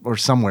 Or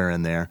somewhere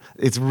in there.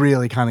 It's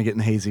really kind of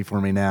getting hazy for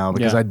me now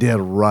because I did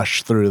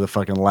rush through the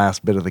fucking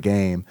last bit of the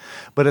game.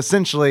 But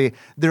essentially,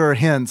 there are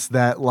hints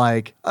that,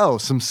 like, oh,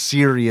 some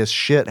serious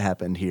shit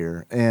happened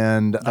here.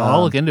 And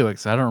I'll look into it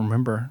because I don't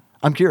remember.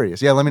 I'm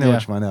curious. Yeah, let me know what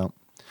you find out.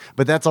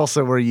 But that's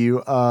also where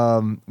you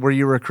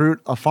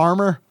recruit a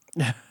farmer,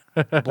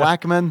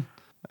 Blackman,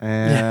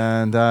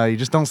 and you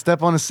just don't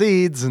step on his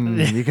seeds, and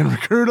you can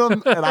recruit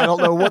them. And I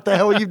don't know what the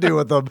hell you do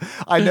with them.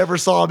 I never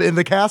saw him in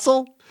the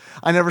castle.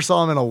 I never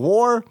saw him in a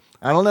war.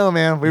 I don't know,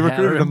 man. We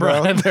recruited him,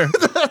 bro.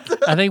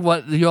 I think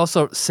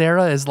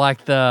Sarah is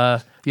like you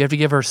have to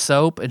give her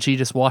soap and she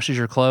just washes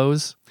your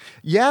clothes.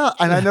 Yeah,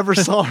 and I never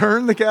saw her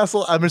in the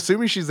castle. I'm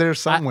assuming she's there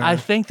somewhere. I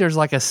think there's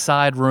like a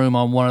side room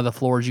on one of the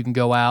floors you can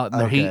go out.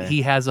 And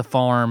he has a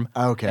farm.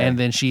 Okay. And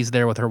then she's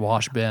there with her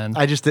wash bin.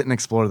 I just didn't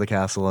explore the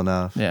castle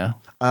enough. Yeah.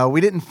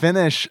 We didn't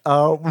finish.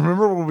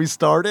 Remember when we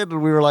started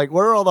and we were like,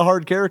 where are all the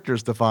hard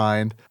characters to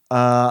find?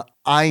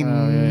 I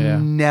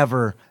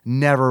never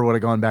would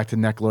have gone back to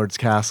Necklord's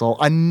castle.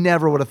 I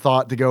never would have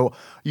thought to go,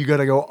 you got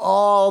to go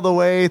all the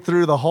way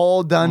through the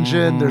whole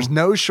dungeon. There's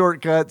no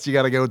shortcuts. You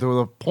got to go to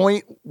the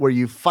point where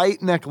you fight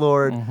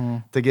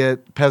Necklord to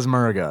get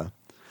Pezmerga.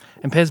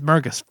 And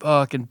Pezmerga's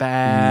fucking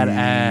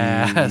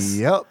badass.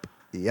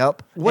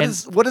 Yep.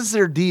 What is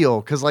their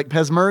deal? Because like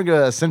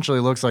Pezmerga essentially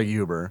looks like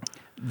Uber.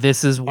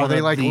 This is one. Are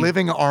they like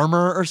living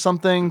armor or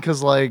something?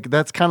 Because like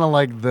that's kind of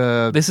like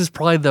the. This is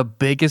probably the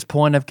biggest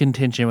point of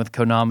contention with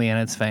Konami and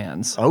its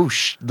fans. Oh,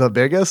 the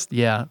biggest?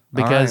 Yeah,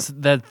 because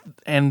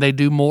and they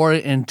do more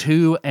in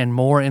 2 and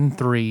more in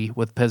 3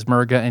 with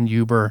Pezmerga and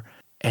Uber,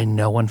 and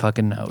no one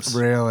fucking knows.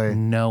 Really?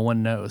 No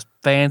one knows.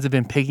 Fans have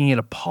been picking it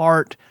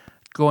apart,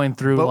 going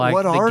through the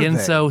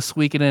Genso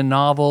Suikoden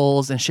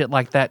novels and shit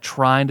like that,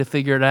 trying to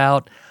figure it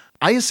out.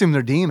 I assume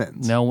they're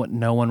demons. No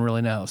one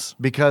really knows.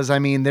 Because I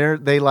mean,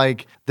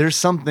 there's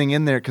something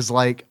in there. Because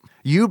like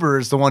Uber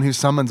is the one who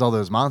summons all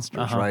those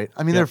monsters, right?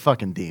 I mean, they're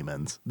fucking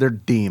demons. They're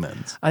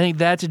demons. I think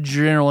that's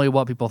generally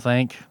what people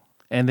think.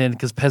 And then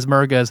because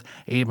Pezmerga's,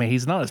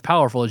 he's not as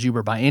powerful as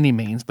Uber by any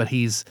means, but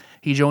he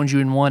joins you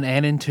in 1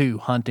 and in 2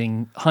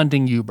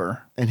 hunting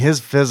Uber. And his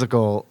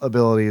physical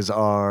abilities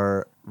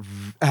are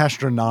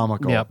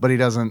astronomical, but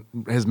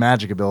his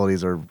magic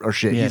abilities are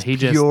shit. Yeah, he's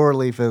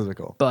purely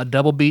physical. But a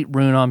double beat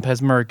rune on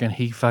Pezmerga and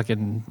he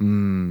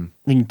fucking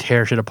he can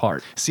tear shit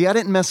apart. See, I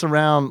didn't mess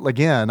around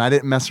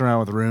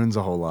with runes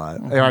a whole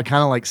lot. I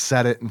kind of like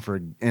set it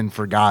and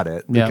forgot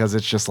it because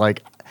it's just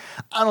like,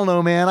 I don't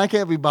know, man. I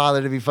can't be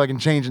bothered to be fucking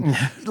changing.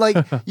 Like,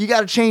 you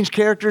got to change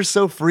characters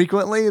so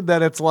frequently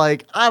that it's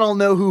like, I don't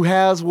know who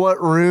has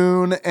what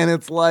rune. And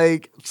it's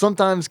like,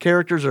 sometimes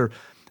characters are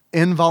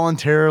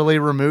involuntarily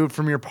removed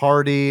from your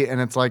party. And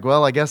it's like,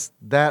 well, I guess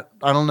that,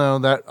 I don't know,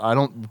 that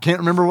can't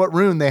remember what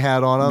rune they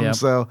had on them. Yep.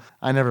 So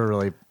I never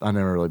really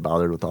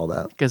bothered with all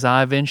that. Because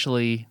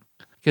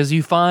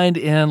you find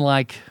in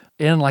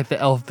the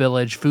elf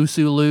village,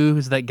 Fusulu,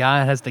 who's that guy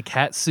that has the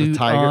cat suit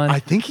on. I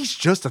think he's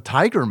just a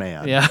tiger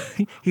man. Yeah,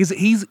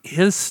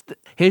 his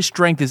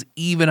strength is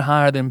even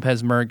higher than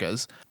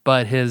Pezmerga's,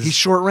 but he's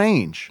short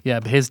range.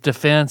 Yeah, but his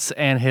defense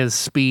and his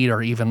speed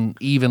are even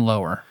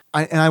lower.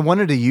 I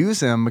wanted to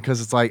use him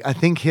because it's like I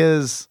think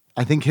his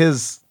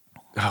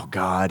oh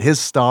god, his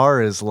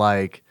star is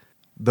like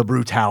the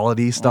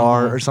brutality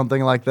star or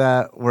something like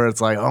that, where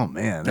it's like, oh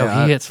man,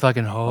 he hits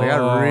fucking hard. Like,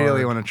 I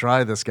really want to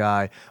try this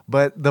guy,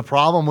 but the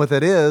problem with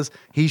it is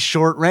he's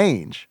short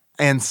range,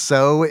 and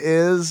so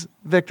is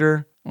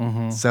Victor,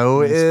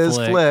 so is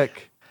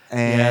Flick,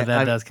 And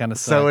that does kind of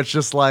suck. So it's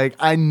just like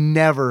I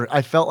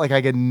felt like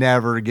I could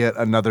never get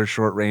another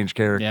short range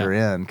character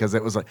in because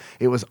it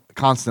was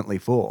constantly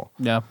full.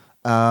 Yeah.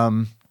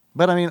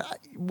 But I mean,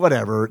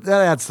 whatever.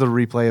 That's the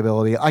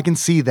replayability. I can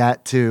see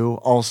that too.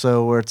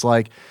 Also, where it's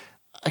like,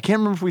 I can't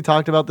remember if we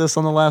talked about this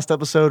on the last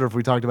episode or if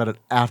we talked about it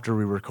after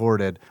we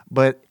recorded,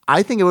 but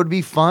I think it would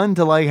be fun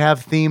to like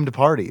have themed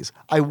parties.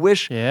 I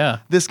wish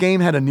this game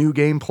had a new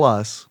game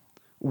plus,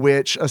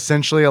 which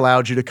essentially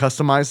allowed you to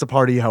customize the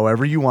party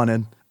however you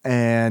wanted,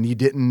 and you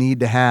didn't need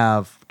to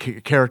have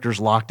characters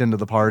locked into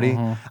the party.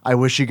 I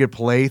wish you could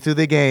play through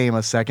the game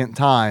a second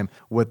time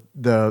with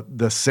the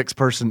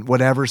 6-person,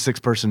 whatever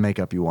 6-person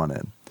makeup you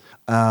wanted.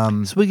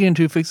 Suikoden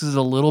 2 fixes it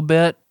a little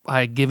bit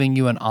by giving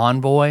you an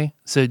envoy,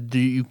 so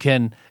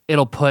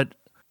it'll put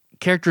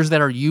characters that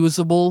are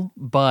usable,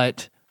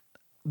 but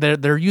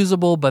they're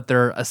usable, but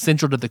they're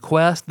essential to the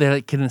quest.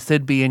 That can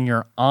instead be in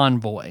your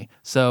envoy,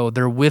 so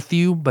they're with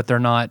you, but they're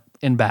not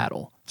in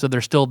battle, so they're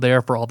still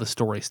there for all the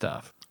story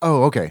stuff.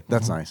 Oh, okay,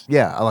 that's nice.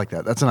 Yeah, I like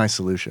that. That's a nice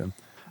solution.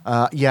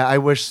 I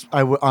wish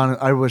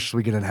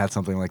we could have had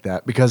something like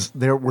that because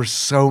there were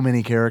so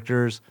many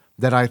characters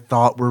that I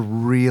thought were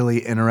really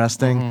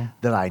interesting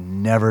that I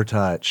never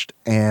touched.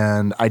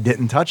 And I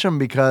didn't touch them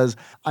because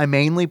I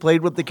mainly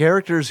played with the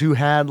characters who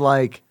had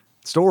like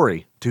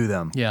story to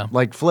them. Yeah.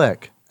 Like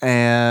Flick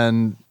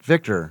and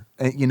Victor.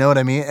 You know what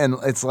I mean? And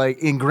it's like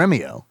in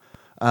Gremio.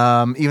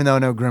 Even though I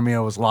know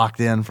Gremio was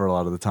locked in for a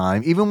lot of the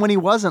time. Even when he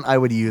wasn't, I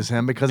would use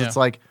him because it's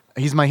like,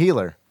 he's my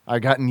healer.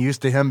 I've gotten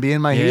used to him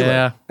being my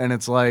healer. And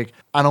it's like,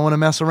 I don't want to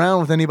mess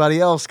around with anybody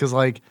else because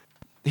like,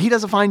 he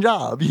does a fine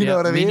job. You know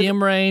what I mean?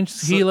 Medium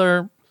range,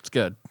 healer, it's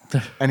good.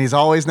 And he's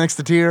always next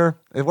to tier.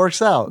 It works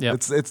out.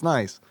 Yep. It's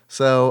nice.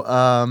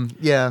 So,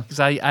 yeah. Because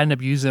I ended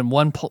up using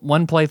one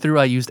playthrough,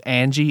 I used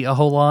Angie a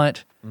whole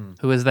lot,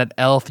 who is that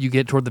elf you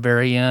get toward the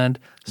very end.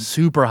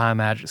 Super high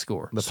magic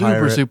score.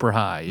 Super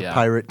high. Yeah.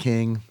 Pirate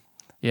King.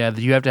 Yeah,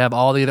 you have to have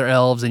all the other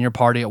elves in your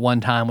party at one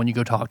time when you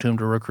go talk to him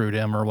to recruit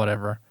him or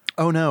whatever.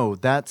 Oh, no.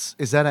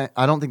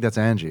 I don't think that's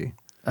Angie.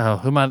 Oh,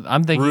 who am I?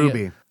 I'm thinking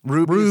Ruby.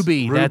 Ruby's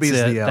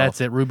the elf. That's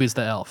it. Ruby's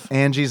the elf.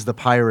 Angie's the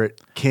pirate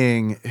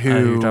king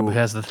who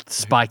has the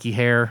spiky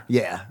hair.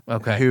 Yeah.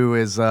 Okay. Who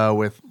is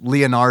with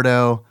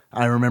Leonardo.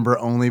 I remember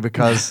only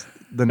because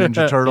the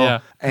Ninja Turtle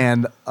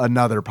and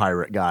another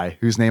pirate guy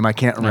whose name I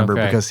can't remember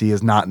because he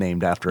is not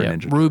named after a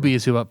Ninja Turtle. Ruby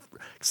is who.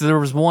 So there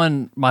was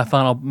one. My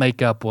final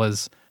makeup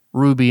was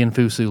Ruby and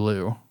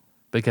Fusulu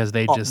because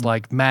they just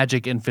like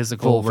magic and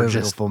physical were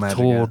just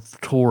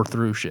tore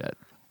through shit.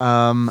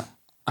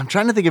 I'm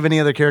trying to think of any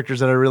other characters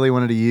that I really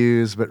wanted to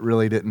use, but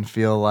really didn't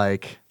feel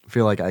like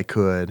I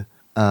could.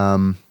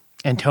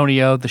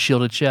 Antonio, the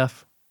shielded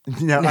chef.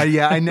 No,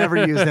 I never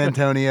used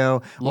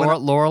Antonio.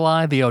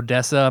 Lorelei, the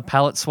Odessa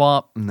palette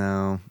swap.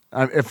 No,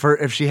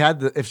 if she had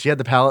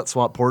the palette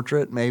swap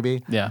portrait,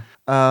 maybe. Yeah.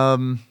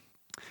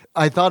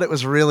 I thought it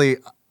was really.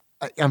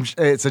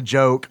 It's a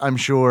joke, I'm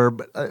sure,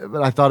 but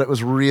I thought it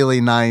was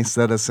really nice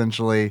that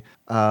essentially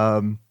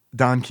Don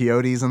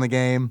Quixote's in the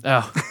game.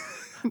 Oh.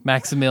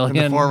 Maximilian.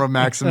 In the form of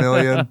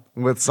Maximilian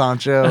with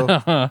Sancho.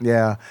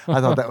 Yeah,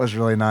 I thought that was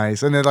really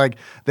nice. And then like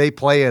they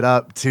play it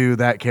up to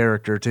that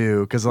character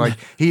too, because like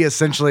he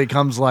essentially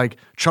comes like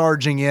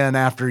charging in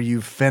after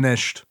you've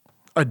finished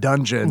a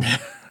dungeon.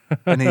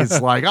 And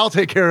he's like, I'll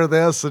take care of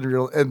this.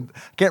 And I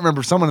can't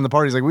remember, someone in the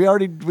party's like,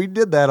 we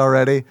did that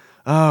already.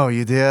 Oh,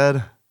 you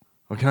did?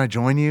 Well, can I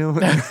join you?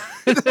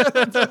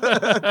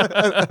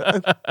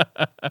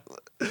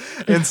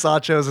 And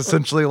Sancho's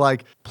essentially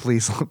like,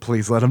 please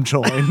let him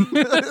join.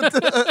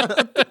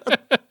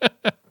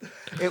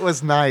 It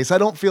was nice. I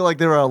don't feel like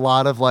there were a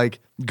lot of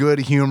like good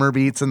humor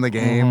beats in the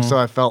game, so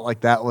I felt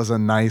like that was a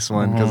nice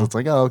one because it's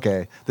like, oh,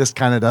 okay, this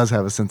kind of does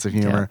have a sense of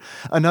humor.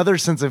 Yeah. Another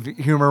sense of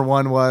humor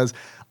one was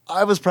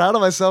I was proud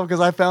of myself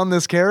because I found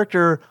this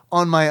character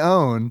on my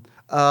own,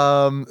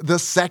 the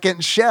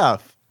second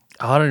chef.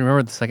 Oh, I don't even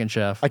remember the second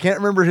chef. I can't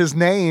remember his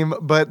name,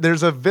 but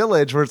there's a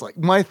village where it's like,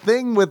 my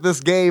thing with this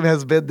game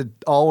has been to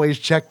always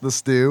check the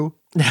stew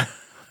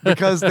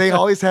because they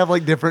always have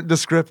like different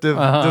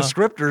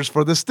descriptors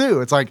for the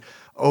stew. It's like,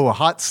 oh, a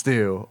hot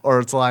stew, or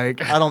it's like,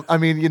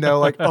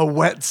 like a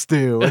wet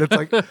stew. And it's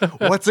like,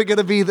 what's it going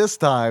to be this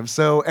time?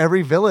 So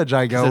every village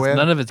I go in.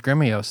 None of it's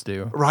Gremio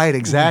stew. Right,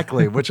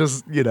 exactly, which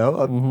is,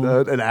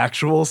 an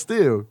actual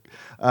stew.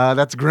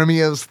 That's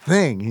Gremio's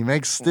thing. He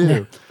makes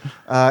stew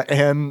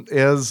and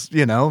is,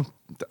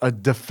 a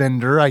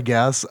defender, I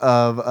guess,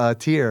 of a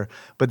tier.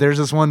 But there's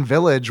this one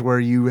village where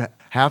you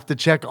have to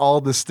check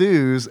all the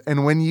stews.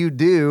 And when you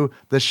do,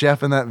 the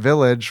chef in that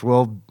village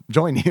will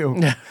join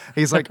you.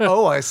 He's like,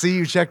 oh, I see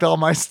you checked all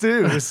my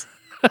stews.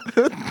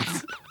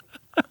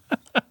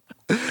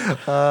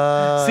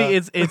 See,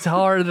 it's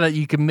hard that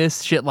you can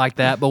miss shit like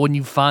that, but when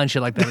you find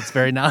shit like that, it's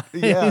very nice.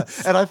 Yeah,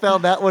 and I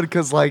found that one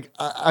because like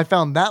I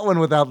found that one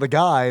without the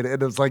guide,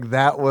 and it's like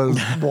that was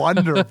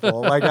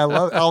wonderful. Like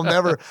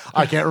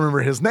I can't remember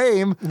his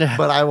name,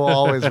 but I will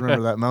always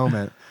remember that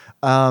moment.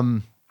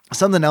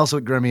 something else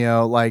with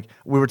Gremio, like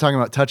we were talking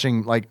about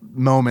touching like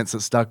moments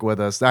that stuck with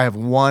us. I have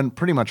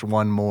pretty much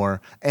one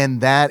more,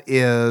 and that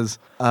is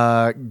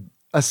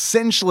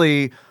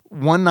essentially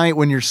one night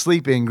when you're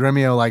sleeping,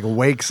 Gremio like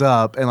wakes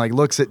up and like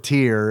looks at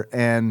Tyr,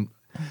 and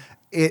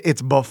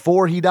it's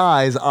before he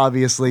dies,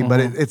 obviously, but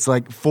it's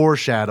like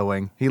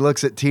foreshadowing. He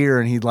looks at Tyr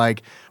and he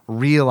like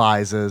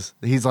realizes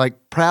he's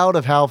like proud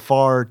of how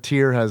far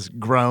Tyr has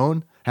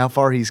grown, how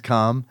far he's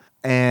come,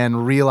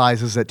 and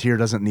realizes that Tyr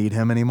doesn't need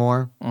him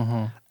anymore.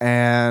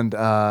 And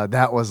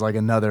that was like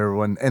another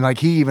one. And like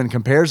he even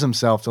compares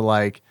himself to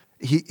like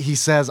he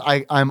says,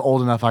 I'm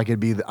old enough I could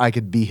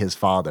be his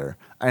father.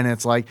 And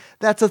it's like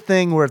that's a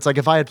thing where it's like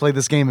if I had played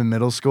this game in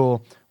middle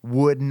school,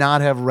 would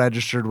not have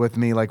registered with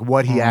me like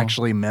what he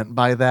actually meant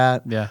by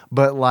that. Yeah.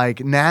 But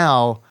like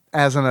now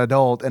as an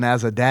adult and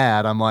as a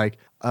dad, I'm like,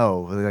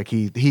 oh, like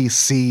he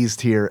sees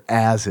Tyr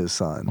as his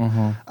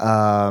son,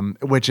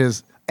 which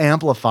is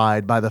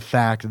amplified by the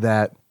fact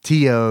that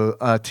Tyr's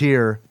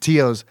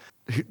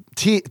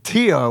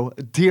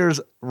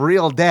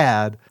real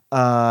dad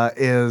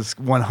is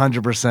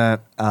 100%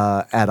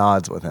 at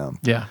odds with him.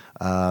 Yeah.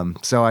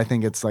 So I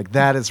think it's like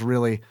that's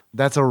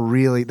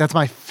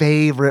my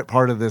favorite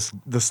part of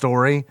the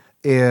story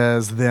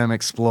is them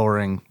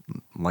exploring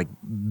like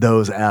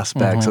those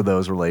aspects of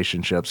those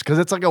relationships, because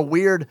it's like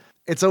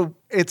it's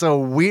a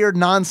weird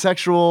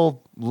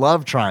non-sexual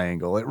love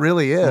triangle. It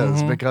really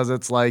is, because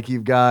it's like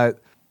you've got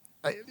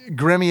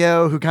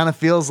Gremio, who kind of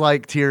feels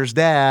like Tyr's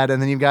dad,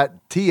 and then you've got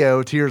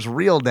Tyr's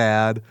real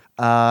dad,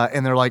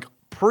 and they're like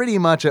pretty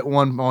much at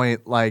one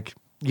point like,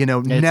 you know,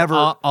 it's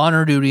never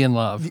honor, duty, and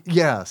love.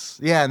 Yes,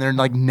 yeah, and they're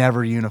like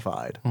never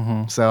unified.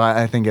 So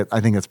I think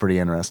it's pretty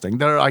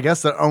interesting. I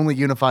guess they're only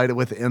unified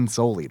within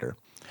Soul Eater.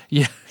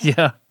 Yeah,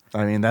 yeah.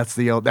 I mean, that's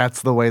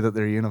the way that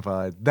they're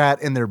unified.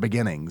 That in their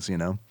beginnings, you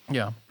know.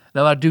 Yeah.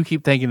 Though I do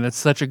keep thinking that's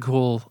such a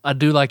cool. I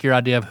do like your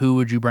idea of who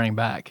would you bring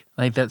back.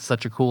 I think that's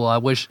such a cool. I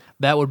wish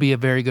that would be a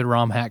very good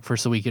ROM hack for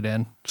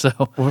Suikoden. So,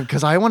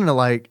 because I want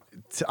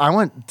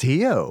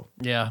Tio.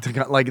 Yeah.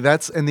 Like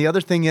that's, and the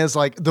other thing is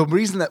like the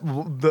reason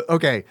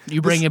that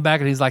you bring him back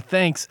and he's like,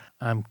 thanks,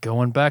 I'm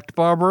going back to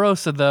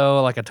Barbarossa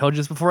though. Like I told you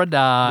this before I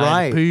died.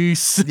 Right.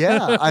 Peace.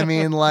 Yeah. I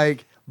mean,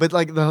 like, but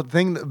like the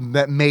thing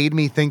that made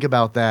me think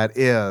about that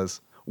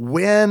is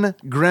when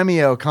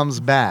Gremio comes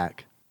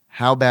back,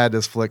 how bad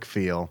does Flick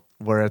feel?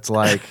 Where it's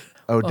like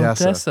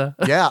Odessa.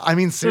 Yeah, I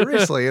mean,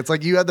 seriously, it's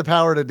like you had the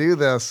power to do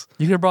this.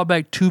 You could have brought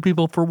back 2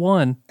 people for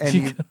 1. And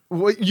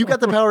you got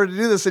the power to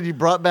do this, and you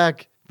brought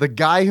back the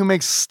guy who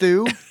makes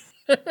stew.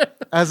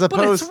 As opposed,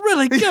 but it's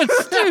really good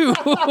stew.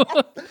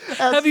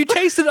 Have you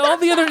tasted all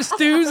the other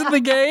stews in the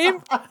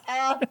game?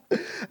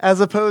 As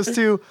opposed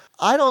to,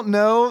 I don't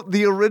know,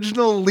 the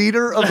original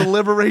leader of the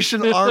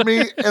Liberation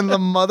Army and the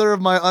mother of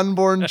my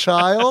unborn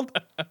child.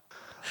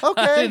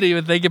 Okay. I didn't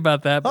even think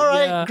about that. All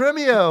right, yeah.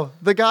 Gremio,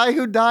 the guy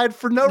who died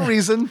for no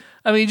reason.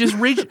 I mean, you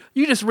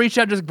just reach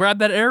out, just grab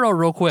that arrow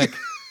real quick.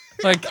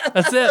 Like,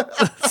 that's it.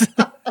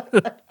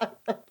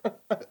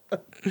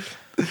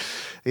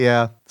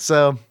 Yeah.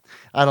 So,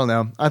 I don't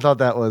know. I thought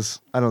that's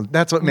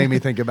what made me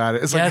think about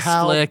it. It's yes, like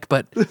how Flick,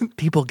 but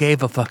people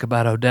gave a fuck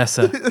about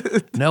Odessa.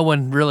 No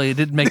one really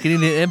didn't make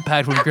any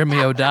impact when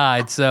Gremio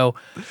died, so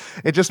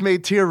it just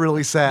made Tyr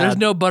really sad. There's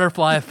no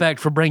butterfly effect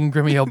for bringing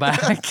Gremio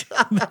back.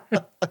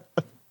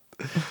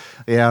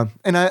 Yeah.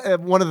 And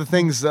one of the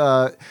things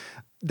that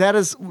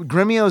is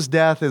Gremio's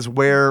death is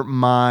where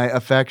my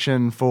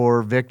affection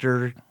for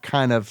Victor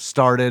kind of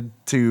started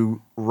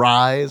to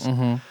rise,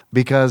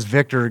 because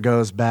Victor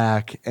goes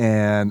back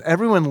and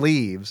everyone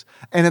leaves.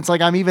 And it's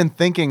like, I'm even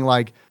thinking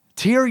like,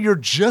 Tyr, you're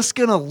just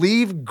going to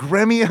leave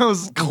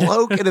Gremio's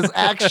cloak and his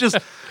axe just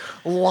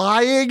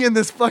lying in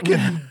this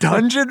fucking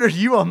dungeon? Are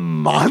you a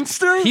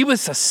monster? He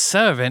was a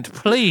servant,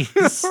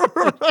 please.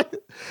 Right?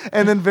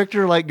 And then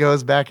Victor like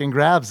goes back and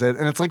grabs it,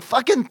 and it's like,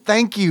 fucking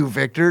thank you,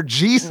 Victor.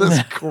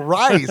 Jesus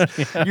Christ.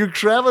 Yeah. You're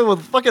traveling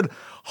with fucking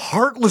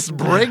heartless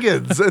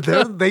brigands.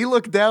 They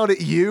look down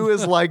at you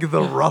as like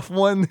the rough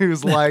one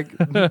who's like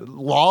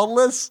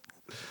lawless.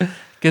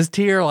 Because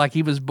Tyr, like,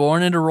 he was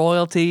born into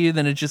royalty,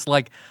 then it's just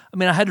like, I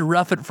mean, I had to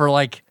rough it for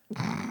like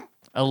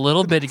a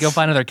little bit to go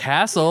find another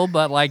castle,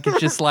 but like it's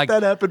just like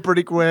that happened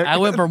pretty quick. I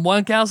went from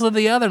one castle to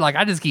the other. Like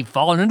I just keep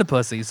falling into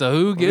pussy. So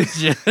who gives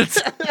shit?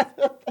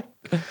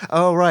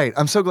 Oh right,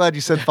 I'm so glad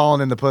you said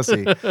falling into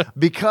pussy,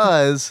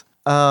 because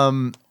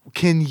can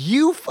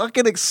you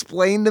fucking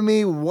explain to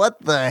me what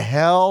the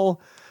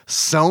hell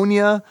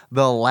Sonya,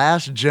 the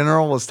last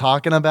general, was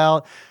talking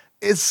about?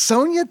 Is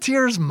Sonya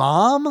Tyr's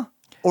mom?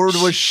 Or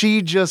was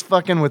she just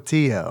fucking with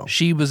Tio?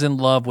 She was in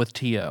love with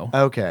Tio.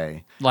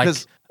 Okay.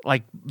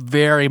 Like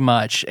very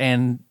much,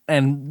 and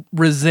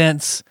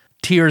resents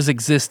Tyr's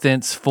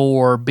existence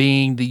for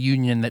being the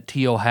union that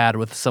Tio had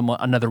with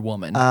another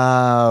woman.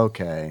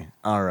 Okay.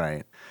 All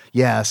right.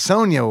 Yeah,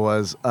 Sonya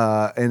was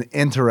an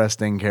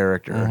interesting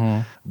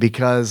character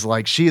because,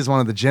 like, she is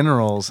one of the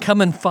generals. Come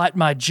and fight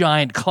my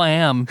giant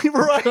clam.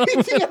 Right?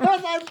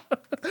 Yeah,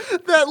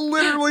 that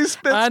literally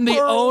spits I'm the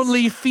pearls.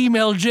 only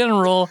female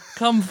general.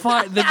 Come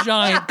fight the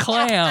giant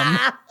clam.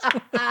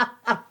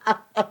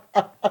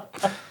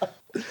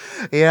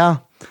 Yeah,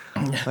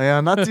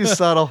 not too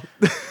subtle.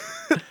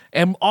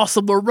 And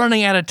also, we're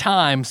running out of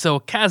time, so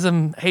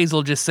Chasm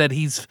Hazel just said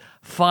he's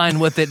fine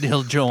with it and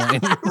he'll join.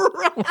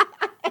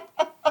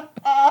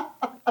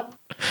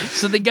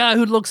 So the guy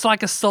who looks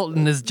like a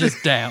sultan is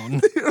just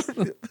down.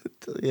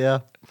 Yeah.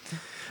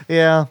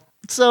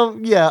 So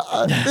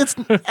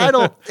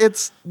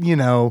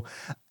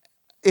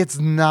it's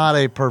not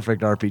a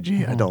perfect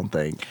RPG. I don't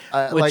think.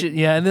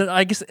 And then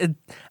I guess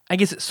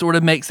it sort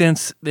of makes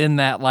sense in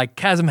that, like,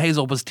 Chasm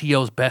Hazel was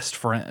Tio's best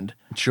friend.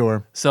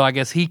 Sure. So I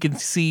guess he can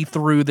see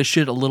through the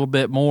shit a little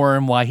bit more,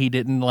 and why he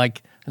didn't,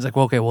 like, he's like,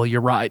 well, okay, well,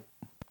 you're right.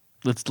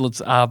 Let's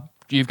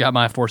you've got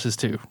my forces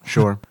too.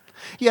 Sure.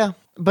 Yeah,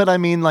 but I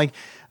mean, like,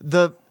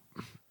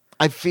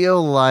 I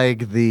feel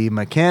like the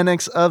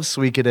mechanics of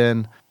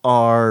Suikoden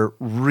are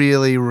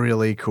really,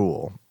 really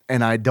cool,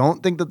 and I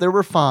don't think that they're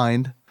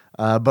refined.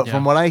 But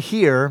from what I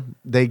hear,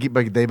 they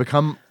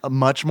become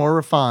much more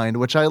refined,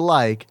 which I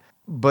like.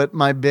 But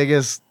my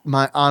biggest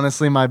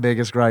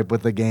gripe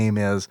with the game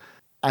is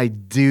I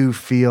do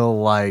feel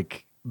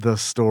like the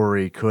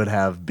story could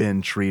have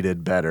been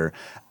treated better.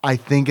 I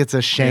think it's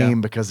a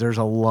shame because there's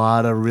a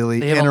lot of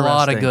they have a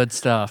lot of good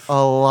stuff. A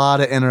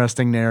lot of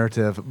interesting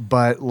narrative,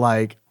 but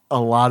like a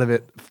lot of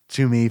it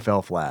to me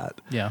fell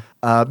flat. Yeah.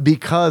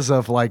 Because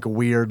of like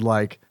weird,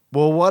 like,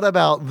 well, what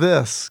about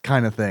this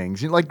kind of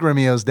things? You know, like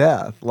Gremio's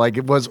death. Like,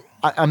 it was,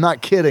 I'm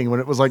not kidding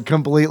when it was like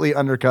completely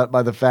undercut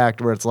by the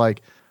fact where it's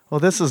like, well,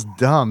 this is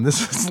dumb.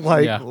 This is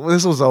like,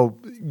 this was a...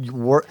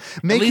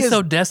 At least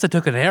Odessa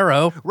took an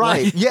arrow.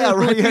 Right. Like, yeah,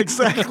 right.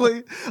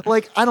 Exactly.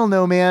 Like, I don't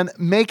know, man.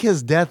 Make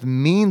his death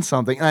mean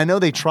something. And I know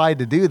they tried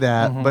to do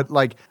that, but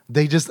like,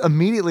 they just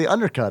immediately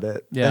undercut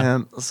it. Yeah.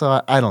 And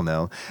so I don't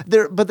know.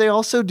 But they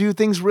also do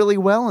things really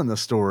well in the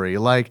story.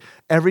 Like,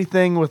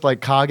 everything with like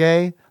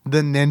Kage,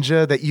 the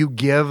ninja that you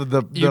give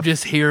you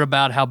just hear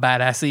about how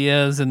badass he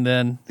is, and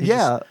then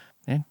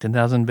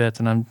 10,000 bits,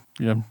 and I'm,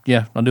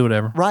 I'll do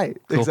whatever. Right,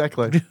 cool.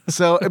 Exactly.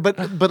 So,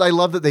 but I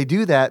love that they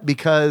do that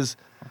because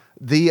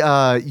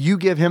you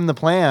give him the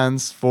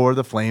plans for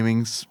the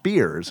flaming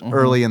spears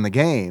early in the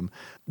game,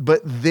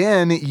 but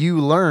then you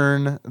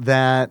learn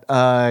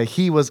that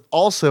he was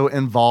also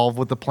involved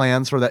with the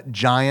plans for that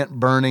giant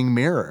burning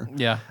mirror.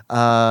 Yeah.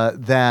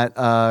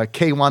 That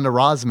K-Wanda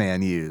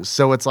Rosman used.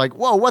 So it's like,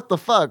 whoa, what the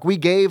fuck? We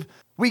gave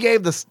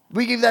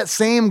that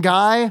same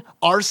guy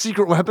our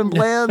secret weapon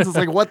plans. It's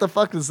like, what the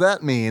fuck does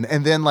that mean?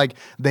 And then like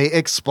they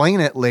explain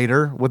it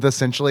later with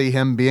essentially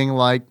him being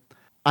like,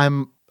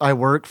 I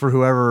work for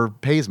whoever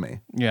pays me.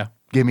 Yeah.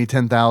 Give me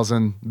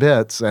 10,000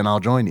 bits and I'll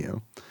join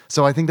you.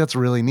 So I think that's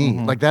really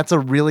neat. Like, that's a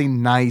really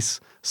nice,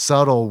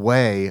 subtle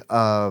way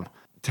of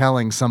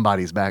telling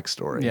somebody's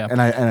backstory. Yeah. And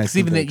I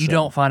even that you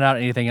don't find out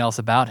anything else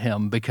about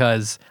him,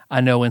 because I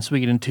know in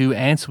Suikoden 2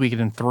 and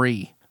Suikoden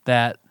 3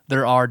 that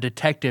there are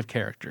detective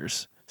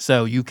characters.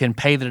 So you can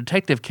pay the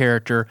detective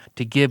character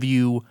to give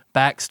you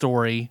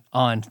backstory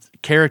on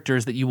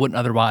characters that you wouldn't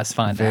otherwise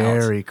find out.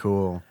 Very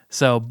cool.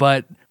 So,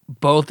 but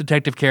both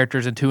detective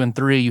characters in 2 and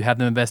 3, you have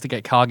them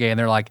investigate Kage, and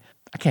they're like,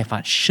 I can't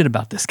find shit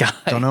about this guy.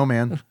 Don't know,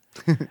 man.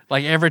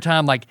 Like, every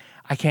time, like,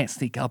 I can't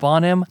sneak up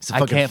on him.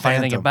 I can't find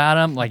anything about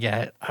him. Like,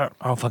 I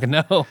don't fucking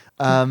know.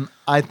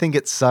 I think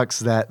it sucks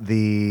that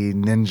the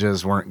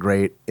ninjas weren't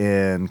great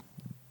in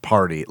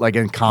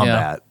in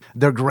combat. Yeah.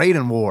 They're great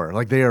in war.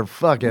 Like, they are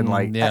fucking,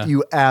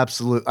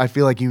 I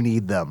feel like you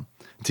need them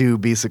to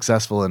be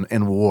successful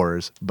in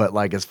wars. But,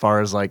 like, as far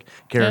as, like,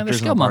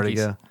 characters in the party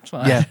go.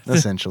 Yeah,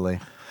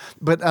 essentially.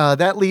 But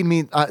that lead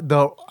me,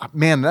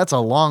 that's a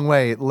long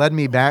way. It led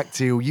me back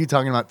to you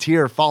talking about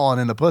Tyr falling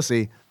into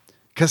pussy.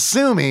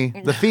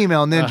 Kasumi, the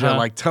female ninja,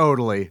 like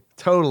totally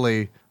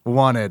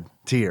wanted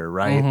Tyr,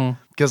 right?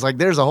 Because like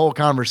there's a whole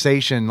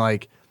conversation,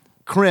 like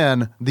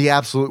Kryn, the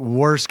absolute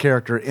worst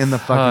character in the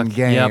fucking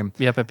game.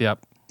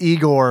 Yep.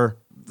 Igor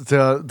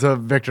to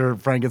Victor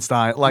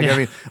Frankenstein. Like, I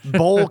mean,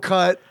 bowl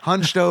cut,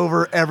 hunched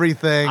over,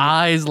 everything.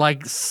 Eyes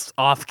like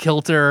off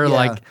kilter,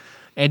 like,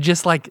 and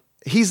just like,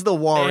 he's the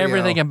Wario.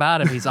 Everything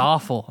about him, he's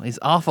awful. He's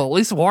awful. At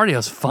least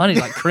Wario's funny.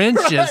 Like,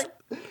 Kryn's just...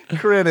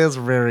 Kryn is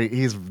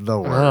he's the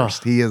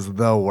worst. He is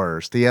the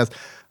worst. He has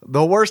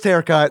the worst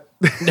haircut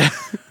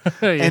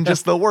and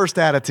just the worst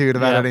attitude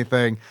about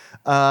anything.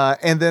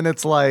 And then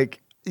it's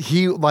like,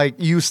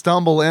 you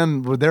stumble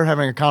in, they're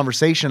having a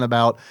conversation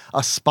about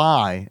a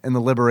spy in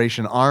the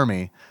Liberation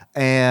Army.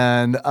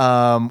 And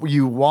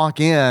you walk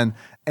in,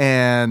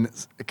 and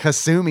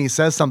Kasumi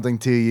says something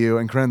to you,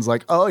 and Kryn's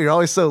like, oh, you're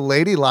always so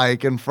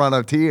ladylike in front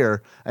of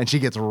Tyr. And she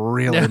gets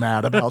really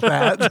mad about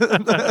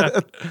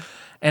that.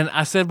 And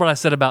I said what I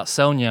said about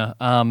Sonya.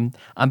 I'm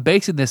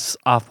basing this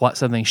off what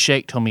something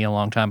Shake told me a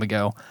long time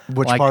ago.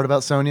 Which part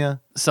about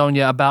Sonya?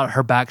 Sonya, about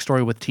her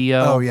backstory with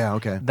Tio. Oh, yeah,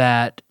 okay.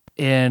 That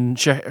in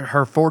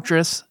her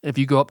fortress, if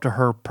you go up to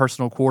her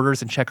personal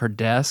quarters and check her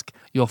desk,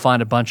 you'll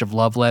find a bunch of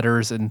love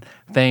letters and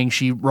things.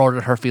 She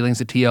wrote her feelings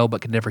to T.O.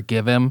 but could never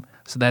give him.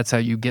 So that's how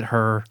you get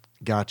her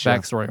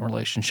backstory and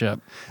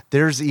relationship.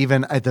 There's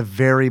even at the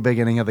very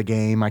beginning of the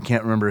game, I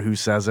can't remember who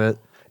says it.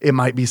 It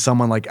might be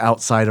someone like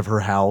outside of her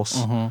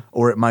house,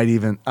 or it might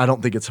even, I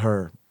don't think it's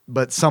her,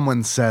 but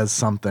someone says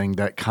something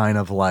that kind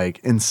of like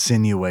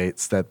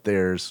insinuates that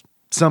there's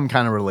some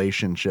kind of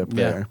relationship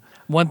there.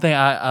 One thing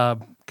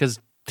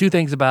because two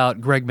things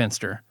about Greg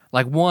Minster.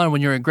 Like one,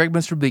 when you're in Greg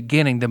Minster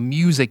beginning, the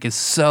music is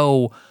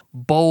so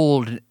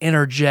bold and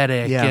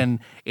energetic and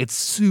it's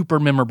super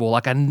memorable.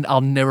 Like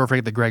I'll never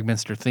forget the Greg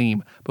Minster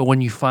theme. But when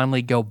you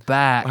finally go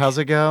back. How's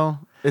it go?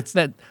 It's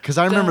that because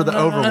I remember the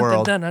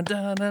overworld.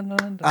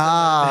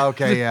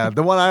 Okay, yeah.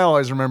 The one I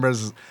always remember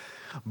is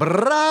which is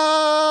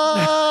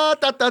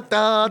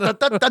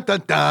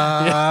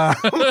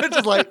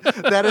like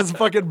that is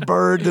fucking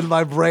burned in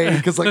my brain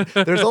because like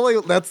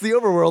that's the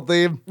overworld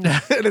theme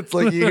and it's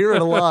like you hear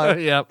it a lot.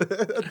 Yep.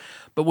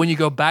 But when you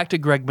go back to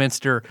Greg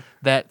Minster,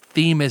 that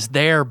theme is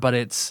there, but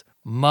it's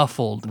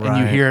muffled and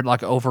you hear it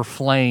like over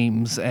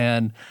flames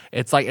and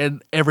it's like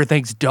and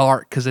everything's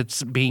dark because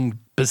it's being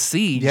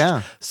besieged.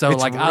 Yeah. So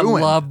like ruined. I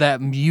love that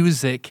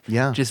music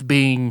just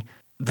being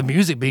the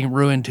music being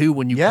ruined too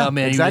when you come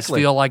in. You just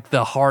feel like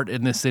the heart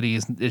in the city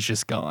is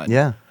just gone.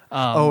 Yeah.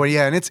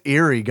 And it's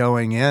eerie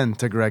going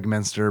into Greg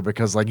Minster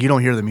because like you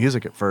don't hear the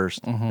music at first.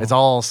 It's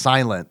all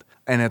silent.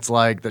 And it's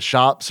like the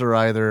shops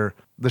are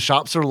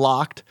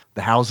locked,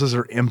 the houses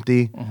are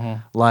empty.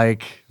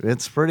 Like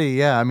it's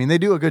pretty I mean they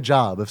do a good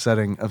job of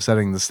setting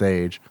the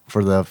stage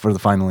for the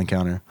final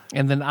encounter.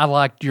 And then I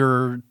liked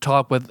your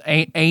talk with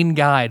Ain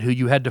Guide, who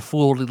you had to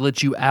fool to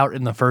let you out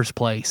in the first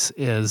place,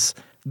 is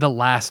the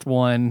last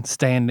one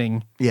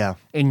standing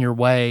in your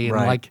way. And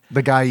like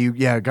the guy you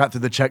got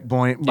through the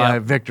checkpoint by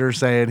Victor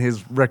saying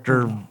his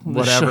Richter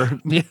whatever.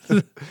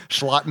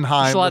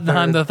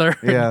 Schlottenheim the third.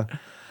 Yeah.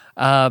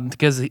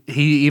 Because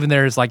he even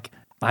there is like,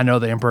 I know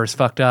the Emperor's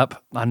fucked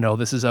up. I know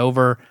this is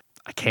over.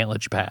 I can't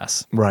let you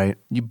pass. Right.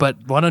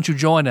 But why don't you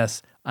join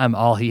us? I'm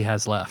all he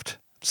has left.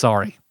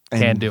 Sorry.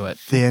 Can't do it.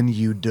 Then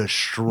you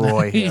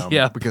destroy him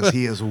because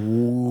he is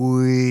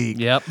weak.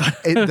 Yep.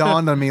 It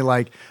dawned on me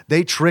like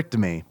they tricked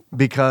me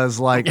because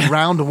like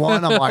round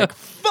one I'm like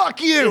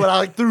fuck you and I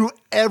like threw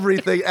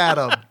everything at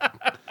him.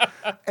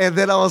 And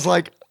then I was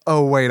like,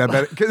 oh wait, I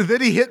bet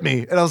then he hit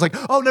me and I was like,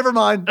 oh never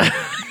mind.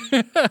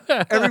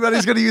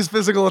 Everybody's gonna use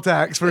physical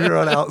attacks from here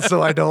on out,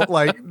 so I don't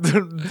like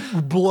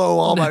blow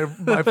all my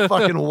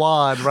fucking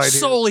wad right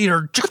here. Soul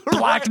Eater,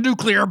 black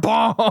nuclear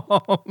bomb.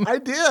 I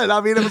did. I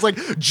mean, it was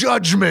like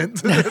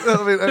judgment.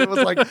 I mean, it was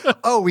like,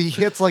 oh, he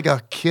hits like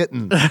a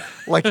kitten.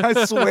 Like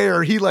I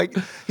swear, he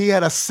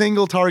had a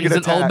single target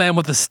attack. He's an old man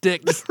with a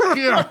stick.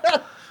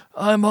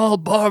 I'm all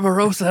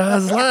Barbarossa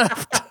has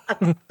left.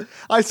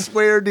 I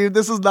swear, dude,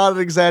 this is not an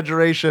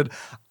exaggeration.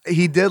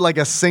 He did like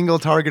a single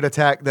target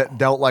attack that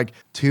dealt like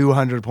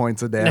 200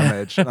 points of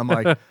damage. And I'm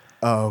like,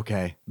 oh,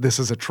 okay, this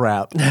is a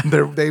trap.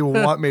 They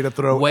want me to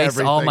throw waste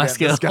everything all my at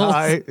skills. This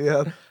guy.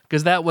 Yeah,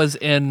 because that was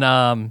in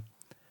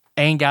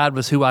Ain God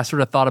was who I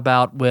sort of thought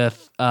about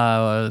with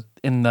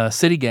in the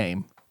City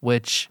game,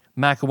 which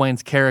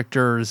McElwain's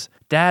character's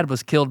dad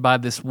was killed by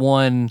this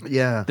one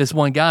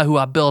guy who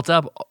I built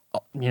up,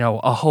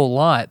 a whole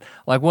lot.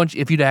 Like once,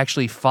 if you'd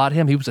actually fought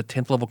him, he was a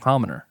 10th level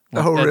commoner.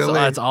 Like, really?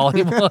 That's all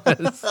he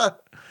was.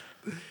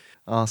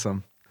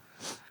 Awesome.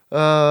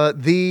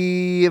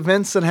 The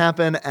events that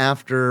happen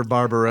after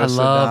Barbarossa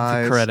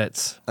dies. The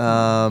credits. Is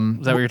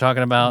that what you're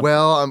talking about?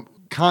 Well, I'm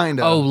kind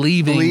of. Oh,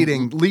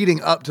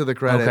 leading up to the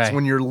credits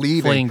when you're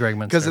leaving. Fleeing Greg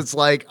Minster. Because it's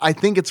like, I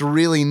think it's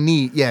really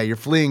neat. Yeah, you're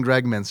fleeing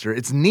Greg Minster.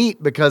 It's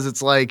neat because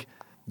it's like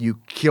you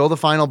kill the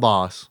final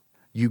boss.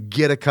 You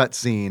get a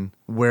cutscene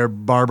where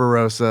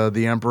Barbarossa,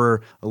 the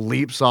Emperor,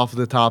 leaps off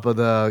the top of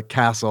the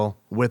castle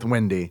with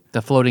Wendy.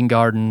 The floating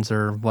gardens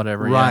or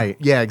whatever. Right.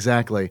 Yeah,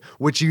 exactly.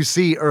 Which you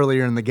see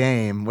earlier in the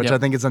game, which I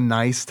think is a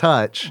nice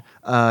touch.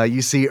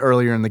 You see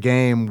earlier in the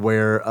game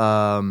where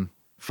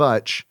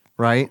Futch,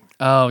 right?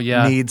 Oh,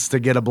 yeah. Needs to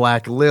get a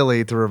black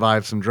lily to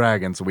revive some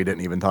dragons we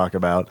didn't even talk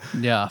about.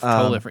 Yeah,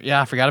 totally.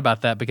 I forgot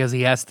about that because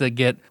he has to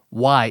get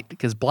white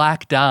because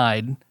black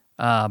died.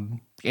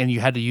 And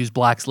you had to use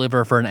Black's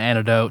liver for an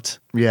antidote.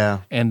 Yeah.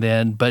 And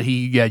then, but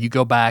you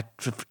go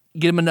back,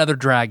 get him another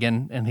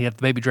dragon, and he has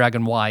the baby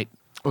dragon white.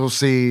 Well,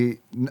 see,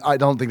 I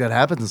don't think that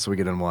happens in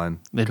Suikoden 1.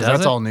 Because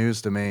that's all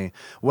news to me.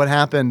 What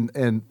happened,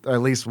 and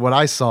at least what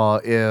I saw,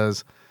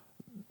 is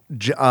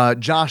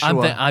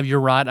Joshua. You're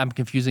right. I'm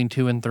confusing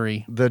 2 and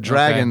 3. The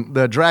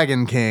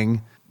Dragon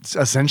King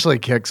essentially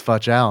kicks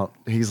Futch out.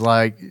 He's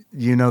like,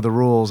 you know the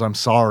rules. I'm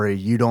sorry.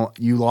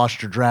 You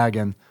lost your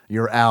dragon.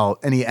 You're out.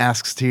 And he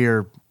asks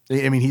Tyr.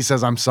 I mean, he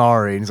says, I'm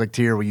sorry. And he's like,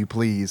 Tyr, will you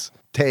please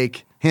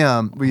take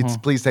him? Will you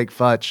please take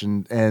Futch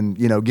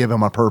and give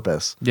him a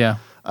purpose? Yeah.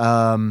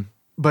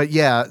 But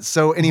yeah,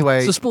 so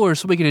anyway. So spoilers,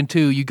 so we get in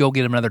 2, you go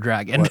get him another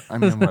dragon. I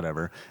mean,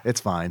 whatever.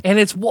 It's fine. And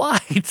it's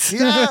white.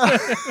 Yeah.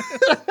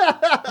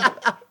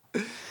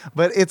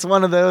 But it's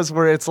one of those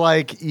where it's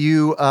like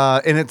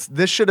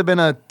this should have been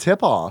a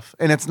tip-off,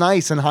 and it's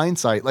nice in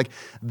hindsight. Like,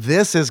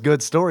 this is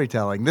good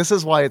storytelling. This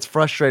is why it's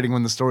frustrating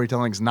when the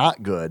storytelling's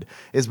not good,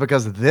 is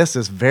because this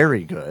is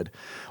very good.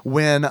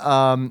 When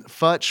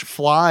Futch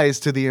flies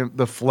to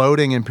the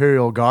floating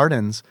Imperial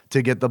Gardens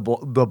to get the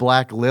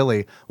Black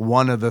Lily,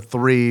 one of the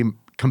 3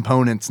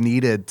 components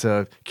needed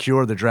to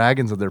cure the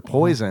dragons of their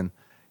poison,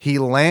 he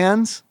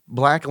lands,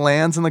 Black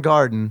lands in the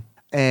garden,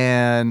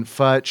 and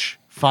Futch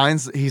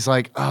he's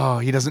like, oh,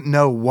 he doesn't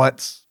know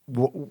which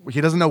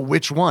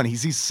one. He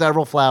sees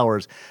several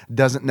flowers,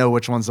 doesn't know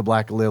which one's the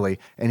Black Lily.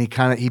 And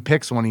he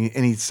picks one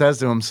and he says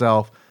to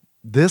himself,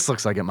 this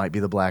looks like it might be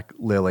the Black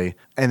Lily.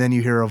 And then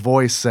you hear a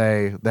voice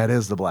say, that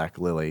is the Black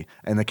Lily.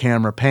 And the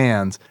camera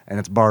pans and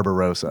it's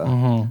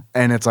Barbarossa.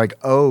 And it's like,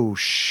 oh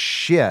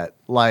shit.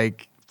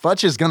 Like,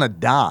 Futch is going to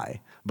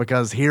die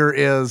because here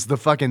is the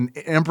fucking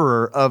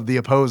emperor of the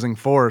opposing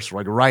force,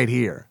 like right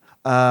here.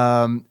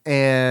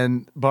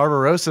 And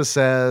Barbarossa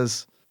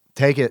says,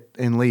 take it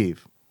and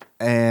leave.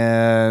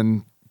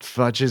 And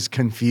Futch is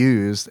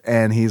confused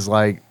and he's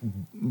like,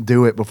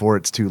 do it before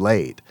it's too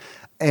late.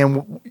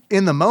 And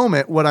in the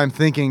moment, what I'm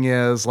thinking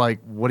is like,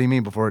 what do you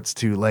mean before it's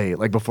too late?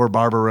 Like before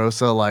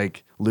Barbarossa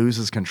like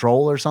loses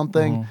control or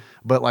something?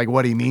 But like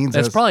what he means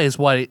is probably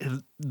what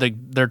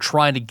they're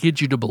trying to get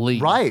you to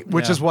believe. Right,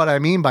 which is what I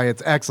mean by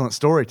it's excellent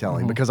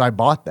storytelling because I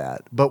bought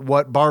that. But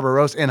what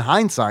Barbarossa, in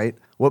hindsight,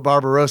 what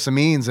Barbarossa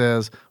means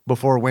is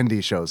before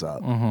Wendy shows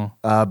up,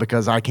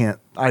 because I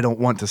don't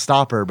want to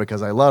stop her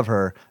because I love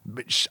her.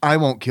 But I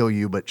won't kill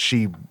you, but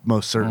she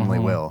most certainly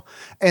will.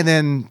 And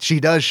then she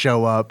does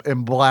show up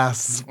and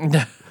blasts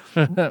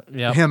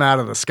him out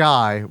of the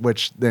sky,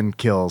 which then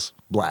kills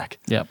Black.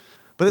 Yep.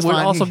 But it's We're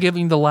fine. also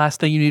giving the last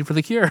thing you need for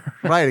the cure.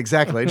 Right,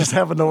 exactly. It just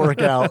happened to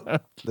work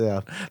out.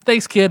 Yeah.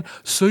 Thanks, kid.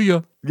 See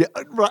ya. Yeah,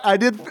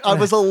 right. I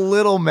was a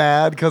little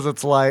mad because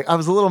it's like, I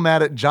was a little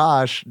mad at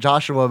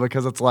Joshua,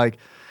 because it's like,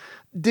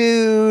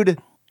 dude,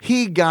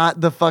 he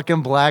got the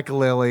fucking Black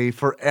Lily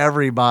for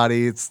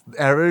everybody. It's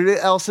everybody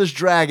else's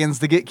dragons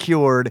to get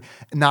cured.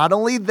 Not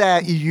only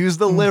that, you use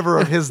the liver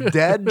of his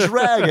dead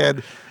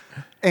dragon.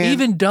 And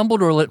even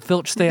Dumbledore let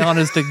Filch stay on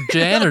as the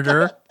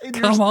janitor.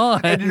 Come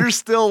on. And you're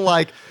still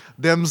like,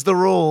 them's the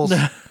rules.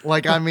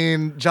 Like, I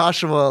mean,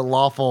 Joshua,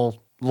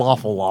 lawful.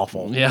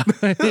 Yeah.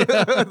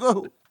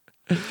 What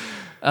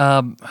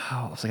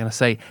was I going to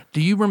say?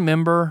 Do you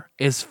remember,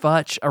 is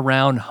Futch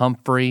around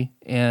Humphrey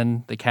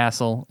in the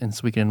castle in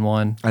Suikoden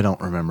 1? I don't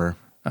remember.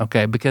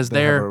 Okay, because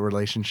they have a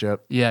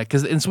relationship. Yeah,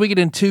 because in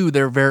Suikoden 2,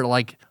 they're very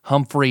like,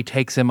 Humphrey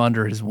takes him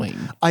under his wing.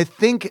 I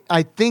think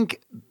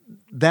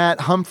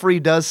that Humphrey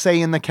does say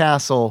in the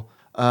castle,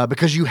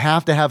 because you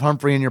have to have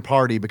Humphrey in your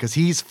party because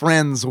he's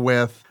friends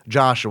with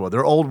Joshua.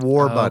 They're old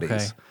war buddies.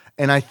 Okay.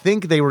 And I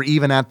think they were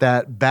even at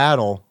that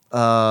battle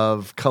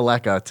of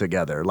Kaleka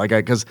together. Like,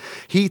 because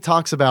he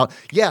talks about,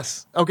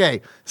 yes,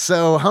 okay,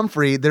 so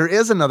Humphrey, there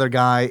is another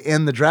guy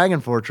in the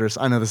Dragon Fortress.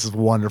 I know this is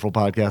wonderful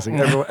podcasting.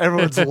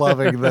 Everyone's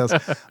loving this.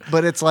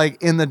 But it's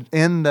like in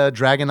the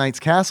Dragon Knight's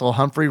castle,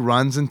 Humphrey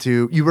runs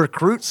into, you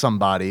recruit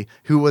somebody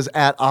who was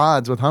at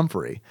odds with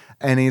Humphrey.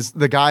 And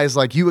the guy's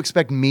like, you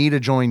expect me to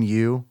join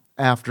you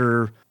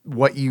after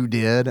what you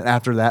did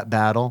after that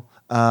battle?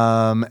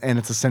 And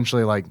it's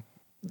essentially like,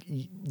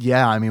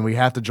 yeah, I mean, we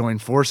have to join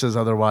forces,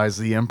 otherwise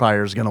the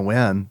Empire's going to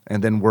win,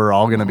 and then we're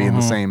all going to be in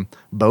the same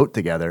boat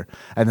together.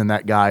 And then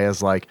that guy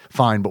is like,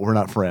 fine, but we're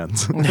not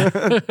friends.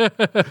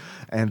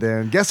 And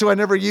then guess who I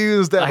never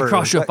used ever? I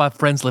crossed you up my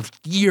friends list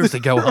years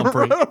ago,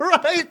 Humphrey.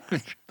 Right?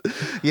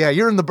 Yeah,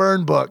 you're in the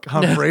burn book,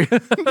 Humphrey.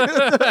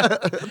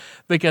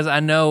 Because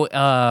I know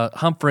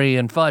Humphrey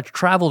and Futch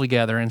travel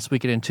together in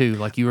Suikoden 2.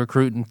 Like, you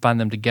recruit and find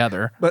them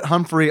together. But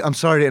Humphrey, I'm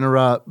sorry to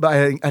interrupt, but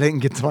I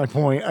didn't get to my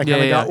point. I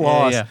kind of got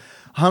lost. Yeah.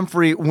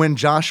 Humphrey, when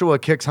Joshua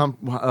kicks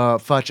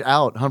Futch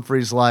out,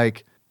 Humphrey's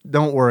like,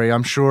 don't worry,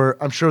 I'm sure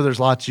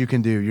there's lots you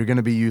can do. You're going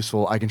to be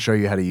useful. I can show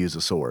you how to use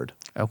a sword.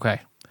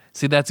 Okay.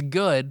 See, that's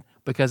good,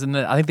 because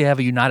I think they have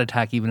a unite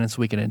attack even in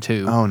Suikoden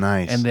 2. Oh,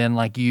 nice. And then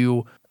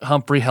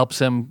Humphrey helps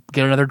him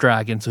get another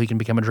dragon so he can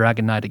become a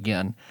Dragon Knight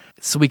again.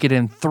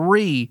 Suikoden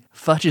 3,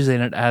 Futch is in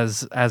it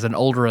as an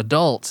older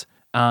adult,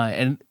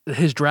 and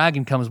his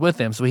dragon comes with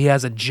him. So he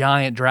has a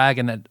giant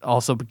dragon that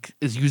also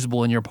is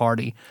usable in your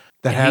party.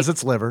 That has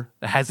its liver.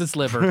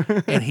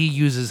 And he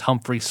uses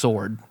Humphrey's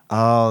sword.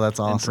 Oh, that's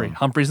awesome.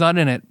 Humphrey's not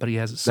in it, but he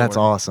has a sword. That's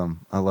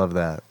awesome. I love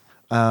that.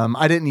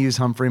 I didn't use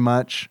Humphrey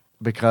much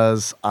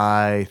because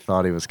I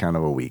thought he was kind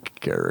of a weak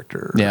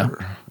character. Yeah.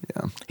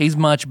 He's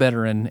much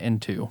better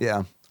in 2.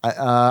 Yeah.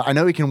 I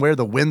know he can wear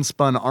the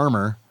wind-spun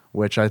armor,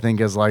 which I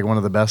think is like one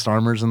of the best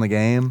armors in the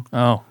game.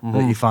 Oh.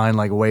 That you find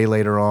like way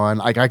later on.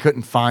 Like, I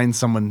couldn't find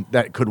someone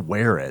that could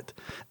wear it.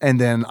 And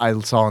then I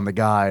saw in the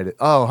guide,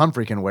 oh,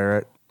 Humphrey can wear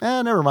it.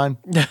 Never mind.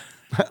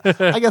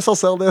 I guess I'll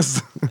sell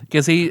this.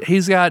 Because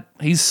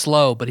he's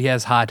slow, but he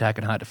has high attack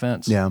and high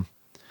defense. Yeah.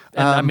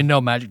 And I mean, no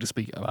magic to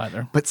speak of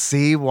either. But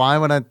see, why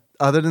would I,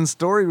 other than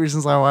story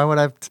reasons, why would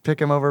I pick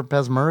him over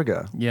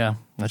Pesmerga? Yeah,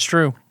 that's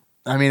true.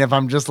 I mean, if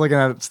I'm just looking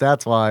at it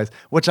stats wise,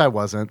 which I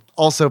wasn't.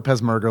 Also,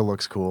 Pesmerga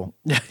looks cool.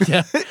 Yeah,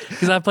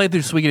 because I played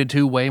through Suikoden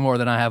 2 way more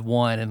than I have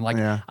 1, and like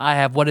I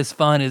have what is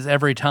fun is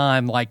every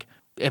time like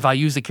if I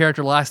used the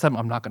character last time,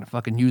 I'm not going to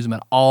fucking use them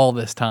at all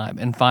this time,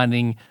 and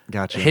finding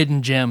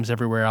hidden gems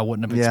everywhere I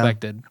wouldn't have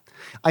expected.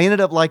 I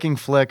ended up liking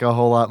Flick a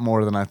whole lot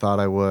more than I thought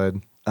I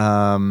would,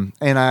 and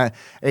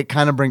it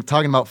kind of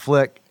talking about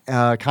Flick.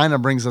 Kind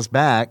of brings us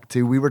back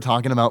to we were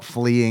talking about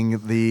fleeing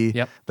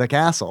the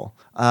castle,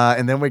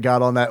 and then we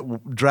got on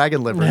that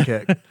dragon liver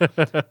kick.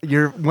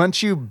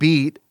 Once you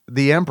beat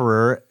the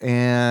emperor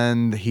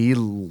and he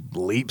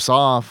leaps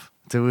off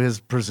to his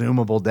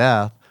presumable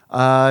death.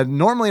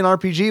 Normally an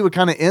RPG would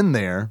kind of end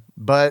there,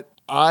 but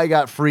I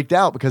got freaked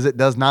out because it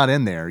does not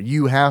end there.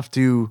 You have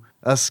to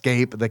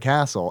escape the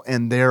castle,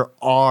 and there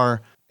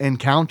are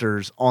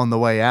encounters on the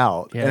way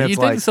out. Yeah, and you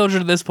think the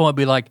soldiers at this point would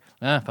be like,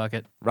 fuck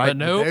it. Right? But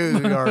nope.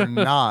 They are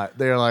not.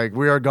 They're like,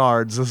 we are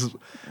guards.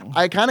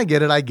 I kind of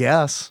get it, I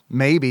guess.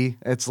 Maybe.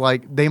 It's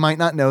like they might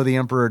not know the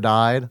emperor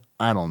died.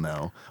 I don't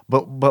know.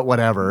 But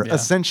whatever. Yeah.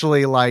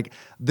 Essentially, like,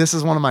 this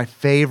is one of my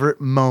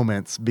favorite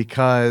moments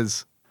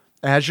because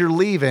as you're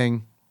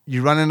leaving,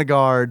 you run into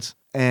guards,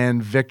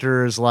 and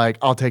Victor is like,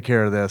 I'll take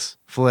care of this.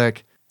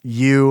 Flick,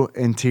 you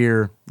and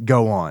Tyr,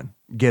 go on.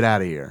 Get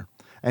out of here.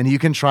 And you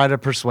can try to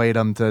persuade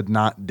him to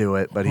not do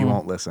it, but he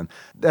won't listen.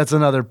 That's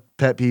another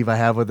pet peeve I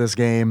have with this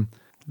game.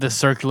 The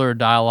circular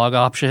dialogue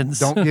options.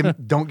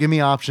 Don't give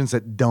me options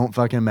that don't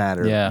fucking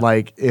matter. Yeah.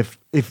 Like if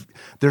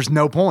there's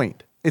no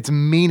point. It's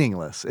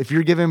meaningless. If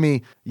you're giving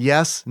me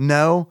yes,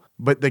 no,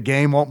 but the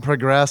game won't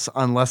progress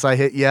unless I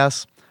hit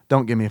yes,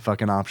 don't give me a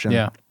fucking option.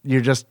 Yeah.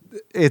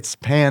 It's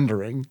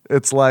pandering.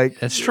 It's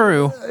like it's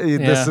true.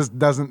 This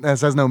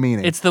has no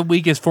meaning. It's the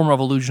weakest form of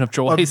illusion of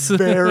choice. A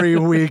very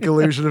weak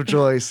illusion of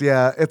choice.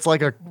 Yeah. It's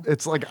like I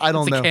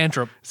don't know. It's a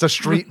cantrip. It's a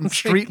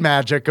street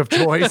magic of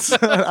choice.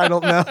 I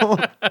don't know.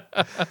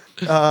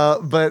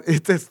 But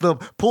it's the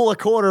pull a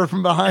quarter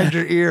from behind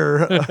your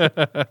ear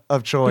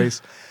of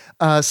choice.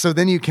 So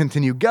then you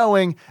continue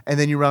going, and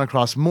then you run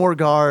across more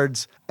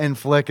guards, and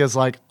Flick is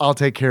like, I'll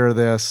take care of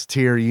this.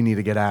 Tyr, you need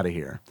to get out of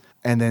here.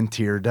 And then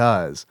Tyr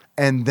does.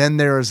 And then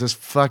there is this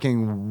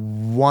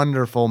fucking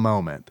wonderful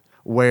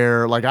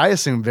where, like, I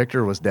assume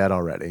Victor was dead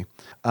already.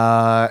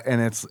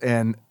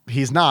 And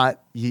he's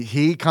not.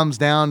 He comes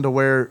down to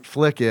where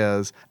Flick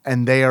is,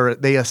 and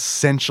they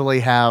essentially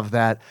have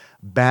that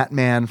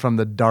Batman from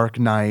the Dark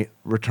Knight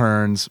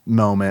Returns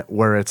moment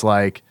where it's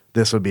like,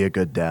 this would be a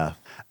good death.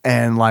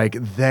 And like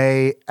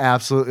they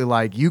absolutely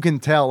like you can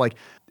tell like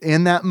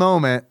in that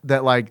moment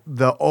that like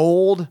the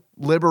old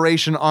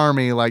Liberation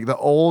Army, like the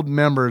old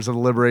members of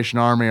the Liberation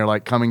Army are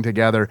like coming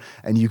together,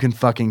 and you can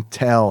fucking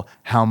tell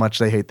how much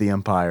they hate the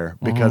Empire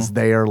because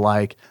they are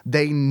like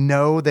they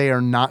know they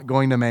are not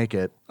going to make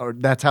it, or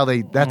that's how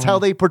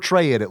they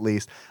portray it. At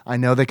least I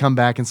know they come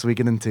back in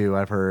Suikoden 2,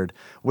 I've heard,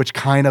 which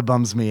kind of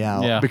bums me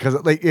out because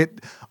like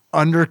it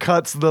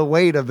undercuts the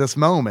weight of this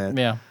moment.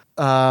 Yeah.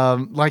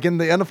 Like in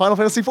the end of Final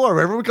Fantasy IV, where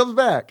everyone comes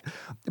back.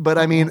 But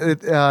I mean,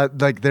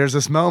 like there's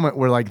this moment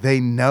where like they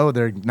know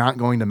they're not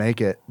going to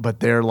make it, but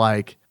they're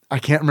like, I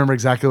can't remember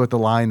exactly what the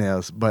line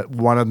is, but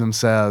one of them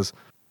says,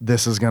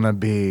 "This is gonna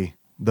be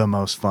the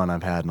most fun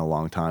I've had in a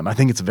long time." I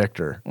think it's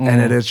Victor,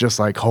 and it is just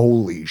like,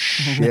 holy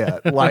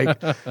shit! Like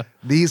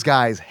these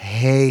guys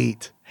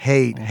hate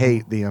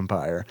the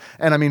Empire,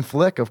 and I mean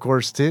Flick, of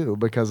course, too,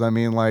 because I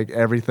mean like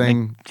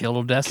everything killed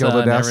Odessa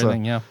and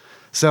everything, yeah.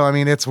 So, I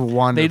mean, it's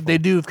wonderful. They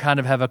do kind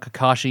of have a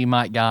Kakashi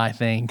Might Guy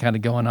thing kind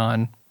of going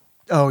on.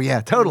 Oh,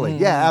 yeah, totally.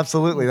 Yeah,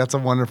 absolutely. That's a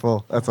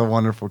wonderful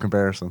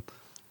comparison.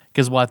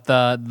 Because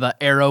the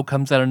arrow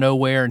comes out of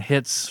nowhere and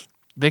hits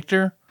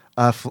Victor?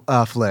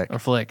 Flick. Or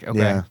Flick, okay.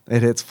 Yeah,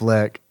 it hits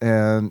Flick.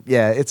 And,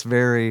 yeah, it's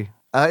very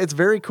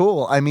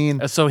cool. I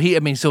mean... So he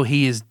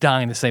is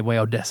dying the same way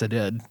Odessa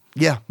did.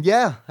 Yeah.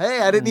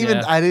 Hey, I didn't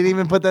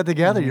even put that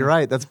together. You're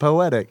right. That's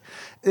poetic.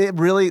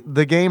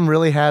 The game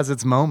really has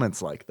its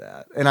moments like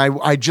that. And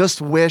I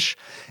just wish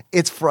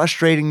it's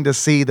frustrating to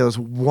see those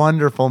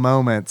wonderful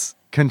moments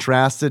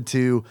contrasted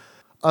to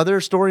other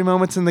story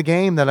moments in the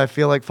game that I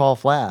feel like fall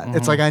flat.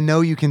 It's like, I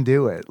know you can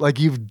do it. Like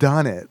you've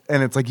done it.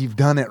 And it's like, you've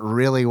done it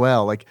really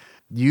well. Like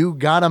you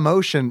got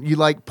emotion. You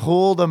like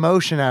pulled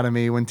emotion out of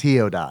me when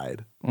Tio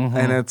died.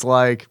 And it's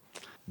like,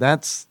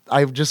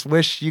 I just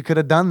wish you could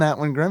have done that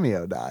when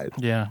Gremio died.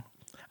 Yeah.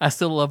 I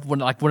still love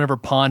whenever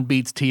Pon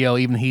beats Tio,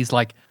 even he's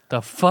like,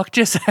 the fuck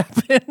just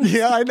happened?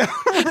 Yeah, I know.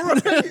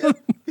 Right?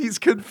 He's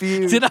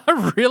confused. Did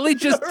I really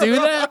just do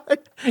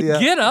that? Yeah.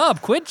 Get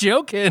up. Quit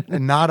joking.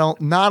 And not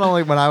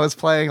only when I was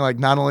playing, like,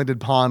 not only did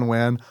Pon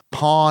win,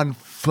 Pon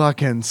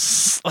fucking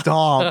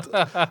stomped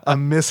a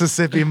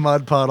Mississippi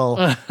mud puddle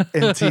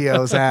in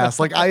Tio's ass.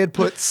 Like, I had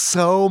put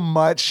so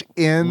much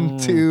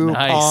into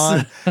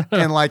Pon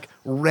and, like,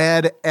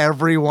 read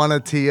every one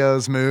of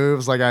Tio's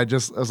moves. Like, I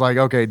was like,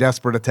 okay,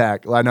 desperate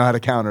attack. I know how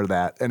to counter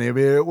that. And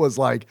it was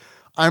like,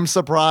 I'm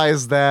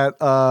surprised that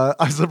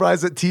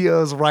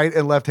Tio's right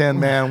and left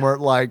hand man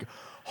weren't like,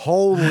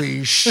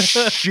 holy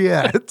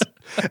shit.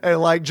 and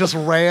like just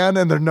ran,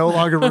 and they're no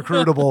longer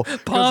recruitable.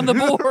 Pawn the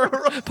boar.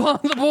 Pawn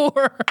the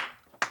boar.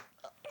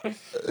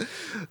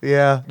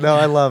 Yeah, no,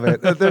 I love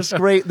it.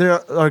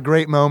 There are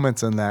great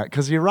moments in that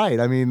because you're right.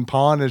 I mean,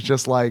 Pawn is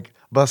just like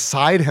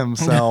beside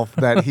himself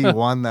that he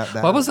won that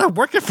battle. Why was that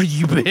working for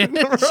you,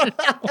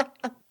 bitch?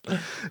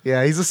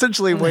 Yeah, he's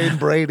essentially Wayne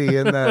Brady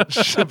in that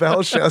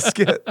Chappelle Show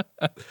skit.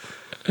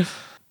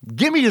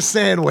 Give me your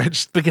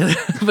sandwich.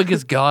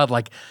 Because God,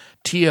 like,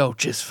 Tio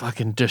just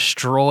fucking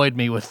destroyed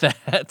me with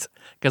that.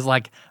 Because,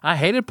 like, I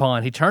hated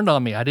Pawn. He turned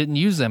on me. I didn't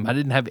use him. I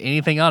didn't have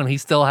anything on him. He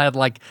still had,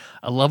 like,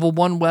 a level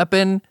 1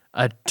 weapon,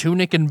 a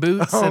tunic and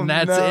boots, and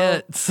that's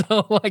it.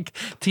 So, like,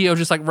 Tio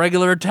just, like,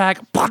 regular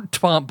attack.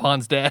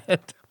 Pawn's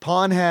dead.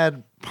 Pawn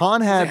had.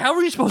 Like, how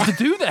were you supposed to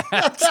do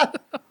that?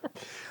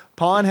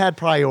 Pawn had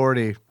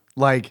priority.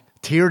 Like,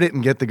 Tyr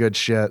didn't get the good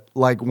shit.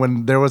 Like,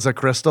 when there was a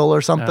crystal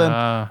or something,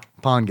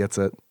 Pawn gets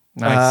it.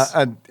 Nice.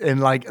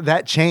 And like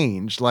that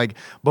changed. Like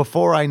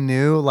before I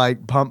knew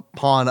like pump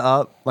Pawn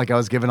up, like I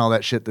was giving all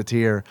that shit to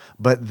Tyr.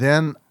 But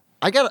then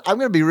I'm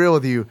gonna be real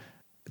with you.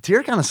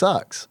 Tyr kind of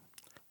sucks.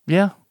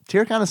 Yeah.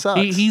 Tyr kind of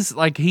sucks. He's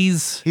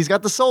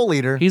got the soul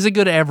eater. He's a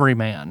good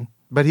everyman.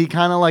 But he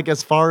kind of like,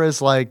 as far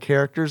as like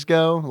characters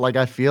go, like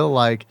I feel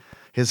like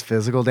his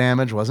physical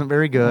damage wasn't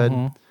very good.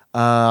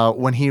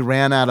 When he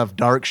ran out of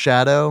Dark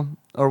Shadow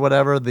or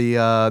whatever, the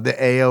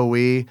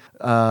AoE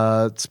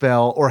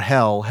spell, or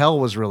Hell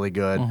was really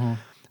good.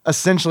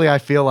 Essentially, I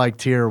feel like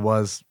Tyr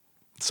was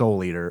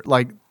Soul Eater.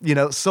 Like, you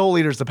know, Soul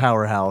Eater's the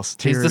powerhouse.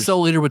 He's the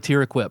Soul Eater with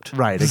Tyr equipped.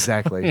 Right,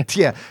 exactly.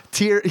 Yeah,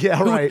 Tyr,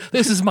 yeah, right.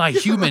 This is my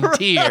human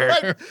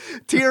Tyr.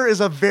 Tyr is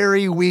a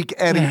very weak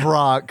Eddie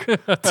Brock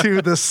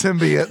to the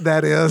symbiote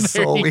that is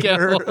Soul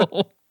Eater.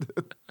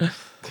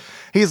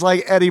 He's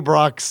like Eddie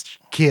Brock's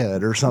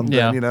kid or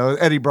something, you know,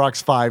 Eddie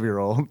Brock's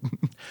 5-year-old.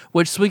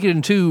 Which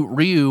Suikoden 2,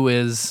 Ryu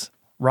is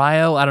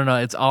Ryo. I don't know.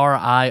 It's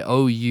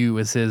Riou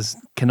is his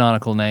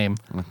canonical name.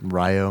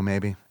 Ryo,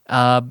 maybe.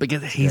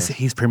 Because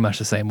he's pretty much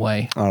the same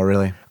way. Oh,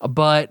 really?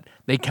 But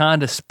they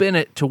kind of spin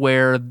it to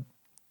where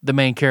the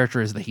main character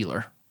is the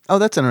healer. Oh,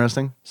 that's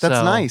interesting.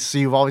 That's nice. So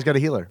you've always got a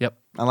healer. Yep.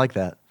 I like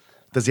that.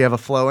 Does he have a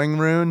flowing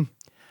rune?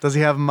 Does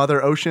he have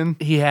Mother Ocean?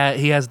 He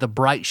has the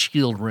Bright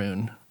Shield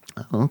rune.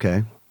 Oh,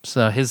 okay.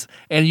 So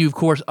you of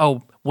course,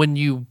 when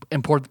you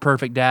import the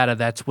perfect data,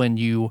 that's when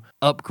you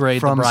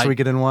upgrade from the Bright.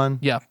 Suikoden 1?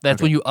 Yeah,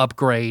 that's when you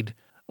upgrade,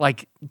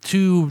 like,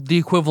 to the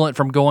equivalent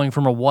from going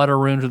from a water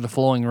rune to the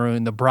flowing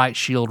rune, the Bright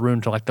Shield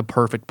rune to like the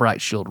perfect Bright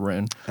Shield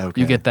rune.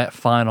 Okay. You get that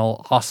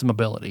final awesome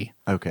ability.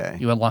 Okay.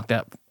 You unlock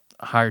that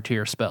higher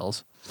tier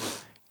spells.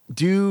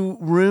 Do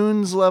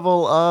runes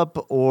level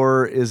up,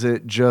 or is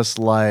it just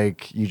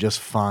like you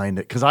just find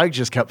it? Because I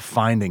just kept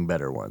finding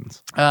better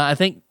ones. I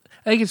think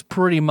it's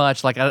pretty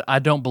much like I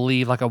don't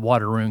believe like a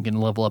water rune can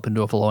level up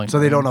into a flowing. So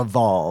they don't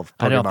evolve.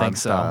 Pokemon I don't think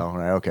style. so.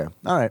 Right, okay.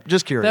 All right.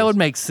 Just curious. That would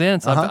make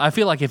sense. I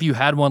feel like if you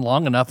had one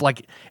long enough,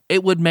 like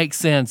it would make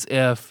sense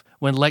if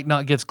when Lake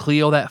Knot gives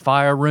Cleo that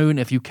fire rune,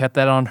 if you kept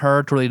that on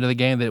her toward the end of the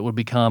game, that it would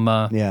become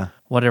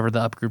whatever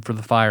the upgrade for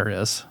the fire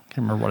is. I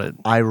can't remember what it.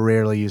 I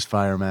rarely use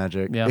fire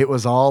magic. Yeah. It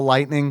was all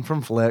lightning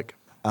from Flick.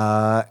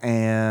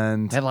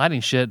 And that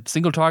lightning shit,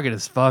 single target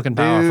is fucking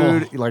powerful.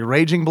 Dude, like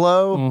Raging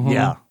Blow?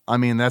 Yeah. I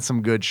mean, that's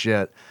some good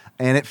shit.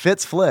 And it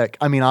fits Flick.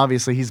 I mean,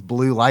 obviously he's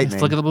blue lightning.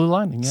 Flick of the blue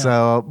lightning, yeah.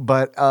 So,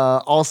 but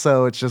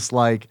also it's just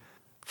like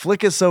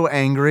Flick is so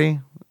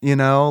angry, you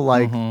know,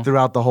 like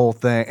throughout the whole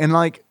thing. And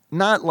like,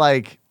 not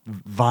like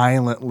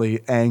violently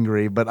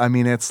angry, but I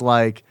mean, it's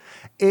like,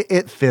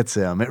 it fits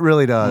him. It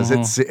really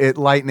does.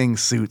 Lightning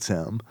suits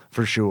him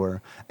for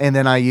sure. And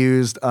then I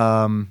used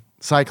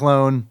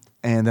Cyclone,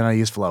 and then I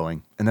used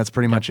Flowing, and that's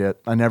pretty much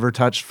it. I never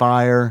touched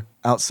fire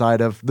outside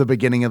of the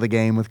beginning of the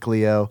game with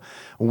Cleo.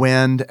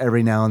 Wind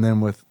every now and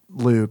then with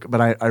Luke, but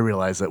I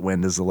realize that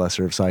Wind is the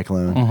lesser of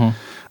Cyclone.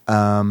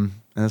 And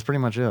that's pretty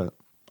much it.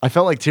 I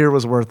felt like Tyr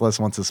was worthless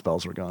once his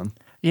spells were gone.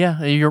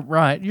 Yeah, you're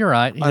right.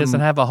 He doesn't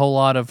have a whole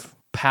lot of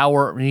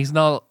power. He's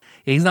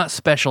not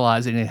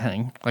specialized in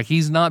anything. Like,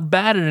 he's not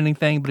bad at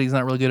anything, but he's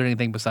not really good at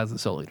anything besides the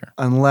Soul Eater.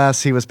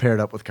 Unless he was paired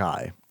up with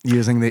Kai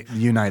using the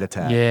Unite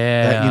attack.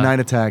 Yeah. That Unite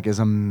attack is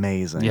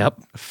amazing. Yep.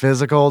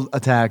 Physical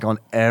attack on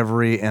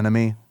every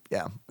enemy.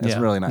 Yeah, it's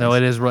really nice. No,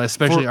 it is really,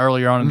 especially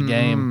earlier on in the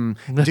game.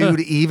 Dude,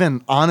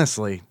 even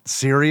honestly,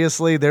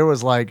 seriously, there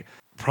was like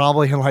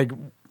probably like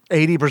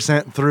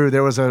 80% through.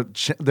 There was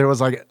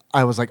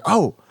I was like,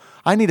 oh,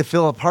 I need to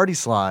fill a party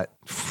slot.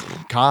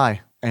 Kai.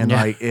 And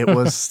like, it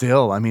was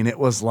still, I mean, it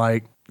was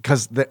like,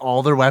 because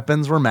all their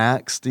weapons were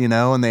maxed, you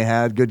know, and they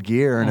had good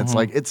gear, and it's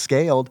like, it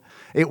scaled.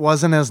 It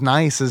wasn't as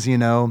nice as, you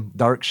know,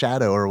 Dark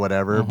Shadow or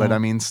whatever, but I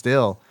mean,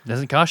 still.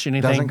 Doesn't cost you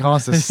anything.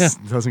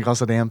 Doesn't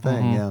cost a damn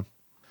thing, yeah.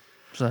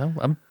 So,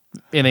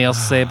 anything else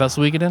to say about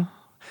Suikoden?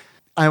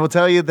 I will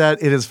tell you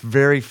that it is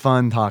very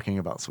fun talking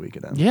about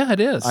Suikoden. Yeah, it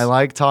is. I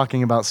like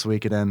talking about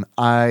Suikoden.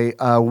 I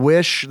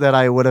wish that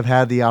I would have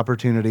had the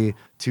opportunity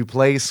to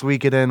play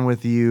Suikoden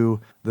with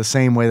you the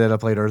same way that I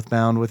played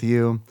Earthbound with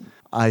you.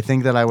 I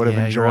think that I would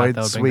have enjoyed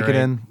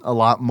Suikoden a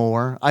lot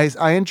more.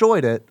 I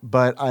enjoyed it,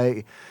 but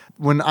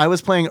when I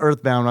was playing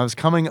Earthbound, I was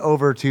coming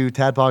over to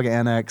Tadpog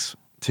Annex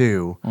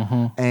 2,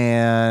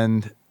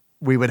 and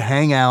we would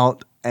hang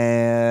out,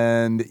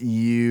 and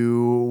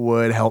you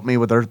would help me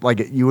with Earth. Like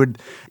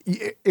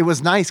it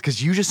was nice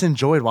because you just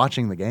enjoyed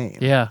watching the game.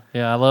 Yeah,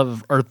 I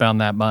love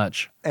Earthbound that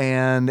much,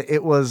 and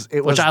it was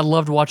which I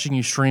loved watching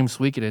you stream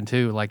Suikoden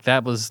too. Like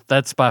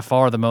that's by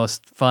far the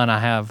most fun I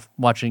have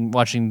watching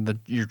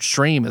your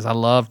stream. Is I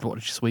loved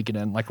watching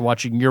Suikoden, like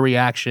watching your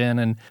reaction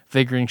and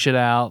figuring shit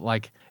out.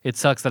 Like it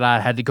sucks that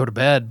I had to go to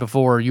bed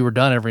before you were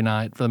done every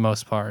night for the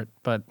most part.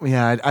 But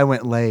yeah, I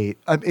went late.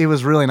 It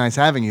was really nice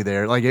having you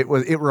there. Like it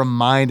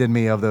reminded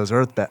me of those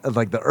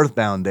the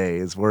Earthbound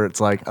days where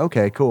it's like,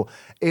 okay, cool.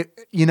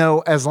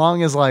 As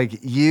long as like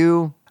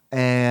you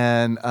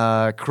and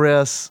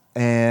Chris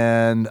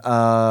and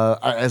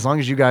as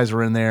long as you guys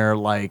were in there,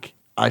 like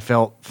I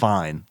felt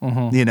fine.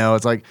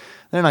 It's like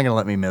they're not gonna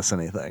let me miss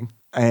anything.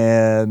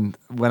 And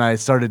when I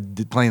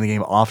started playing the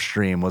game off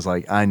stream, was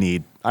like I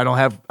don't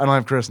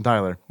have Chris and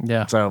Tyler.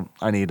 Yeah. So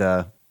I need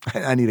a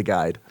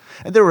guide.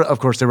 And there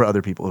were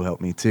other people who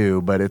helped me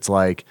too, but it's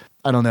like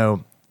I don't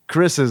know.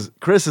 Chris is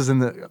in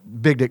the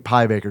Big Dick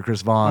Pie Baker.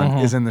 Chris Vaughn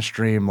is in the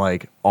stream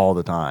like all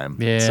the time.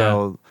 Yeah.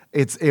 So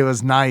it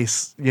was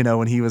nice,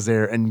 when he was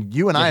there. And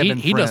you and I have been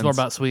friends. He knows more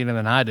about Sweden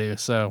than I do.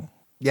 So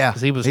yeah,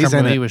 because he was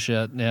coming to me with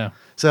shit. Yeah.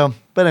 So,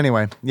 but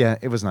anyway, yeah,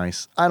 it was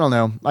nice. I don't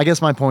know. I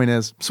guess my point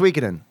is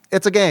Suikoden.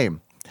 It's a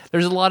game.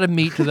 There's a lot of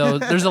meat to those.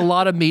 There's a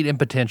lot of meat and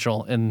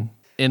potential in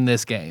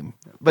this game.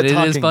 But it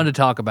is fun to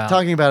talk about.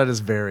 Talking about it is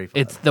very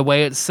fun. It's the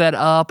way it's set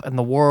up and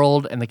the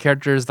world and the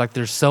characters. Like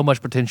there's so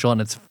much potential,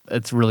 and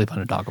it's really fun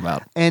to talk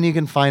about. And you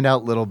can find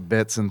out little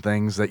bits and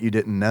things that you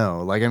didn't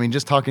know. Like, I mean,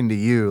 just talking to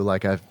you,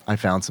 like I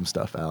found some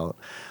stuff out.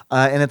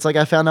 And it's like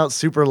I found out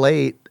super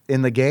late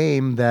in the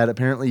game that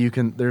apparently you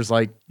can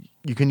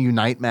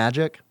unite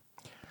magic.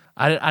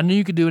 I knew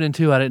you could do it in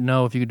 2. I didn't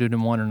know if you could do it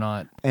in 1 or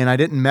not. And I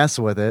didn't mess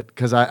with it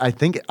because I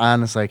think,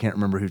 honestly, I can't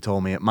remember who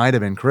told me. It might have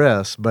been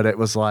Chris, but it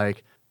was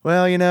like,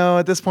 well,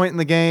 at this point in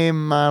the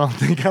game, I don't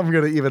think I'm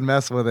going to even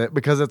mess with it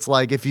because it's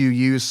like if you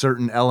use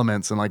certain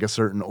elements in like a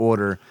certain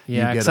order,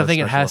 yeah, because I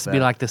think it has to be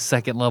like the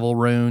second level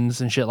runes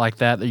and shit like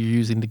that you're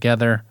using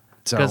together.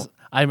 Because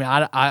I mean,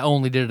 I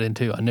only did it in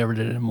 2. I never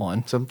did it in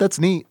 1. So that's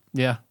neat.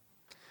 Yeah.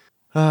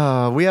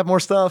 We have more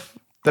stuff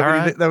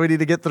that we need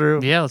to get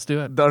through. Yeah, let's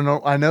do it.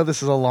 I know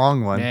this is a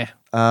long one. Yeah.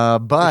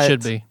 But it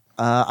should be.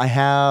 I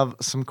have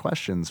some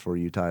questions for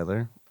you,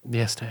 Tyler.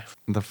 Yes, Dave.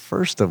 The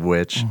first of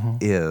which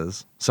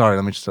is sorry.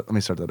 Let me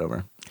start that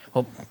over.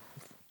 Well,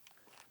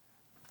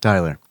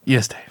 Tyler.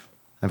 Yes, Dave.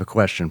 I have a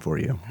question for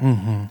you.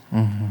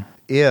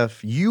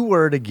 If you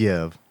were to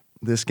give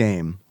this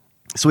game,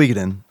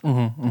 Suikoden,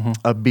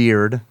 a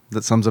beard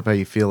that sums up how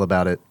you feel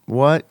about it,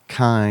 what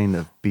kind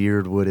of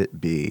beard would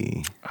it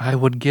be? I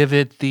would give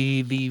it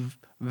the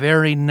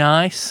very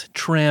nice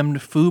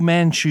trimmed Fu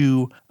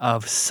Manchu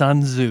of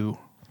Sun Tzu.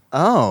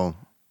 Oh,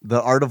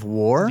 the art of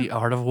war? The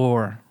art of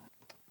war.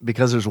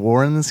 Because there's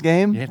war in this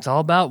game? It's all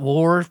about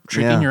war,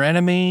 tricking your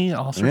enemy,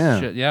 all sorts of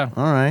shit. Yeah.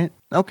 All right.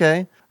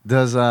 Okay.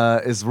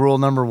 Is rule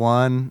number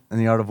 1 in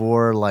the art of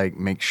war like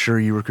make sure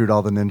you recruit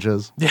all the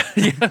ninjas?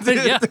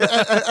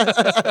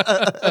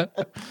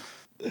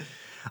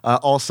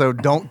 Also,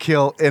 don't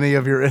kill any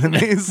of your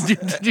enemies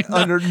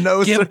under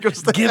no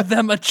circumstance. Give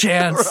them a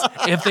chance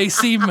if they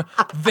seem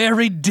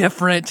very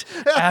different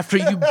after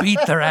you beat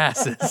their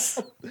asses.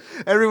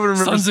 Everyone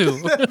remembers Sun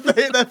Tzu.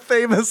 that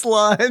famous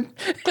line.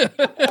 You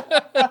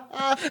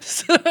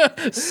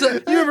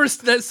remember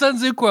that Sun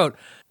Tzu quote?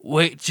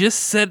 Wait, just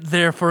sit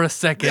there for a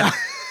second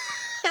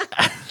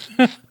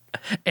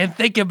and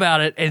think about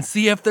it and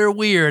see if they're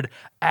weird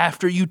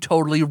after you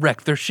totally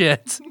wreck their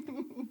shit.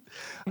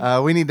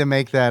 We need to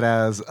make that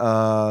as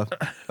a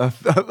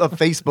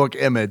Facebook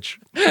image.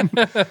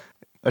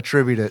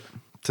 Attribute it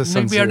to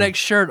Sun Tzu. Maybe our next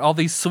shirt, all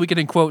these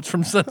Suikoden quotes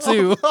from Sun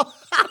Tzu.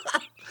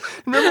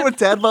 Remember when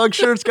Tadpog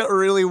shirts got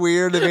really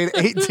weird? They made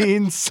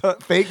 18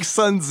 fake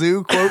Sun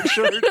Tzu quote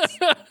shirts.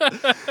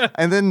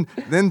 And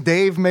then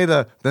Dave made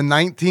the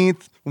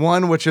 19th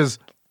one, which is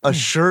a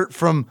shirt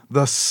from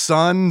the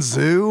Sun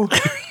Tzu.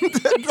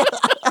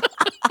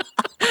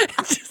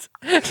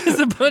 Just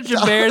a bunch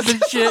of bears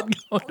and shit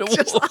going to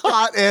Just war.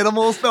 hot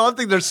animals. No, I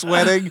think they're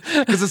sweating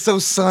because it's so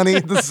sunny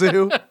at the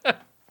zoo.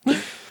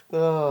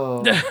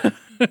 Oh.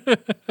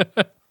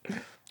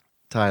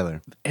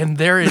 Tyler. And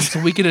there is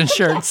Suikoden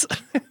shirts.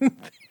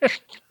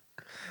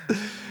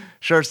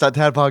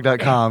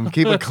 Shirts.tadpog.com.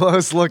 Keep a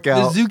close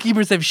lookout. The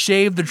zookeepers have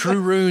shaved the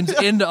true runes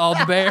into all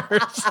the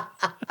bears.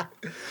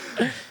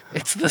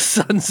 It's the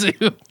Sun Tzu.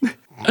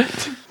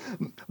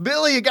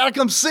 Billy, you gotta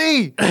come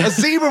see. A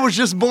zebra was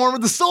just born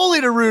with the Soul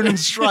Eater rune and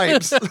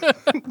stripes.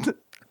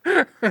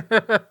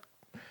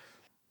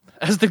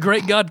 As the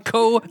great god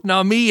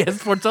Konami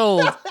has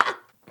foretold.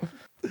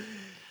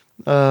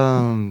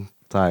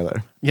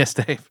 Tyler. Yes,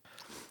 Dave.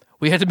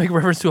 We had to make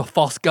reference to a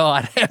false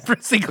god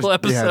every single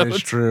episode. Yeah,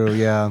 it's true.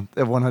 Yeah,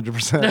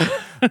 100%.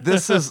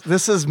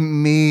 This is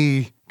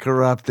me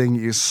corrupting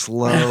you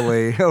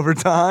slowly over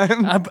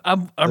time.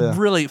 I'm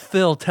really,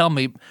 Phil, tell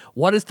me,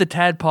 what is the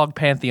Tadpog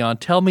Pantheon?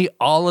 Tell me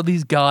all of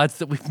these gods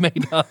that we've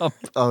made up.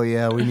 Oh,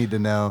 yeah, we need to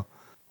know.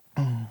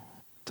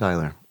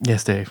 Tyler.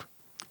 Yes, Dave.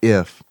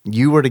 If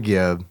you were to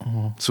give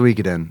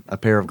Suikoden a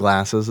pair of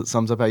glasses that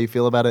sums up how you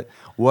feel about it,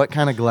 what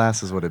kind of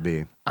glasses would it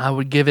be? I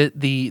would give it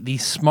the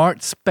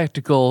smart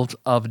spectacles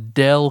of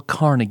Dale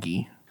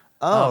Carnegie.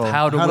 Oh, of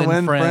how to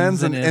win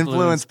friends and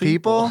influence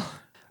people?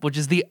 Which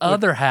is the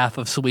other half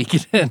of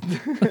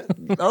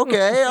Suikoden.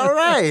 Okay, all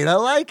right. I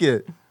like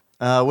it.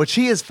 Which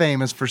he is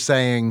famous for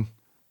saying,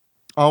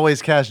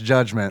 always cast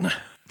judgment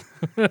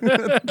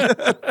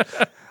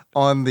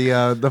on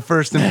the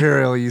first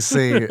Imperial you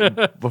see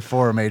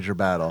before a major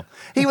battle.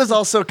 He was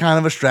also kind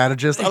of a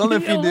strategist. I don't know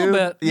if you do.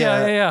 Bit.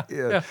 Yeah.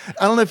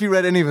 I don't know if you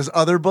read any of his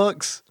other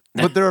books,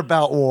 but they're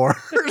about war.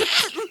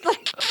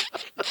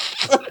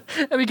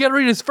 I mean, you got to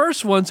read his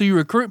first one so you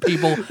recruit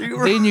people,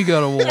 then you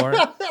go to war.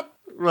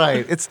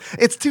 Right.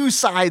 It's two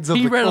sides of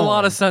he the read coin. a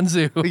lot of Sun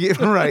Tzu.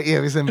 Right.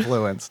 Yeah, he's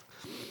influenced.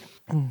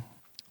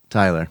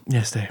 Tyler.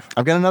 Yes, Dave.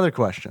 I've got another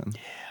question.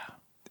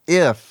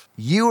 Yeah. If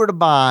you were to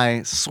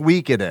buy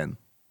Suikoden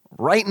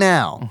right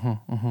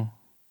now,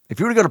 if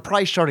you were to go to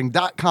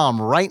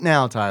pricecharting.com right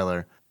now,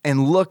 Tyler,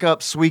 and look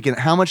up Suikoden,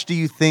 how much do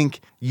you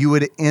think you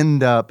would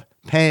end up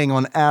paying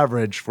on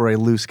average for a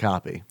loose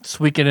copy?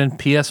 Suikoden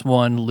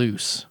PS1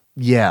 loose.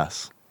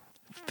 Yes.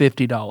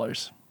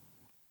 $50.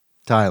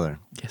 Tyler.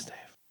 Yes, Dave.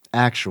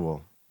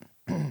 Actual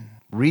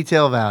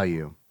retail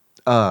value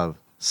of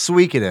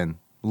Suikoden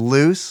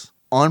loose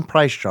on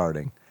price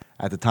charting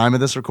at the time of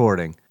this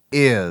recording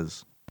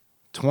is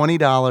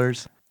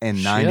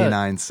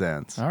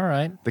 $20.99. All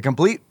right. The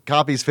complete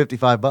copy is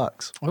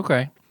 $55.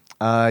 Okay.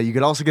 You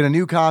could also get a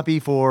new copy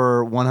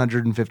for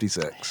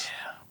 $156.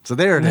 So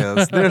there it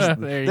is.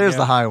 There's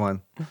the high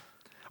one.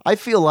 I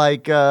feel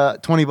like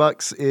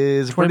 $20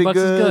 is pretty good.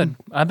 Is good.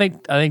 I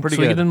think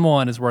Suikoden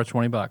 1 is worth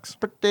 $20.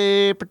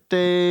 Pretty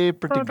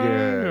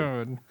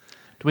good. Do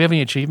we have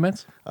any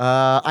achievements?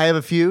 I have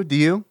a few. Do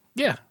you?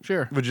 Yeah,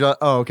 sure. Would you?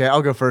 Oh, okay.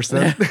 I'll go first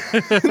then.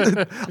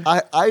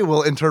 I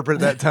will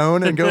interpret that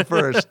tone and go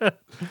first.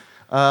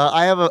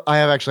 I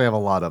actually have a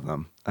lot of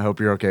them. I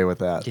hope you're okay with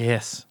that.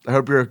 Yes. I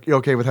hope you're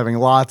okay with having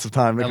lots of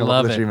time to come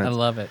up with achievements. I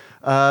love it.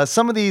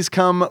 Some of these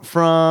come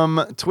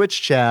from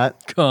Twitch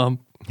chat.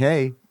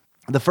 Hey.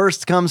 The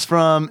first comes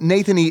from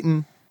Nathan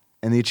Eaton,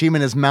 and the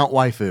achievement is Mount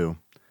Waifu.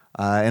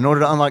 In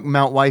order to unlock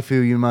Mount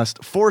Waifu, you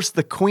must force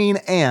the Queen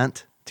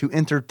Ant to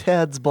enter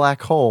Ted's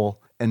black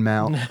hole and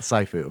Mount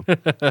Saifu.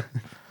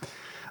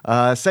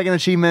 Second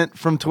achievement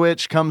from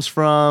Twitch comes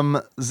from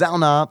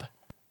Zalnop,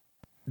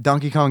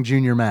 Donkey Kong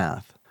Jr.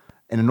 Math.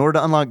 And in order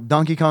to unlock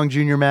Donkey Kong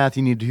Jr. Math,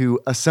 you need to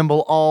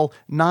assemble all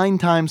 9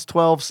 times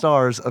 12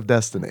 stars of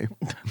destiny.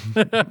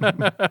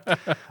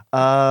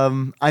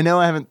 I know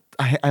I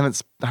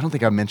don't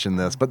think I mentioned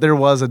this, but there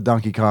was a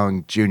Donkey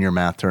Kong Jr.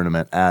 Math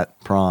tournament at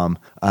prom,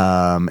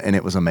 and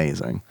it was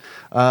amazing.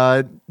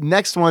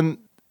 Next one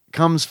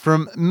comes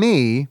from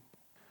me.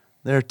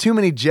 There are too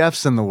many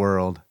Jeffs in the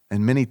world,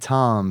 and many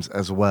Toms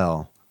as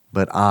well,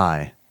 but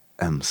I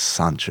am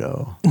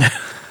Sancho.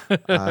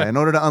 In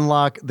order to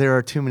unlock, there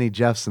are too many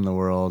Jeffs in the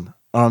world.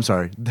 Oh, I'm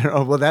sorry.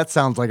 That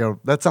sounds like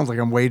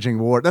I'm waging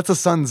war. That's a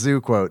Sun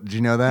Tzu quote. Did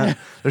you know that?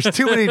 There's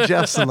too many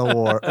Jeffs in the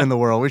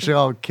world. We should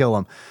all kill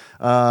them.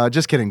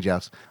 Just kidding,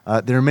 Jeffs.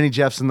 There are many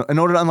Jeffs in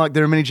order to unlock.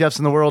 There are many Jeffs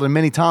in the world and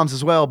many Toms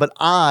as well. But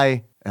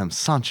I am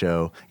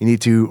Sancho. You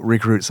need to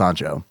recruit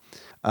Sancho.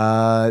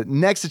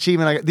 Next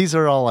achievement. These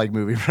are all like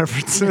movie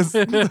references.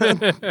 They're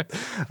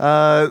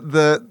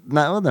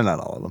not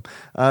all of them.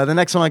 The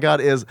next one I got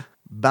is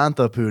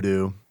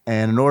Bantapudu.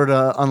 And in order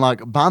to unlock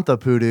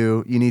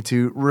Bantapudu, you need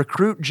to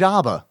recruit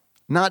Jabba.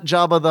 Not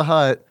Jabba the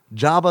Hutt,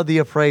 Jabba the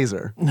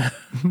Appraiser.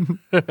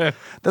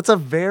 That's a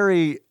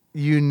very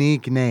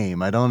unique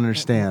name. I don't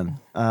understand.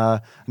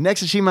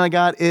 Next achievement I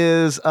got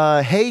is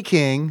Hey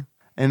King.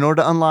 In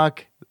order to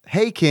unlock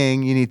Hey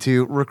King, you need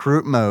to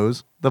recruit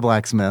Mose, the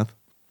blacksmith.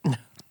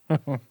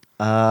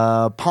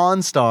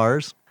 Pawn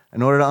Stars.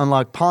 In order to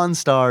unlock Pawn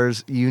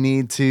Stars, you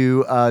need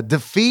to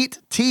defeat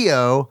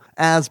Tio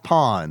as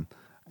Pawn.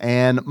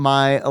 And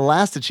my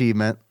last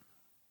achievement,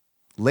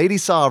 Lady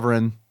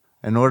Sovereign.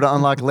 In order to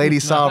unlock Lady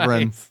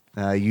Sovereign,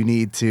 you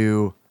need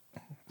to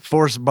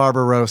force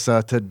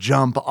Barbarossa to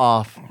jump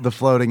off the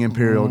floating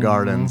Imperial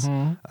Gardens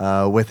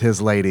with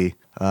his lady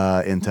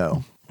in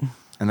tow.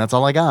 And that's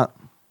all I got.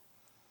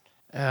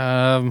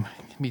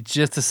 Give me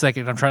just a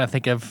second. I'm trying to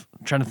think of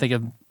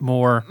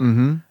more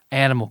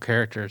animal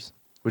characters.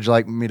 Would you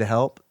like me to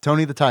help?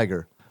 Tony the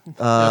Tiger.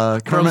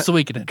 Kermit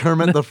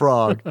the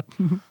Frog.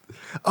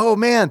 Oh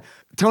man,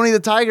 Tony the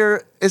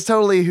Tiger is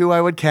totally who I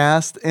would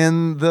cast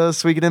in the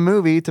Suikoden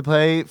movie to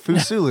play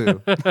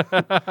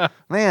Fusulu.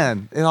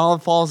 Man, it all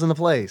falls into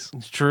place.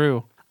 It's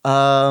true.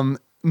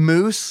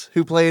 Moose,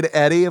 who played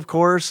Eddie, of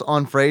course,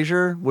 on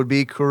Frasier, would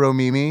be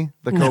Kuromimi,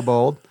 the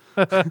kobold.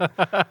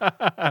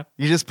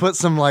 You just put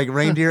some like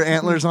reindeer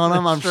antlers on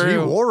him. I'm sure he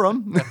wore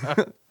them.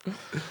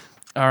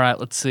 All right,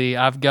 let's see.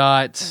 I've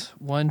got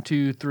 1,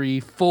 2, 3,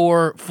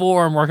 4.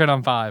 I'm working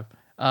on 5.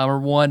 Number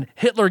 1,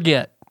 Hitler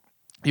Get.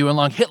 You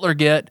unlock Hitler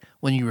Get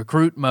when you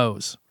recruit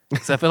Mose.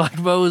 Because I feel like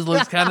Mose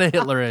looks kind of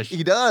Hitlerish.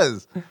 He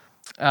does.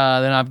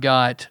 Then I've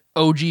got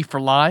OG for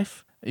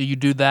Life. You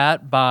do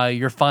that by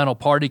your final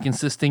party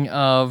consisting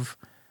of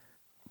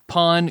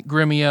Pon,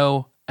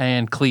 Gremio,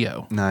 and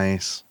Cleo.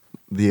 Nice.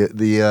 The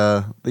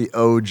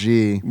OG.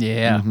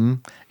 Yeah. Mm-hmm.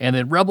 And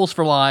then Rebels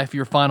for Life,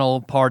 your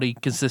final party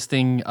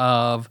consisting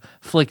of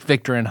Flick,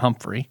 Victor, and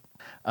Humphrey.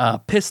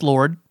 Piss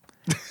Lord.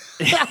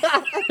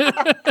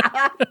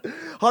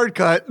 Hard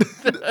cut.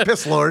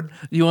 Piss Lord.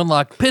 You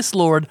unlock Piss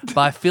Lord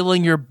by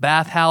filling your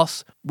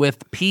bathhouse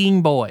with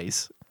peeing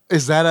boys.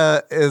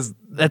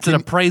 That's an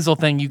appraisal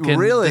thing you can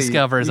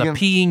discover as a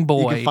peeing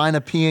boy. You can find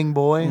a peeing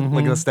boy,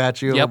 like a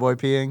statue of a boy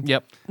peeing?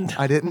 Yep.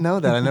 I didn't know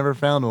that. I never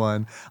found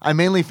one. I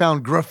mainly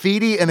found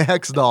graffiti and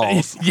hex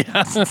dolls.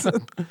 Yeah.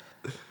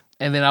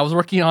 And then I was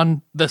working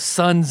on the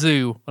Sun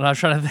Tzu, and I was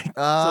trying to think.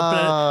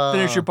 So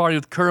finish your party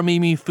with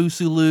Kuramimi,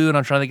 Fusulu, and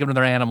I'm trying to think of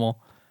another animal.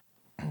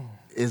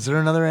 Is there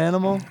another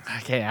animal?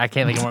 I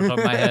can't think of one off the top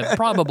of my head.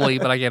 Probably,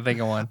 but I can't think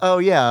of one. Oh,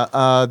 yeah.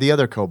 The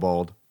other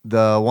kobold.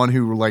 The one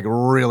who like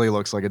really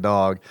looks like a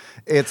dog.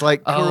 It's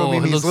like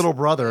Kuromimi's little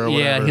brother or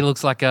whatever. Yeah, he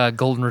looks like a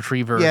golden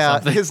retriever or yeah,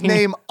 something. His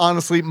name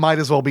honestly might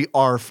as well be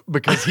Arf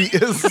because he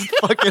is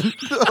fucking...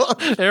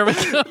 There we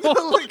go.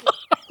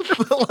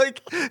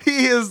 like,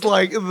 he is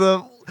like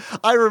the...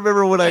 I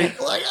remember when it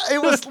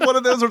was one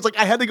of those where it's like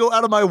I had to go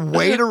out of my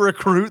way to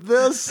recruit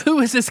this. Who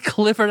is this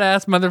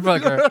Clifford-ass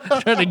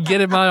motherfucker trying to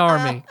get in my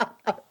army?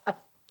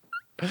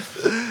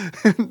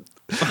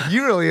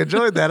 You really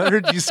enjoyed that. I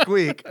heard you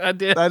squeak. I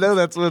did. I know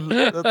that's a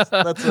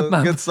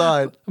good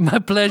sign. My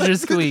pleasure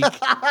squeak.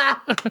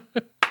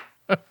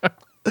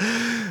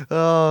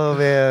 Oh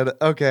man.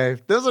 Okay.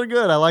 Those are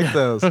good. I like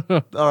those.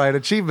 All right.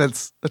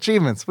 Achievements.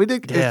 We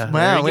did. Yeah,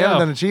 wow. We haven't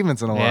done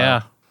achievements in a while.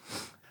 Yeah.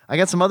 I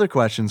got some other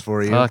questions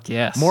for you. Fuck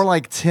yes. More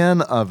like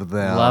 10 of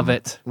them. Love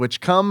it.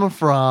 Which come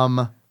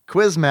from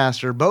Quiz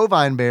Master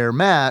Bovine Bear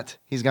Matt.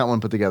 He's got one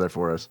put together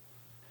for us.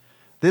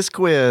 This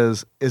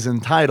quiz is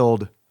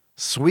entitled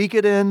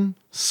Suikoden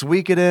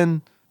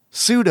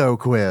Pseudo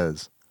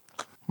Quiz.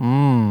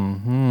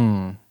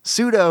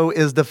 Pseudo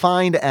is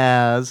defined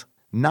as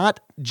not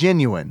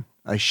genuine,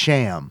 a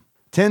sham.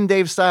 10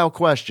 Dave-style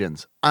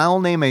questions. I'll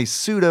name a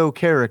pseudo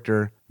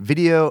character,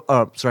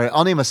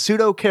 I'll name a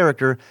pseudo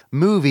character,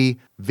 movie,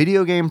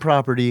 video game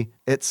property,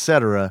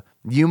 etc.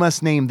 You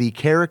must name the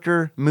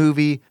character,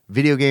 movie,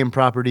 video game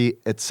property,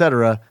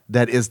 etc.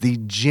 that is the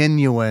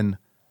genuine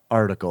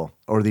article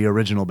or the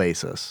original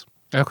basis.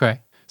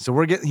 Okay. So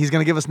he's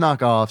going to give us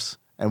knockoffs,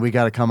 and we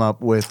got to come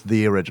up with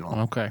the original.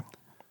 Okay.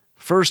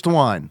 First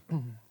one,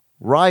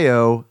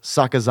 Ryo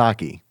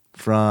Sakazaki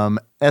from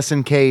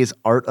SNK's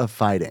Art of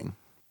Fighting.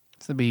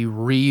 This would be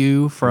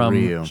Ryu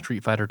from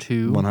Street Fighter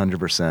 2.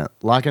 100%.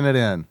 Locking it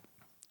in.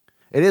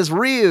 It is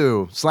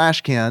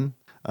Ryu/Ken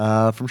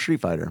from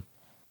Street Fighter.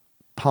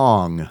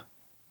 Pong.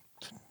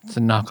 It's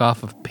a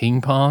knockoff of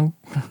Ping Pong.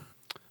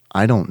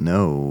 I don't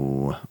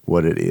know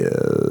what it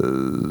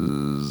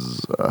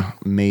is.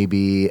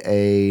 Maybe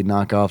a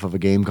knockoff of a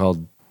game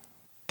called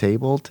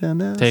Table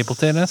Tennis? Table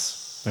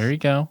tennis. There you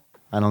go.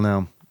 I don't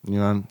know.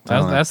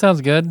 That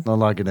sounds good. I'll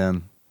lock it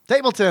in.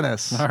 Table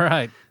tennis. All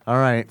right.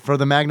 For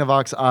the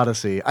Magnavox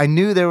Odyssey. I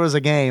knew there was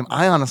a game.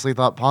 I honestly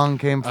thought Pong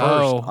came first.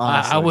 Oh,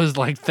 I was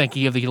like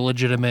thinking of the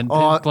legitimate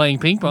playing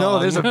ping pong. No,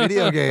 there's a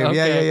video game.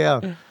 Okay.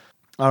 Yeah.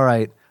 All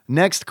right.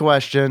 Next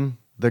question.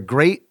 The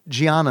Great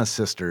Gianna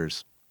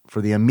Sisters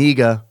for the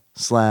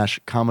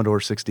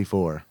Amiga/Commodore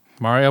 64.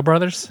 Mario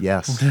Brothers?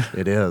 Yes,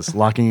 it is.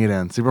 Locking it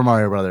in. Super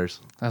Mario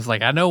Brothers. I was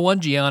like, I know one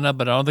Gianna,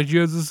 but I don't think she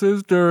has a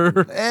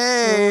sister.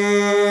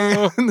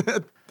 Hey!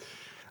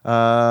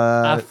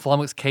 I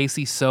flummoxed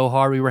Casey so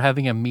hard. We were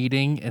having a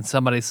meeting, and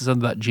somebody said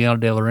something about Gianna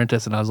De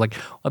Laurentiis, and I was like,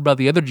 what about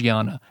the other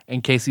Gianna?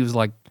 And Casey was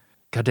like,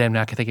 God damn,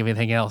 now I can't think of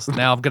anything else.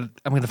 Now I'm gonna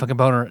fucking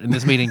bone her in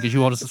this meeting because you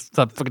want us to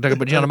stop fucking talking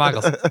about Gianna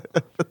Michaels.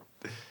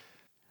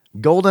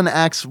 Golden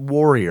Axe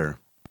Warrior,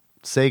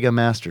 Sega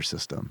Master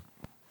System.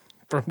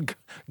 From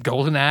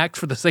Golden Axe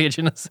for the Sega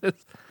Genesis.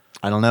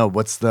 I don't know.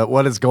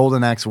 What is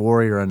Golden Axe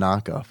Warrior a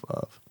knockoff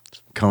of?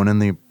 Conan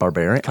the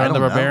Barbarian? Conan the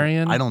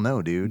Barbarian? I don't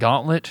know, dude.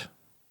 Gauntlet?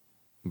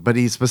 But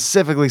he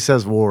specifically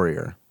says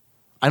warrior.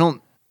 I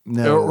don't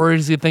know. Or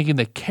is he thinking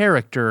the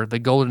character, the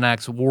Golden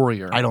Axe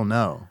Warrior? I don't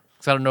know.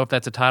 Because I don't know if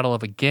that's a title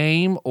of a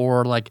game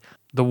or like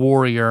the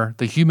warrior,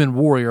 the human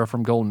warrior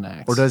from Golden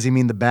Axe. Or does he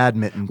mean the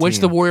badminton Which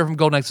team? The warrior from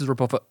Golden Axe is a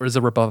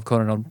ripoff of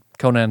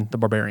Conan the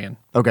Barbarian.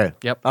 Okay.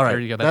 Yep. All right. There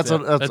you go. That's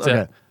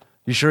okay. it.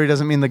 You sure he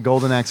doesn't mean the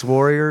Golden Axe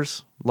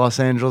Warriors? Los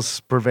Angeles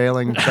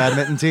prevailing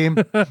badminton team?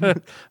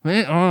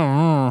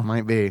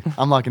 Might be.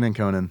 I'm locking in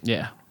Conan.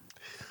 Yeah.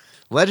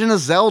 Legend of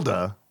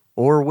Zelda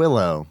or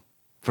Willow.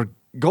 For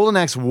Golden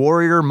Axe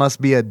Warrior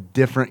must be a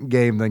different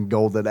game than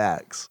Golden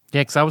Axe.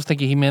 Yeah, because I was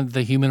thinking he meant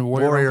the human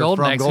warrior from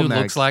Golden Axe who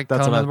looks like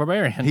Conan the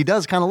Barbarian. He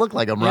does kind of look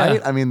like him,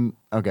 right? Yeah. I mean,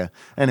 okay.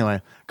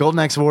 Anyway, Golden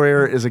Axe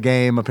Warrior is a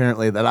game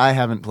apparently that I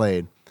haven't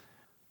played.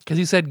 Because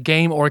you said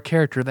game or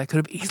character. That could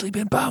have easily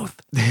been both.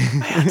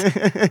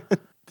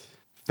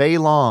 Fei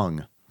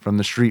Long from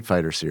the Street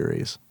Fighter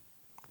series.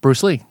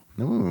 Bruce Lee.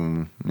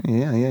 Ooh,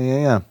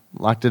 yeah.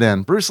 Locked it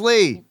in. Bruce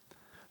Lee.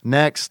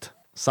 Next,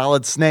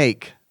 Solid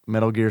Snake,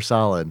 Metal Gear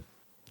Solid.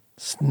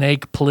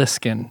 Snake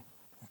Plissken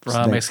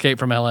from Escape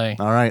from L.A.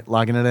 All right,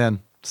 locking it in.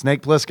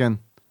 Snake Plissken.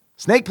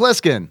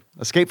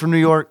 Escape from New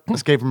York,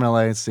 Escape from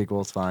L.A. It's a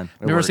sequel. It's fine.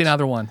 Never seen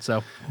either one,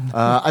 so.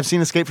 I've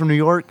seen Escape from New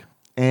York,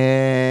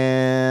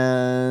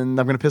 and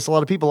I'm going to piss a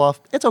lot of people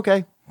off. It's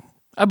okay.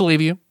 I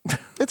believe you.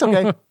 It's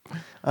okay.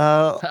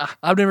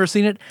 I've never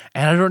seen it,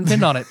 and I don't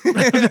intend on it.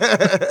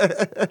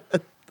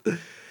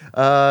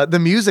 The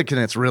music in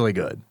it's really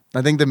good.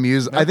 I think the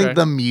music. Okay. I think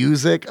the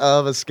music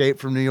of Escape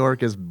from New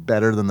York is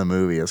better than the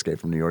movie Escape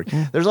from New York.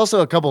 There's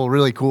also a couple of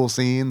really cool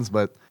scenes,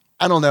 but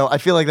I don't know. I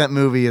feel like that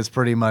movie is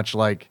pretty much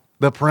like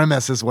the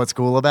premise is what's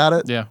cool about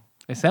it. Yeah,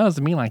 it sounds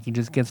to me like he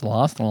just gets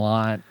lost a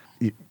lot.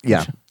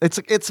 Yeah,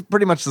 it's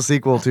pretty much the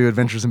sequel to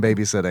Adventures in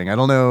Babysitting. I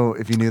don't know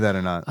if you knew that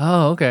or not.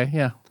 Oh, okay,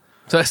 yeah.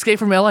 So Escape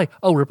from L.A.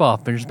 Oh, rip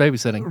off. Adventures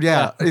Babysitting.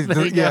 Yeah,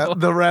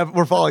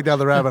 we're falling down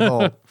the rabbit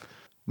hole.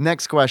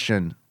 Next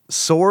question: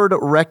 Sword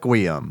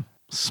Requiem,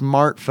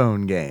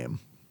 smartphone game.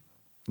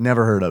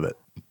 Never heard of it.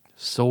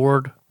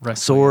 Sword Requiem.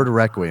 Sword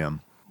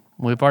Requiem.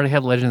 We've already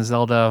had Legend of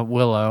Zelda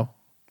Willow.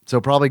 So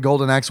probably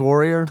Golden Axe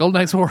Warrior.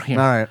 Golden Axe Warrior.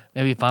 All right.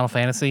 Maybe Final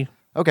Fantasy.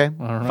 Okay.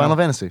 Final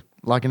Fantasy.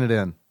 Locking it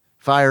in.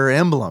 Fire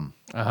Emblem.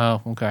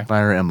 Oh, okay.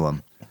 Fire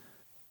Emblem.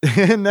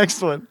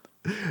 Next one.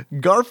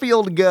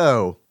 Garfield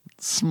Go.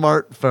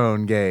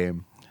 Smartphone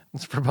game.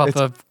 It's a ripoff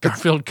of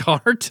Garfield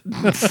Kart.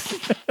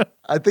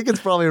 I think it's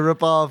probably a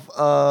ripoff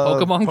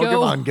of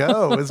Pokemon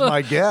Go is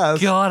my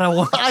guess.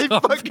 God, I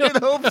fucking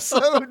hope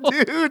so,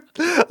 dude.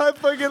 I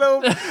fucking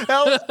hope.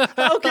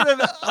 How can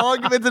an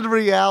augmented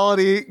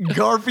reality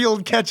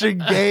Garfield catching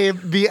game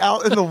be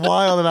out in the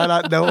wild and I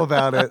not know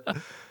about it?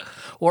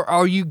 Or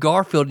are you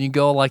Garfield and you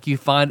go like you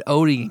find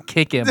Odie and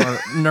kick him, or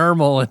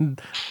Nermal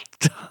and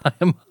tie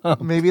him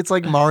up? Maybe it's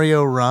like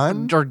Mario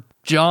Run? Or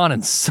John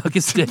and suck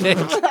his dick.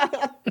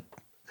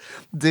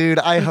 Dude,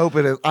 I hope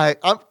it is.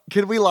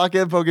 Can we lock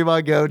in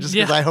Pokemon Go just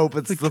because I hope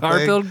it's the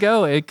Garfield thing?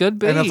 Go. It could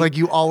be. And it's like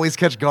you always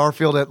catch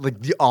Garfield at like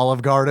the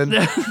Olive Garden.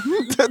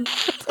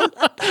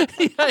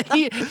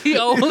 he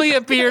only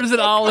appears at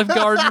Olive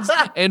Gardens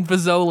and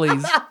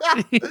Fazoli's.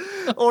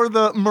 Or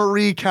the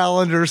Marie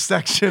Calendar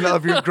section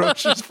of your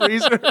groceries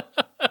freezer.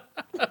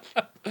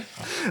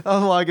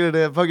 I'm locking it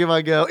in.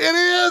 Pokemon Go. It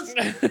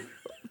is!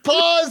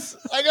 Pause!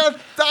 I got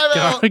time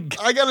out.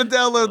 I got to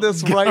download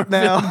this right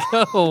now.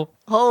 Go.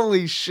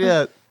 Holy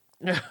shit.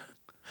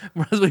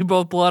 As we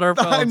both pull out our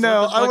phones. I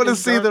know. I want to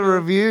see the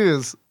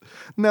reviews.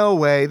 No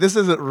way. This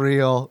isn't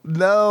real.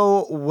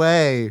 No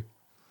way.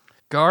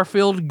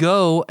 Garfield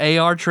Go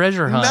AR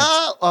treasure hunt.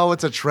 No. Oh,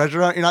 it's a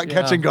treasure hunt? You're not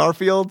catching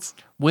Garfields?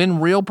 Win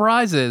real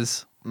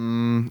prizes. All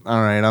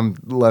right. I'm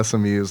less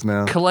amused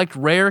now. Collect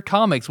rare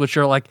comics, which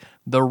are like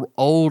the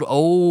old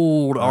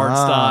art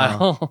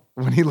style.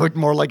 When he looked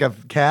more like a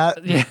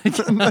cat?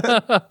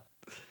 Yeah.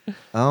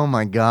 Oh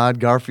my God,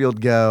 Garfield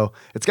Go.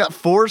 It's got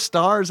 4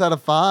 stars out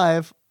of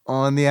 5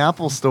 on the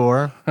Apple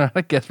Store.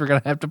 I guess we're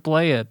going to have to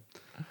play it.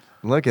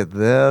 Look at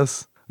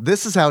this.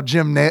 This is how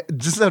Jim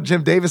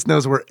Davis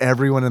knows where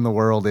everyone in the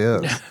world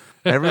is.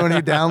 Everyone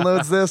who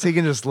downloads this, he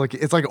can just look.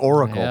 It's like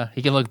Oracle. Yeah,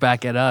 he can look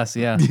back at us,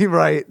 yeah.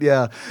 Right,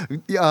 yeah.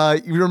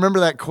 You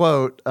remember that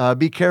quote,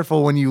 be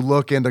careful when you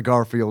look into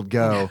Garfield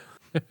Go.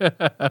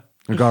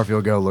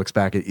 Garfield Go looks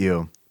back at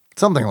you.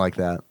 Something like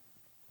that.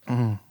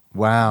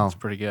 Wow. That's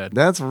pretty good.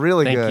 That's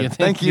really good.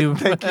 Thank you,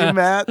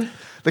 Matt.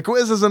 The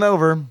quiz isn't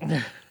over.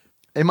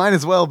 It might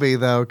as well be,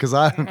 though, because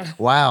I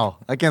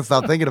can't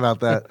stop thinking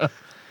about that.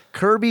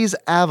 Kirby's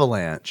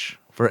Avalanche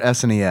for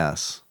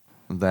SNES.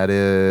 That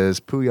is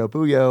Puyo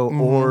Puyo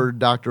or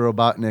Dr.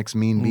 Robotnik's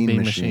Mean Bean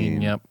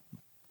Machine. Yep.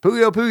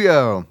 Puyo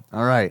Puyo.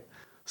 All right.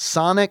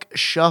 Sonic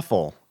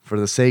Shuffle for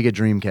the Sega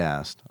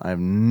Dreamcast. I've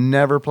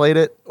never played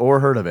it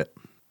or heard of it.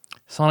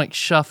 Sonic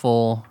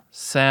Shuffle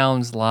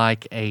sounds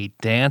like a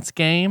dance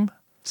game.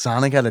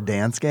 Sonic had a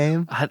dance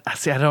game? I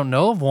don't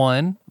know of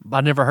one.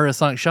 I've never heard of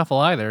Sonic Shuffle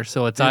either.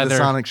 So it's either the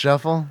Sonic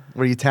Shuffle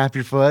where you tap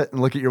your foot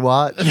and look at your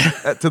watch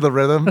to the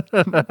rhythm.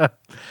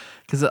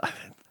 Because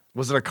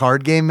was it a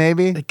card game?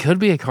 Maybe it could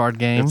be a card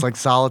game. It's like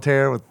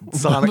solitaire with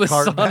Sonic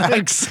card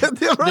packs.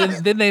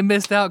 Then they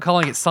missed out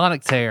calling it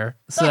Sonic Tear.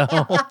 So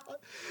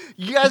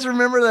you guys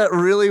remember that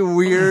really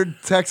weird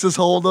Texas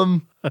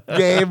Hold'em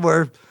game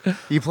where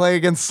you play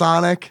against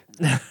Sonic?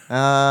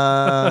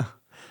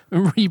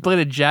 Remember you played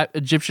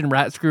Egyptian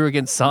rat screw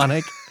against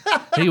Sonic?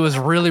 He was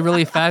really,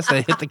 really fast.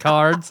 They hit the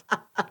cards.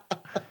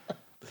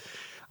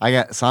 I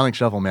got Sonic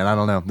Shuffle, man. I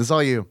don't know. This is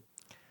all you.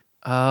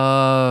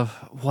 I'm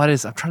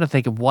trying to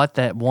think of what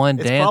that one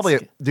it's dance.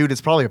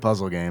 It's probably a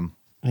puzzle game.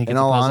 In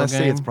all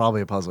honesty, it's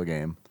probably a puzzle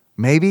game.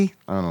 Maybe?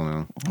 I don't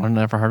know. I've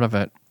never heard of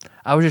it.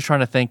 I was just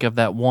trying to think of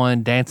that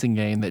one dancing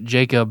game that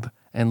Jacob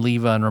and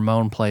Leva and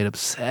Ramon played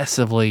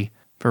obsessively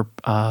for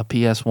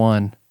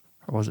PS1.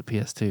 Or was it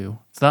PS2?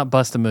 It's not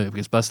Bust a Move,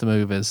 because Bust a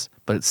Move is,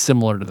 but it's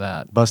similar to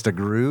that. Bust a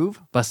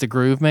Groove? Bust a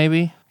Groove,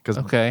 maybe?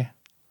 Okay.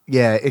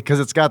 Yeah,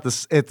 because it's got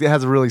this, it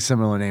has a really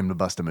similar name to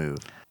Bust a Move.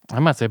 I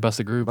might say Bust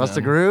a Groove. Bust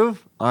a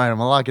Groove? All right, I'm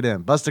going to lock it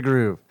in. Bust a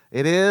Groove.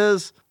 It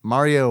is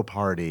Mario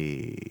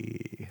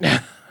Party.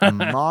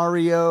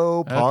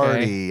 Mario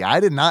Party. Okay.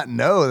 I did not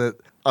know that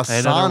a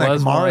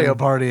Sonic Mario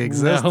Party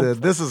existed. Nope.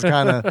 This is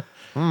kind of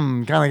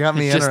got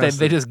me interested.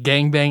 They just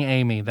gangbang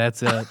Amy.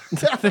 That's it.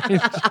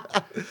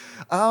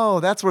 Oh,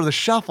 that's where the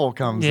shuffle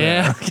comes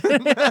in.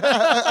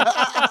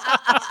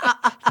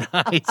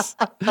 Nice.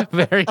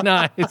 Very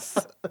nice.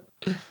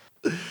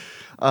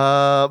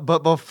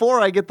 But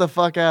before I get the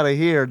fuck out of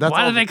here,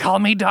 why do they call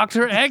me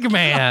Dr.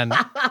 Eggman?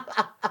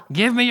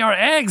 Give me your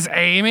eggs,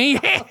 Amy.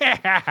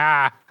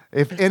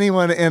 If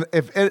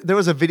there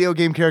was a video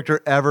game character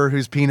ever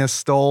whose penis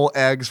stole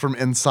eggs from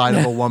inside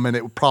of a woman,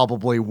 it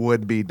probably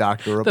would be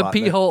Dr. Robotnik. The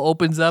pee hole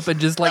opens up and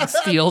just like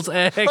steals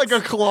eggs. Like a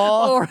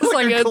claw. Or it's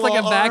like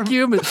a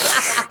vacuum. It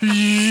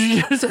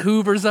just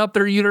hoovers up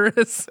their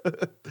uterus.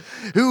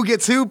 Who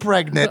gets who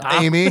pregnant,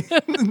 Amy?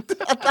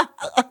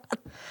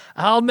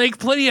 I'll make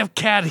plenty of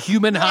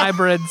cat-human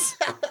hybrids.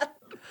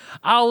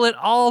 I'll let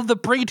all of the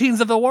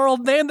preteens of the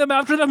world name them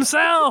after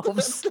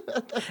themselves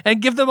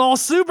and give them all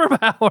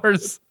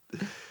superpowers.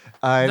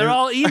 They're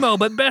all emo,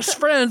 but best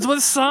friends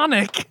with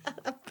Sonic.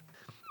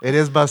 It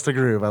is Bust a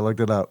Groove. I looked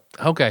it up.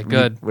 Okay,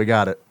 good. We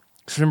got it.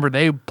 Remember,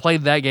 they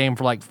played that game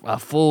for like a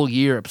full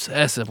year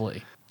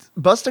obsessively.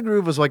 Bust a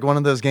Groove was like one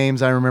of those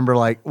games I remember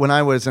like when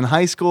I was in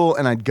high school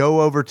and I'd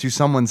go over to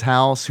someone's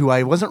house who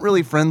I wasn't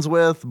really friends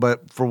with,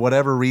 but for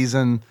whatever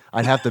reason,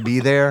 I'd have to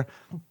be there.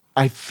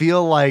 I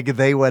feel like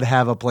they would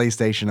have a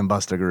PlayStation and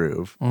Bust a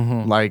Groove.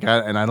 Mm-hmm.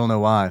 And I don't know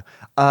why.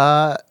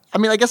 I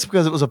mean, I guess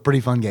because it was a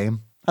pretty fun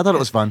game. I thought it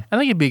was fun. I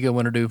think it'd be a good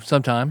one to do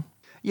sometime.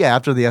 Yeah,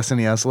 after the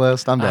SNES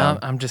list, I'm down.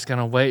 I'm just going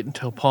to wait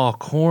until Paul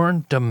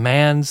Korn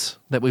demands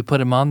that we put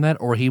him on that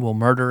or he will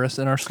murder us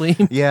in our sleep.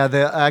 Yeah,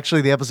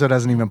 actually, the episode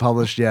hasn't even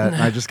published yet.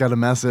 I just got a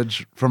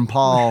message from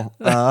Paul.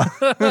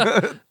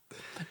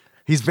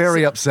 He's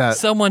very upset.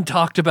 Someone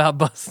talked about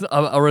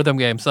a rhythm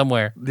game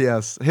somewhere.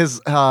 Yes,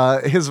 his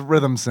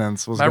rhythm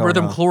sense was. My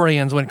rhythm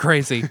chlorians went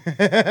crazy.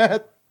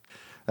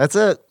 That's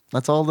it.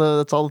 That's all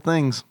the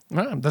things.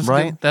 That's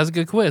right. That's a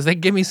good quiz. They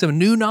give me some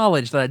new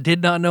knowledge that I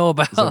did not know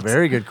about. It's a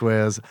very good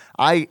quiz.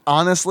 I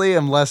honestly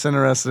am less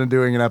interested in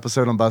doing an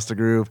episode on Bust a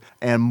Groove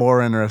and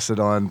more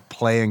interested on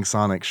playing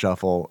Sonic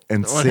Shuffle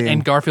and seeing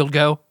and Garfield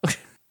Go.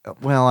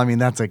 Well, I mean,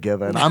 that's a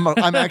given. I'm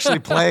actually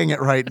playing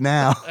it right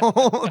now.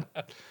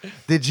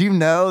 Did you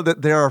know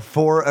that there are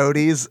 4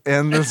 Odies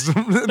in this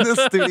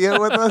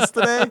studio with us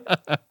today?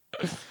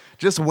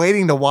 Just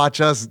waiting to watch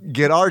us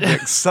get our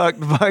dicks sucked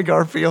by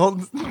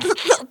Garfield.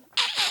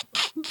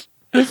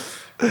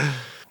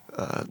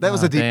 That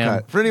was a deep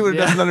cut. For anyone who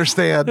doesn't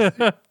understand,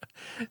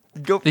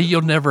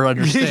 you'll never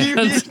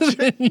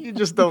understand. You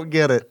just don't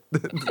get it.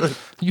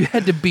 You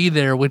had to be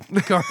there when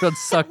Garfield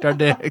sucked our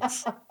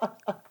dicks.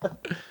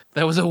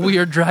 That was a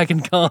weird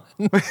Dragon Con.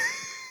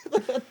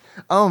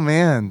 Oh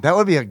man, that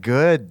would be a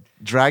good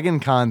Dragon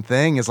Con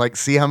thing. Is like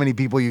see how many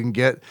people you can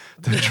get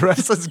to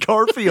dress as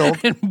Garfield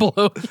and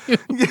blow you.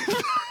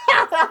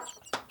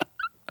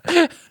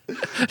 Did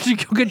you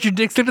go get your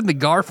dick sucked in the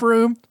Garf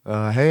room?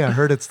 Hey, I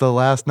heard it's the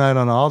last night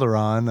on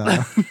Alderaan.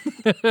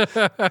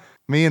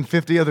 Me and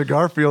 50 other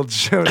Garfields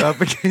showed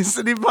up in case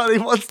anybody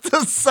wants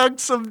to suck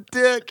some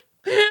dick.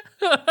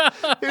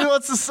 Who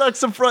wants to suck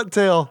some front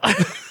tail?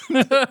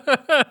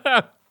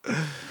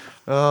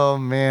 Oh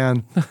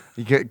man,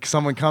 you get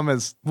someone come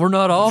as we're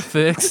not all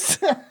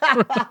fixed.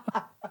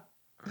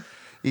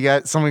 You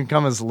got someone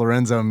come as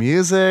Lorenzo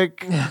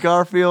Music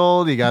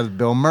Garfield. You got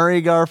Bill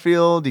Murray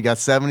Garfield. You got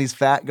 70s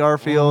Fat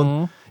Garfield.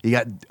 Mm-hmm. You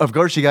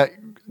got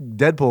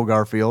Deadpool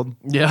Garfield.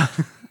 Yeah.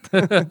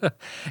 And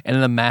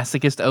the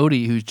masochist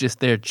Odie who's just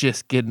there,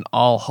 just getting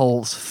all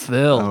holes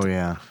filled. Oh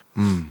yeah,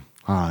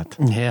 hot.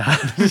 Yeah.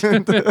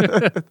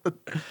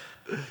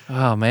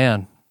 Oh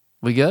man,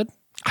 we good?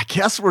 I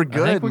guess we're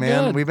good,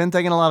 man. Good. We've been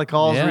taking a lot of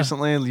calls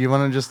recently. You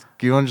want to just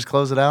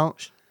close it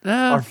out?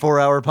 Our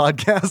 4-hour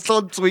podcast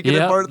on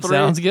Suikoden Part 3.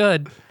 Sounds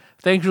good.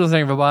 Thanks for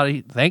listening,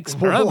 everybody. Thanks.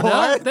 What?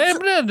 I got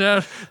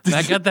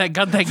that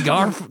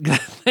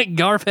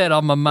Garf head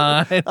on my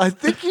mind. I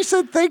think you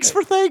said thanks,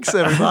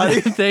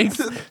 everybody.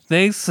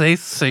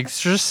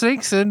 thanks for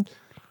sixing.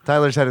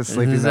 Tyler's had his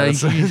sleepy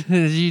medicine.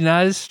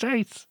 United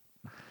States.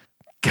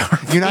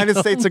 Garfield. United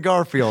States of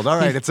Garfield. All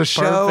right, it's a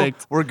show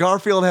where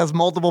Garfield has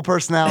multiple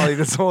personality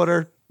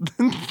disorder.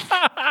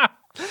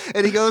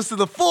 And he goes to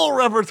the full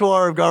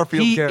repertoire of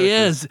Garfield characters. He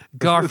is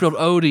Garfield,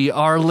 Odie,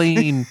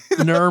 Arlene,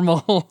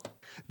 Nermal.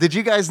 Did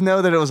you guys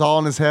know that it was all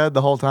in his head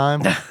the whole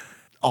time?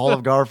 All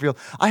of Garfield?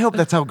 I hope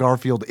that's how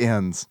Garfield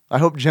ends. I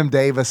hope Jim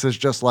Davis is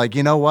just like,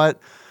 you know what?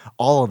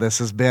 All of this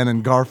has been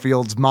in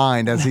Garfield's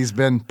mind as he's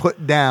been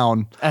put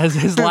down. As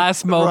his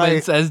last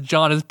moments, right. As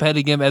John is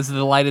petting him, as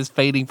the light is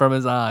fading from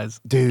his eyes.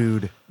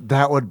 Dude,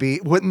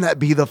 wouldn't that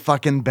be the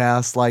fucking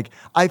best? Like,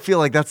 I feel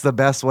like that's the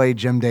best way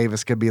Jim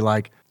Davis could be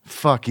like,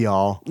 fuck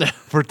y'all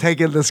for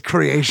taking this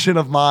creation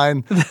of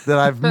mine that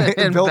I've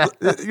built.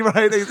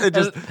 Right? It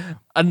just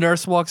a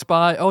nurse walks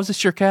by. Oh, is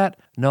this your cat?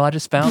 No, I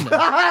just found it.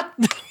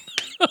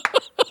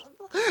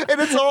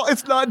 And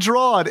it's not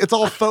drawn. It's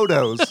all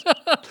photos.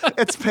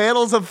 It's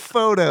panels of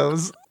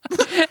photos.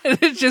 And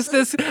it's just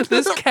this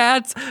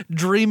cat's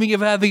dreaming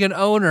of having an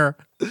owner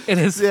in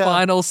his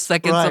final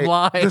seconds of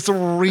life. This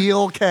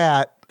real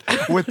cat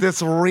with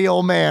this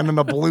real man in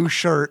a blue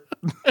shirt.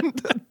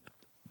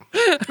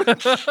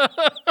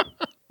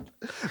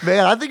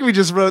 Man, I think we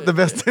just wrote the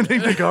best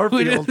ending to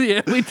Garfield.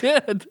 We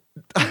did.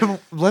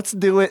 Let's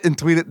do it and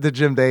tweet it to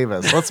Jim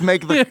Davis. Let's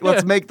make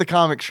the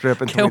comic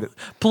strip and tweet it.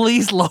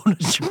 Please loan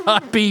us your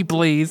IP,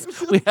 please.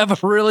 We have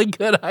a really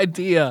good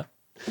idea.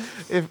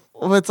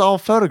 It's all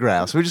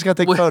photographs. We just got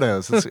to take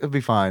photos. It'll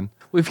be fine.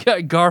 We've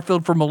got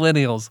Garfield for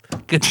millennials.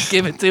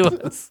 Give it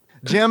to us.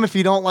 Jim, if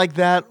you don't like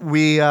that,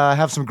 we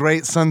have some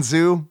great Sun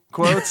Tzu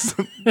quotes.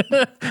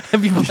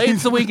 Have you played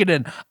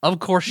Suikoden? Of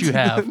course you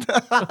have.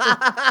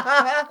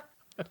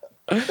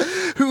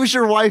 Who's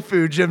your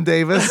waifu, Jim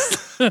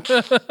Davis?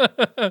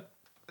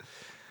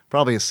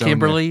 Probably a Sonya.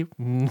 Kimberly.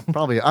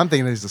 Probably. I'm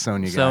thinking he's a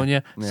Sonya guy.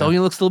 Sonya. Yeah.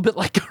 Sonya looks a little bit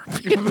like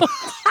Garfield.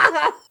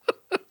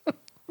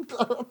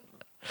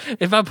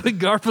 If I put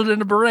Garfield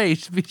in a beret, it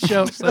should be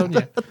show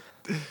Sonya.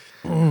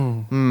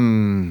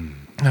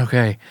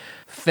 Okay.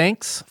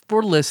 Thanks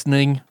for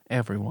listening,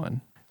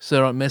 everyone. So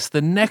don't miss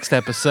the next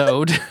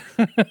episode.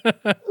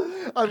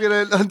 I'm going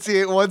to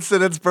enunciate one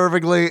sentence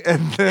perfectly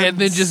and then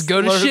just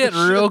go to shit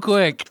real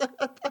quick.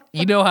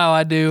 You know how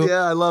I do.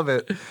 Yeah, I love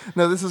it.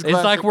 No, this is classic.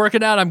 It's like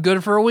working out. I'm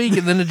good for a week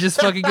and then it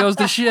just fucking goes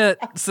to shit.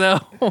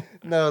 So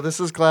no, this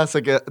is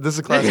classic. This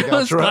is classic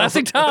outro. It's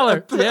classic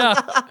Tyler.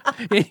 Yeah.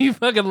 You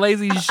fucking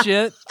lazy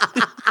shit.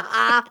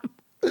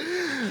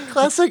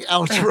 Classic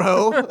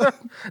outro.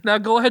 Now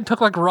go ahead and talk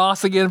like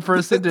Ross again for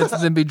a sentence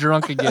and then be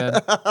drunk again.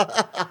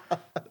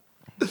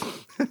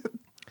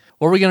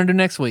 What are we going to do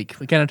next week?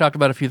 We kind of talked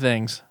about a few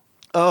things.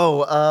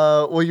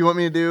 Oh, well, you want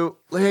me to do?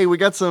 Hey, we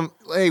got a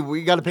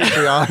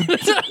Patreon.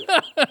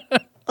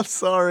 I'm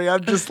sorry.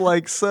 I'm just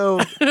like so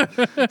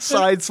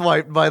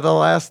sideswiped by the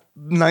last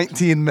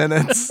 19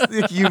 minutes.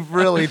 You've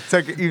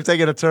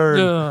taken a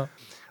turn.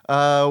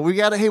 We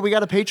got a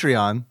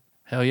Patreon.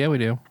 Hell yeah, we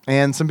do.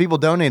 And some people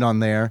donate on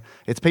there.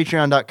 It's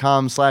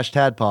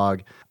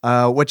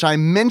patreon.com/tadpog, which I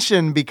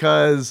mentioned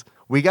because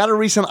we got a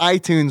recent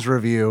iTunes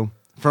review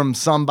from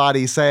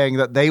somebody saying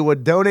that they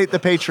would donate the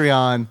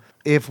Patreon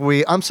if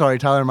we... I'm sorry,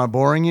 Tyler, am I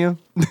boring you?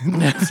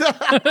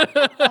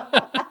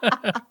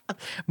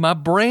 My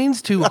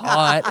brain's too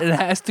hot. It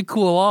has to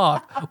cool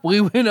off.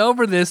 We went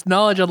over this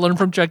knowledge I learned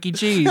from Chuck E.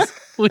 Cheese.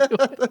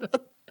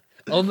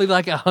 Only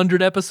like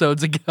 100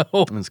 episodes ago.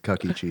 It was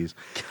Chuck E. Cheese.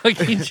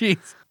 Chuck E.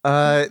 Cheese.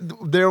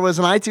 There was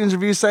an iTunes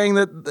review saying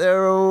that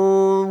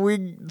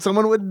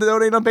someone would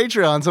donate on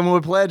Patreon. Someone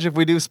would pledge if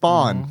we do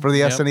Spawn for the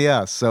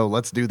SNES. So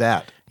let's do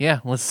that. Yeah,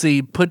 let's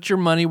see. Put your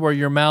money where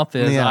your mouth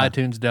is,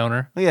 iTunes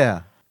donor.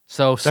 Yeah.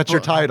 So that's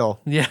your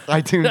title. Yeah.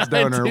 iTunes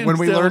donor. iTunes when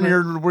we donor. learn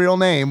your real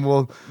name,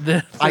 we'll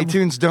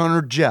iTunes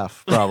donor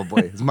Jeff,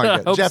 probably. Is my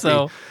guess. Jeppy.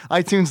 So.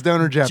 iTunes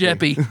donor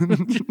Jeppy.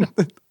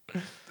 Jeppy.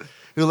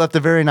 Who left a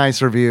very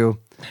nice review.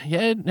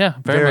 Yeah,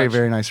 very much.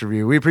 Very nice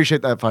review. We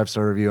appreciate that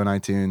 5-star review on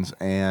iTunes,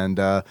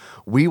 and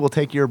we will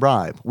take your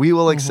bribe. We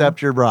will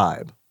accept your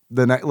bribe.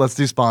 Let's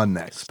do Spawn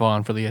next.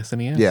 Spawn for the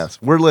SNES.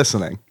 Yes, we're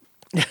listening.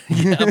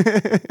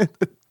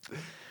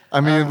 I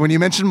mean, when you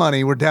mention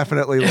money, we're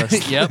definitely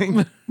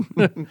listening.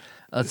 Yep.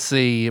 Let's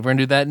see. We're going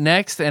to do that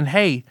next. And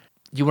hey,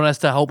 you want us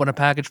to open a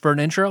package for an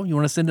intro? You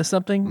want to send us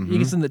something? You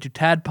can send it to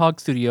Tadpog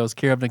Studios,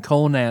 care of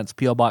Nicole Nance,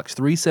 P.O. Box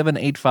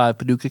 3785,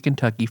 Paducah,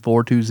 Kentucky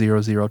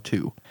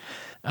 42002.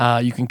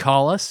 You can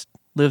call us,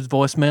 Liv's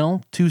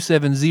voicemail,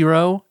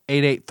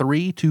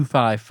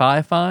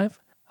 270-883-2555.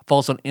 Follow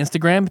us on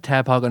Instagram,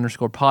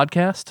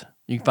 Tadpog_podcast.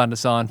 You can find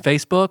us on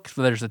Facebook.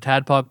 There's the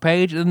Tadpog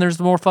page, and then there's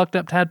the more fucked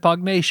up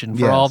Tadpog Nation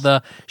for all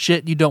the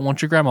shit you don't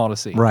want your grandma to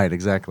see. Right,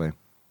 exactly.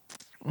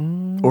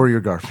 Or your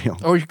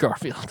Garfield.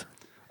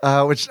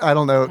 Which I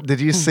don't know.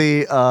 Did you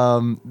see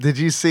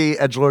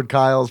Edgelord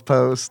Kyle's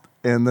post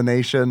in The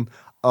Nation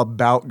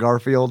about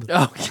Garfield?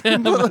 Oh, yeah.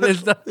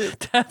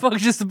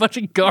 Tadpog's just a bunch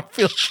of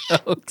Garfield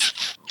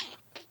jokes.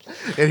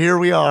 And here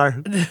we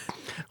are.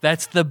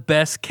 That's the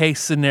best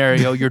case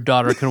scenario your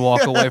daughter can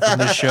walk away from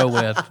this show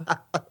with.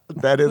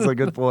 That is a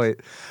good point.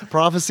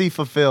 Prophecy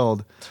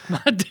fulfilled. My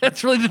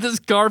dad's really did this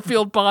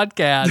Garfield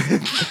podcast.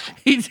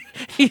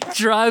 He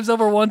drives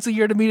over once a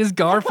year to meet his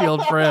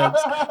Garfield friends.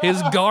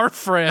 His Garf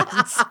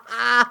friends.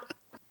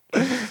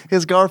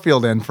 His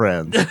Garfield and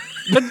friends.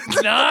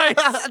 Nice.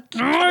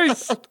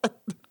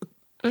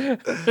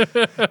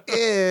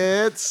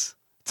 It's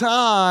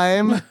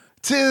time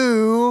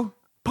to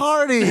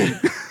party.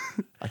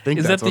 I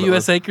think is that the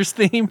U.S. Acres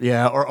theme?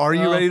 Yeah, or Are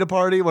You Ready to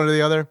Party? One or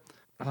the other.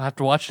 I'll have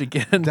to watch it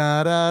again.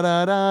 Da, da,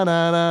 da, da,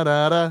 da, da,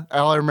 da, da.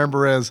 All I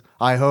remember is,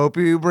 I hope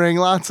you bring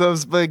lots of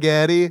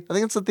spaghetti. I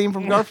think it's the theme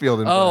from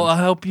Garfield. And Friends. I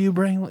hope you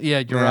bring... Yeah,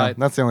 you're right.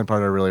 That's the only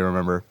part I really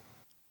remember.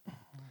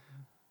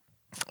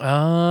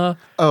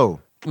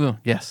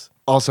 Yes.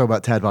 Also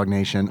about Tadpog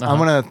Nation. I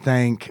want to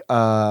thank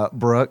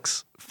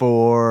Brooks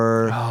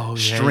for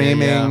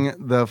streaming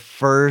the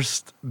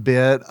first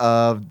bit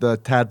of the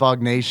Tadpog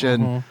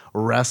Nation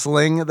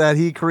wrestling that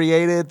he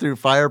created through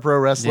Fire Pro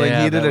Wrestling.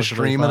 Yeah, he did a really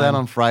stream of that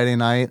on Friday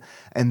night,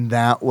 and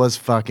that was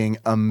fucking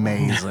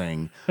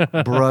amazing.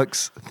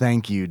 Brooks,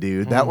 thank you,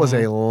 dude. That was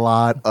a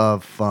lot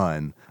of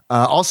fun.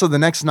 Also, the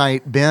next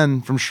night,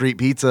 Ben from Street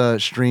Pizza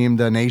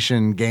streamed a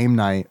Nation game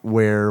night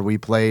where we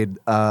played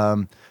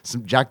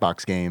some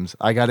Jackbox games.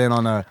 I got in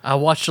on I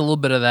watched a little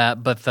bit of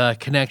that, but the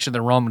connection to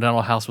the Ronald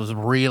McDonald House was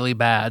really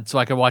bad, so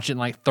I could watch it in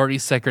like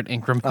 30-second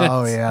increments.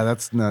 Oh yeah,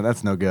 that's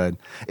no good.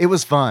 It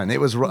was fun.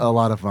 It was a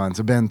lot of fun.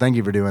 So Ben, thank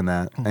you for doing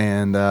that.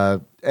 And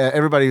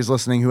everybody who's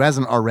listening who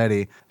hasn't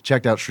already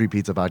checked out Street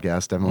Pizza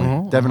Podcast,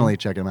 definitely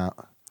check them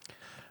out.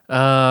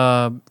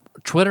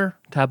 Twitter,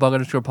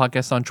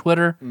 Tadpog_podcast on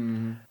Twitter.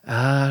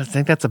 I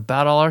think that's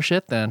about all our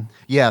shit then.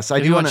 Yes,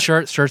 if you want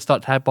shirts,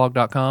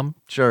 shirts.tadpog.com.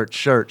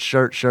 Shirts.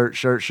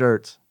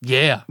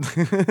 Yeah.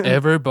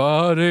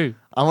 Everybody.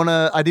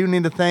 I do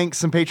need to thank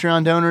some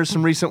Patreon donors,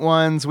 some recent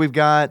ones. We've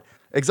got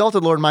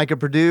Exalted Lord Micah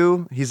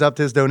Purdue. He's upped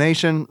his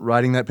donation,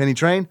 riding that penny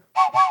train.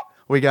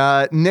 We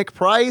got Nick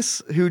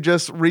Price, who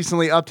just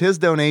recently upped his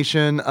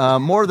donation,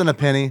 more than a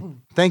penny.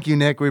 Thank you,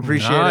 Nick. We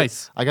appreciate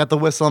it. I got the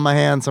whistle in my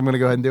hand, so I'm going to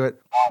go ahead and do it.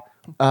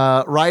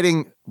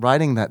 Riding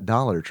that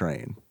dollar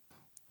train.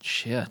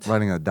 Shit.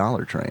 Riding a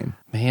dollar train.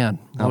 Man,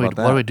 what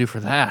do we do for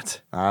that?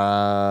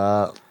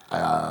 I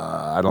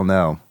don't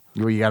know.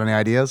 You got any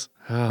ideas?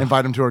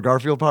 Invite him to our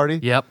Garfield party?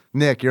 Yep.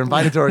 Nick, you're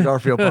invited to our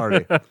Garfield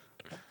party.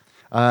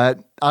 I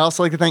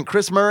also like to thank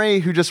Chris Murray,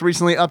 who just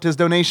recently upped his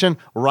donation,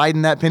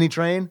 riding that penny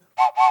train.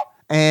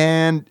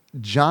 And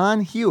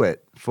John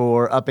Hewitt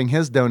for upping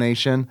his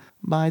donation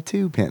by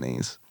 2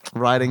 pennies.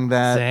 Riding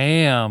that...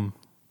 Damn.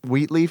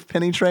 Wheat leaf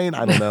penny train?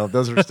 I don't know.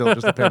 Those are still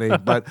just a penny.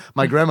 But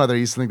my grandmother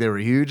used to think they were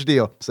a huge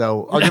deal.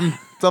 So I'll give him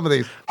some of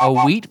these.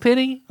 A wheat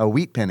penny? A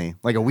wheat penny.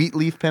 Like a wheat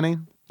leaf penny.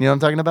 You know what I'm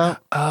talking about?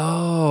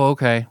 Oh,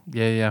 okay.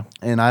 Yeah.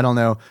 And I don't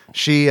know.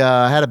 She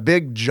had a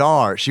big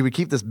jar. She would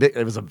keep this big,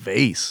 it was a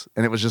vase,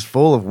 and it was just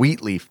full of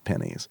wheat leaf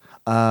pennies.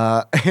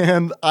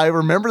 And I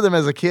remember them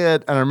as a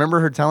kid, and I remember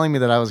her telling me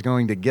that I was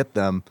going to get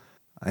them.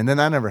 And then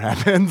that never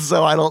happened,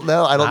 so I don't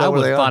know. I don't know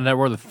where they are. I would find out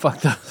where the fuck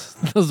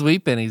those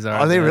wheat pennies are.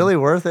 Are they really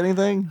worth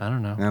anything? I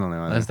don't know.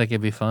 I just think it'd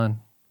be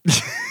fun.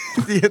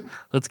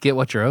 Let's get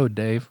what you're owed,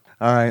 Dave.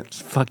 All right.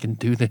 Let's fucking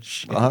do this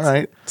shit. All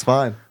right. It's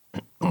fine.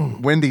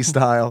 Wendy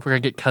style. If we're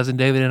going to get Cousin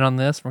David in on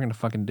this, we're going to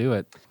fucking do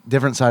it.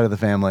 Different side of the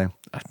family.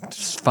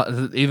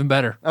 Even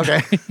better.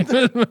 Okay.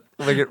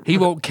 He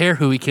won't care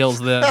who he kills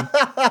then.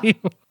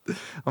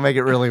 I'll make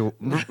it really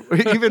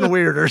even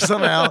weirder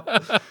somehow.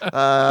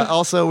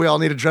 Also, we all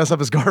need to dress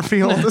up as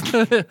Garfield.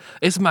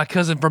 It's my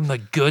cousin from the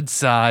good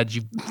side,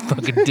 you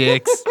fucking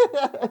dicks.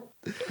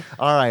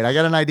 All right, I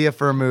got an idea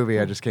for a movie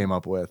I just came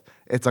up with.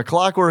 It's a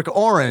Clockwork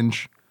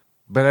Orange,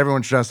 but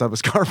everyone's dressed up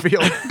as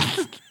Garfield.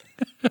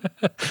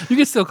 You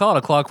can still call it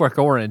a Clockwork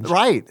Orange.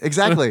 Right,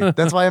 exactly.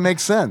 That's why it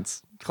makes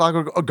sense.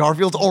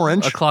 Garfield's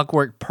orange. A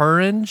Clockwork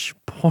Purringe?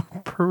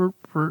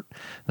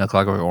 No,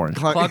 Clockwork Orange.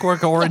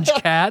 Clockwork Orange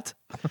Cat.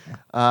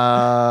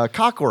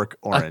 Cockwork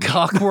Orange. A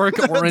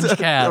Cockwork Orange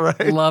Cat.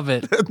 Right. Love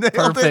it.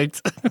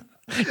 Perfect.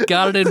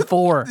 Got it in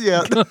 4.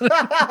 Yeah.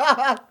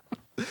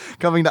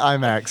 Coming to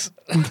IMAX.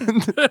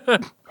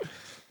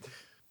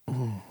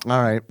 All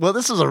right. Well,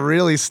 this was a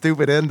really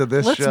stupid end to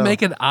this show. Let's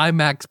make an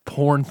IMAX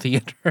porn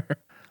theater.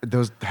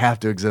 Those have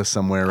to exist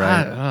somewhere,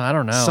 right? I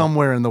don't know.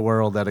 Somewhere in the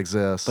world that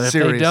exists. But if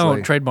they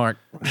don't, trademark.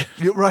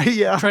 Right,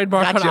 yeah.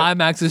 Trademark on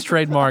IMAX's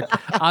trademark.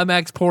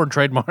 IMAX porn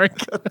trademark.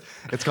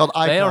 It's called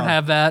Icon. They don't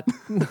have that.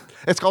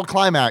 It's called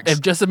Climax.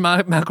 If Justin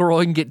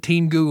McElroy can get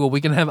Teen Google,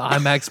 we can have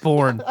IMAX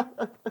porn.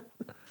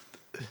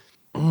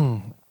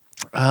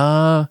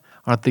 Our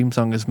theme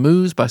song is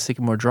Moose by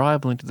Sycamore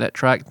Drive. Link to that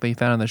track can be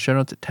found in the show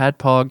notes at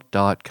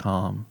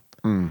tadpog.com.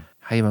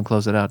 How you want to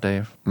close it out,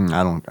 Dave?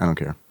 I don't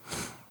care.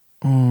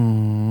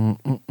 Oh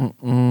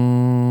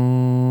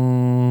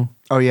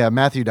yeah,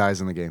 Matthew dies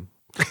in the game.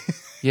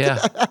 Yeah,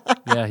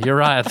 you're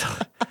right.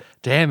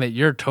 Damn it,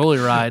 you're totally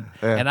right.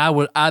 Yeah. And I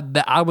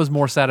was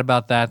more sad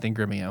about that than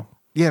Gremio.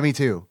 Yeah, me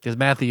too. Because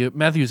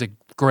Matthew's a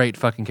great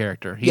fucking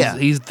character. He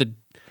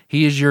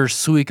is your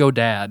Suiko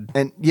dad.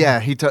 And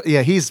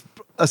he's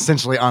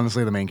essentially,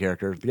 honestly, the main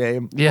character of the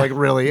game. Yeah, like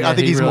really, yeah, I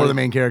think he's more the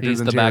main character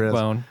than the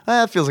backbone.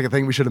 That feels like a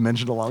thing we should have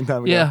mentioned a long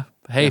time ago. Yeah.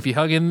 Hey, if you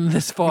hug in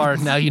this far,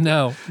 now you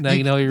know. Now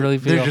you know you really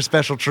feel. There's your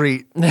special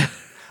treat.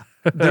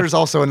 There's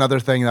also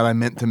another thing that I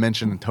meant to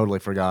mention and totally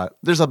forgot.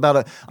 I'm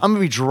going to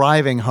be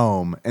driving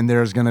home and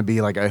there's going to be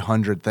like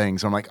 100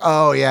 things. So I'm like,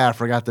 oh yeah, I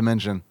forgot to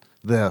mention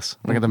this.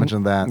 I forgot to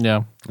mention that.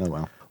 Yeah. Oh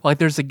well. Like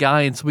there's a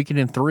guy in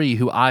Suikoden 3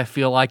 who I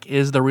feel like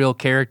is the real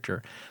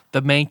character.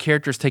 The main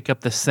characters take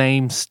up the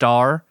same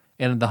star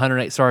in the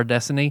 108 Star of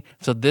Destiny.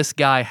 So this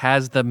guy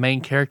has the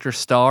main character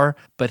star,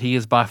 but he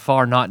is by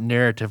far not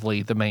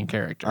narratively the main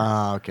character.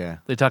 Ah, okay.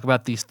 They talk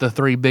about the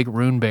 3 big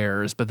rune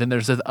bearers, but then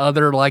there's this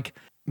other like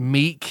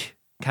meek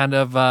kind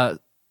of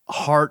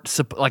heart.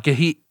 Like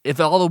if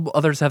all the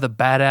others have the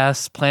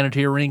badass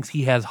Planeteer rings,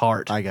 he has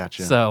heart. I got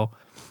you. So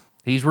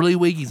he's really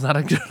weak. He's not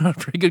a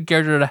pretty good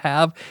character to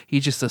have.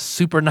 He's just a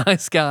super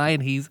nice guy,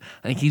 and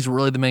I think he's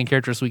really the main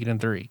character of Suikoden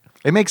 3.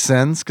 It makes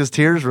sense because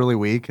Tyr's really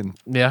weak, and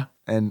yeah,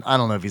 and I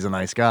don't know if he's a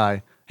nice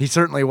guy. He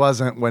certainly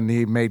wasn't when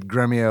he made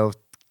Gremio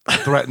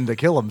threaten to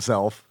kill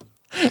himself,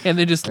 and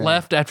then just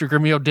left after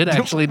Gremio did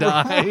actually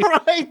die.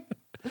 Right.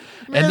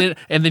 Man.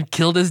 And then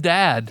killed his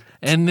dad.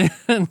 And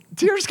then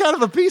Tyr's kind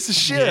of a piece of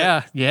shit.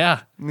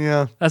 Yeah.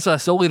 That's why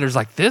Soul Eater's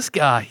like, this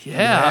guy,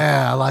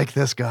 Yeah, I like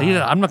this guy.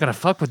 I'm not gonna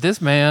fuck with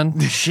this man.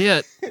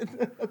 Shit.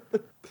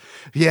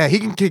 Yeah, he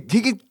can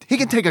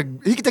take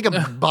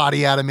a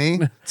body out of me.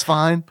 It's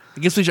fine. I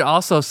guess we should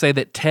also say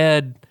that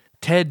Ted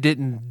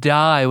didn't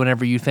die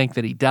whenever you think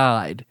that he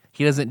died.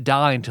 He doesn't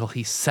die until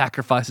he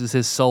sacrifices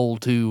his soul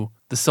to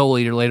the Soul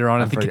Eater later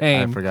on in the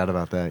game. I forgot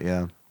about that,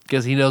 yeah.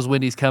 Because he knows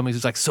Wendy's coming.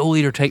 He's like, Soul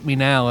Eater, take me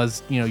now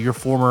as, your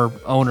former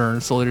owner.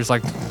 And Soul Eater's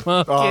like,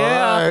 fuck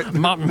yeah. Right.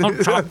 Nom,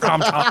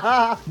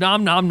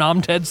 nom,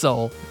 nom, Ted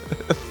Soul.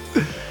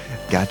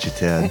 Gotcha,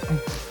 Ted.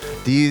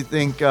 Do you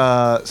think,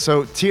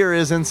 so Tyr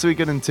is in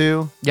Suikoden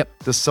 2?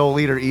 Yep. Does Soul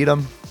Eater eat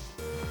him?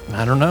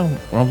 I don't know.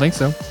 I don't think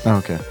so.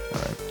 Okay,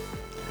 all right.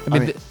 I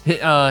mean,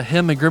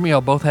 him and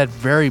Gremio both had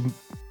very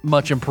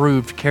much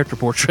improved character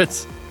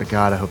portraits.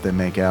 God, I hope they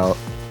make out.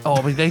 Oh,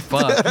 I mean, they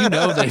fuck.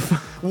 They fuck.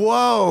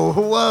 Whoa.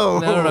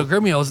 No.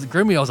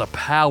 Gremio's a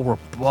power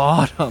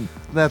bottom.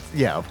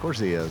 Yeah, of course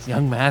he is.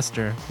 Young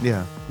master.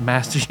 Yeah.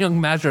 Young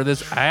master of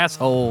this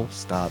asshole.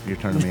 Stop, you're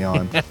turning me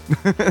on.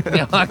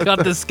 Yeah, I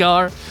got this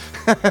scar.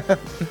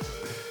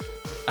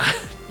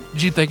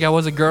 Did you think I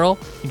was a girl?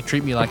 You can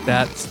treat me like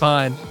that. It's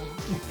fine.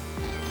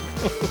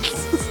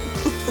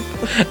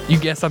 You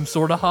guess I'm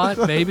sort of hot,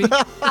 maybe?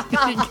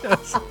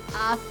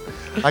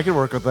 I can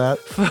work with that.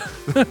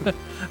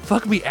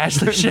 Fuck me,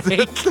 Ashley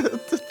Shake.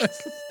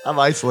 I'm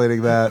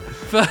isolating that.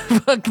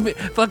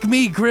 Fuck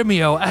me,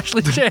 Gremio,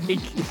 Ashley Shake.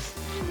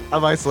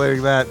 I'm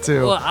isolating that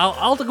too. Well,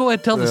 I'll go ahead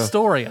and tell the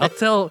story. I'll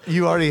tell.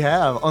 You already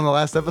have on the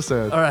last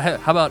episode. All right,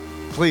 how about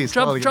please?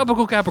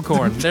 Tropical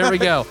Capricorn. There we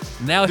go.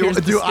 Now here's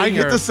the stinger. Do I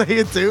get to say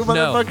it too,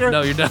 motherfucker?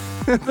 No, you're done.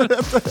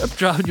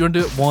 You want to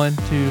do it? 1,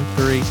 2,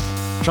 3.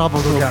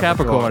 Tropical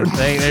Capricorn.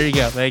 There you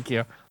go. Thank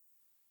you.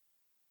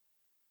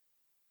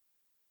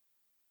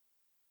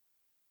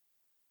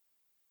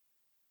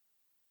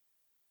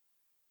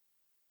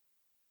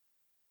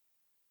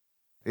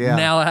 Yeah.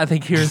 Now I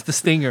think here's the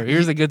stinger.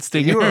 Here's a good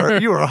stinger.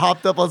 You were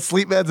hopped up on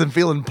sleep meds and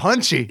feeling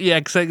punchy. Yeah,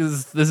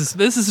 because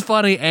this is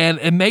funny and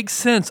it makes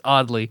sense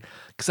oddly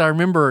because I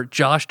remember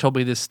Josh told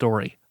me this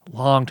story a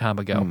long time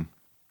ago.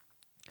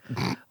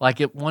 Like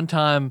at one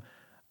time,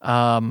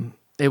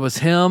 it was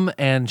him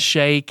and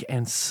Shake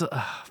and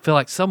I feel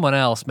like someone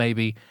else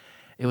maybe.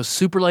 It was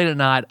super late at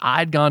night.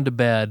 I'd gone to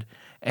bed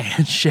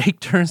and Shake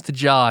turns to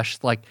Josh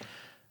like,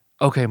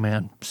 "Okay,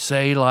 man,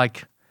 say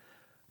like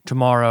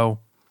tomorrow."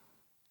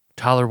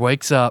 Tyler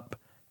wakes up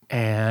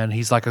and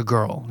he's like a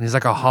girl. He's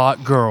like a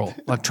hot girl,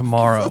 like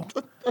tomorrow.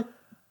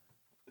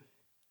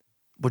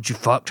 Would you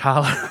fuck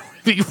Tyler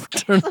if you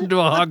turned into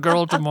a hot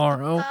girl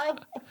tomorrow?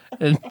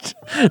 And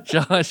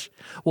Josh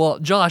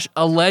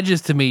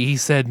alleges to me he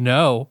said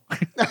no.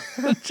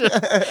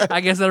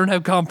 I guess I don't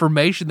have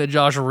confirmation that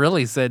Josh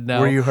really said no.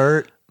 Were you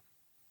hurt?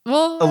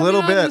 Well, a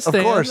little bit, of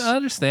course. I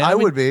understand. I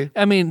would be.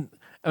 I mean,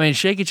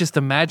 Shake is just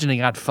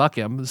imagining I'd fuck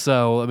him.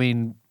 So, I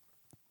mean,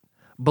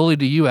 bully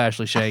to you,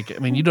 Ashley Shake. I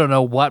mean, you don't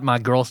know what my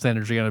girl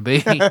standards are going to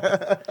be.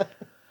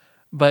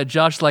 But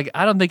Josh's like,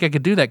 I don't think I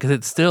could do that because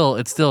it's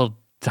still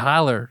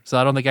Tyler. So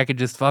I don't think I could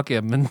just fuck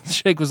him. And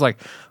Shake was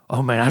like,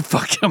 oh man, I'd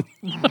fuck him.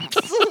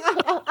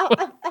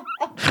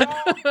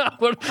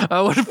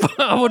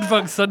 I would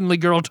fuck suddenly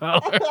girl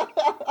Tyler.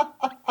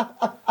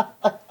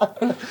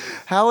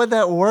 How would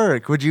that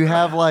work? Would you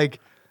have like,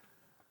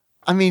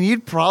 I mean,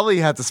 you'd probably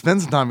have to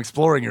spend some time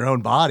exploring your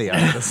own body,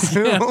 I would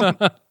assume.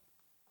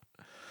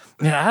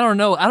 Yeah, I don't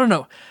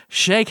know.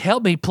 Shake,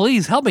 help me,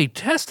 please. Help me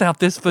test out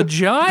this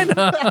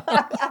vagina.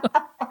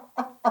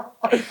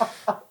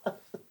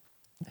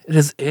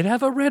 Does it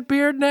have a red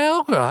beard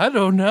now? I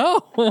don't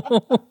know.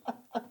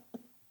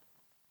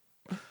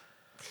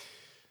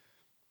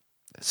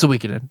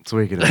 Suikoden.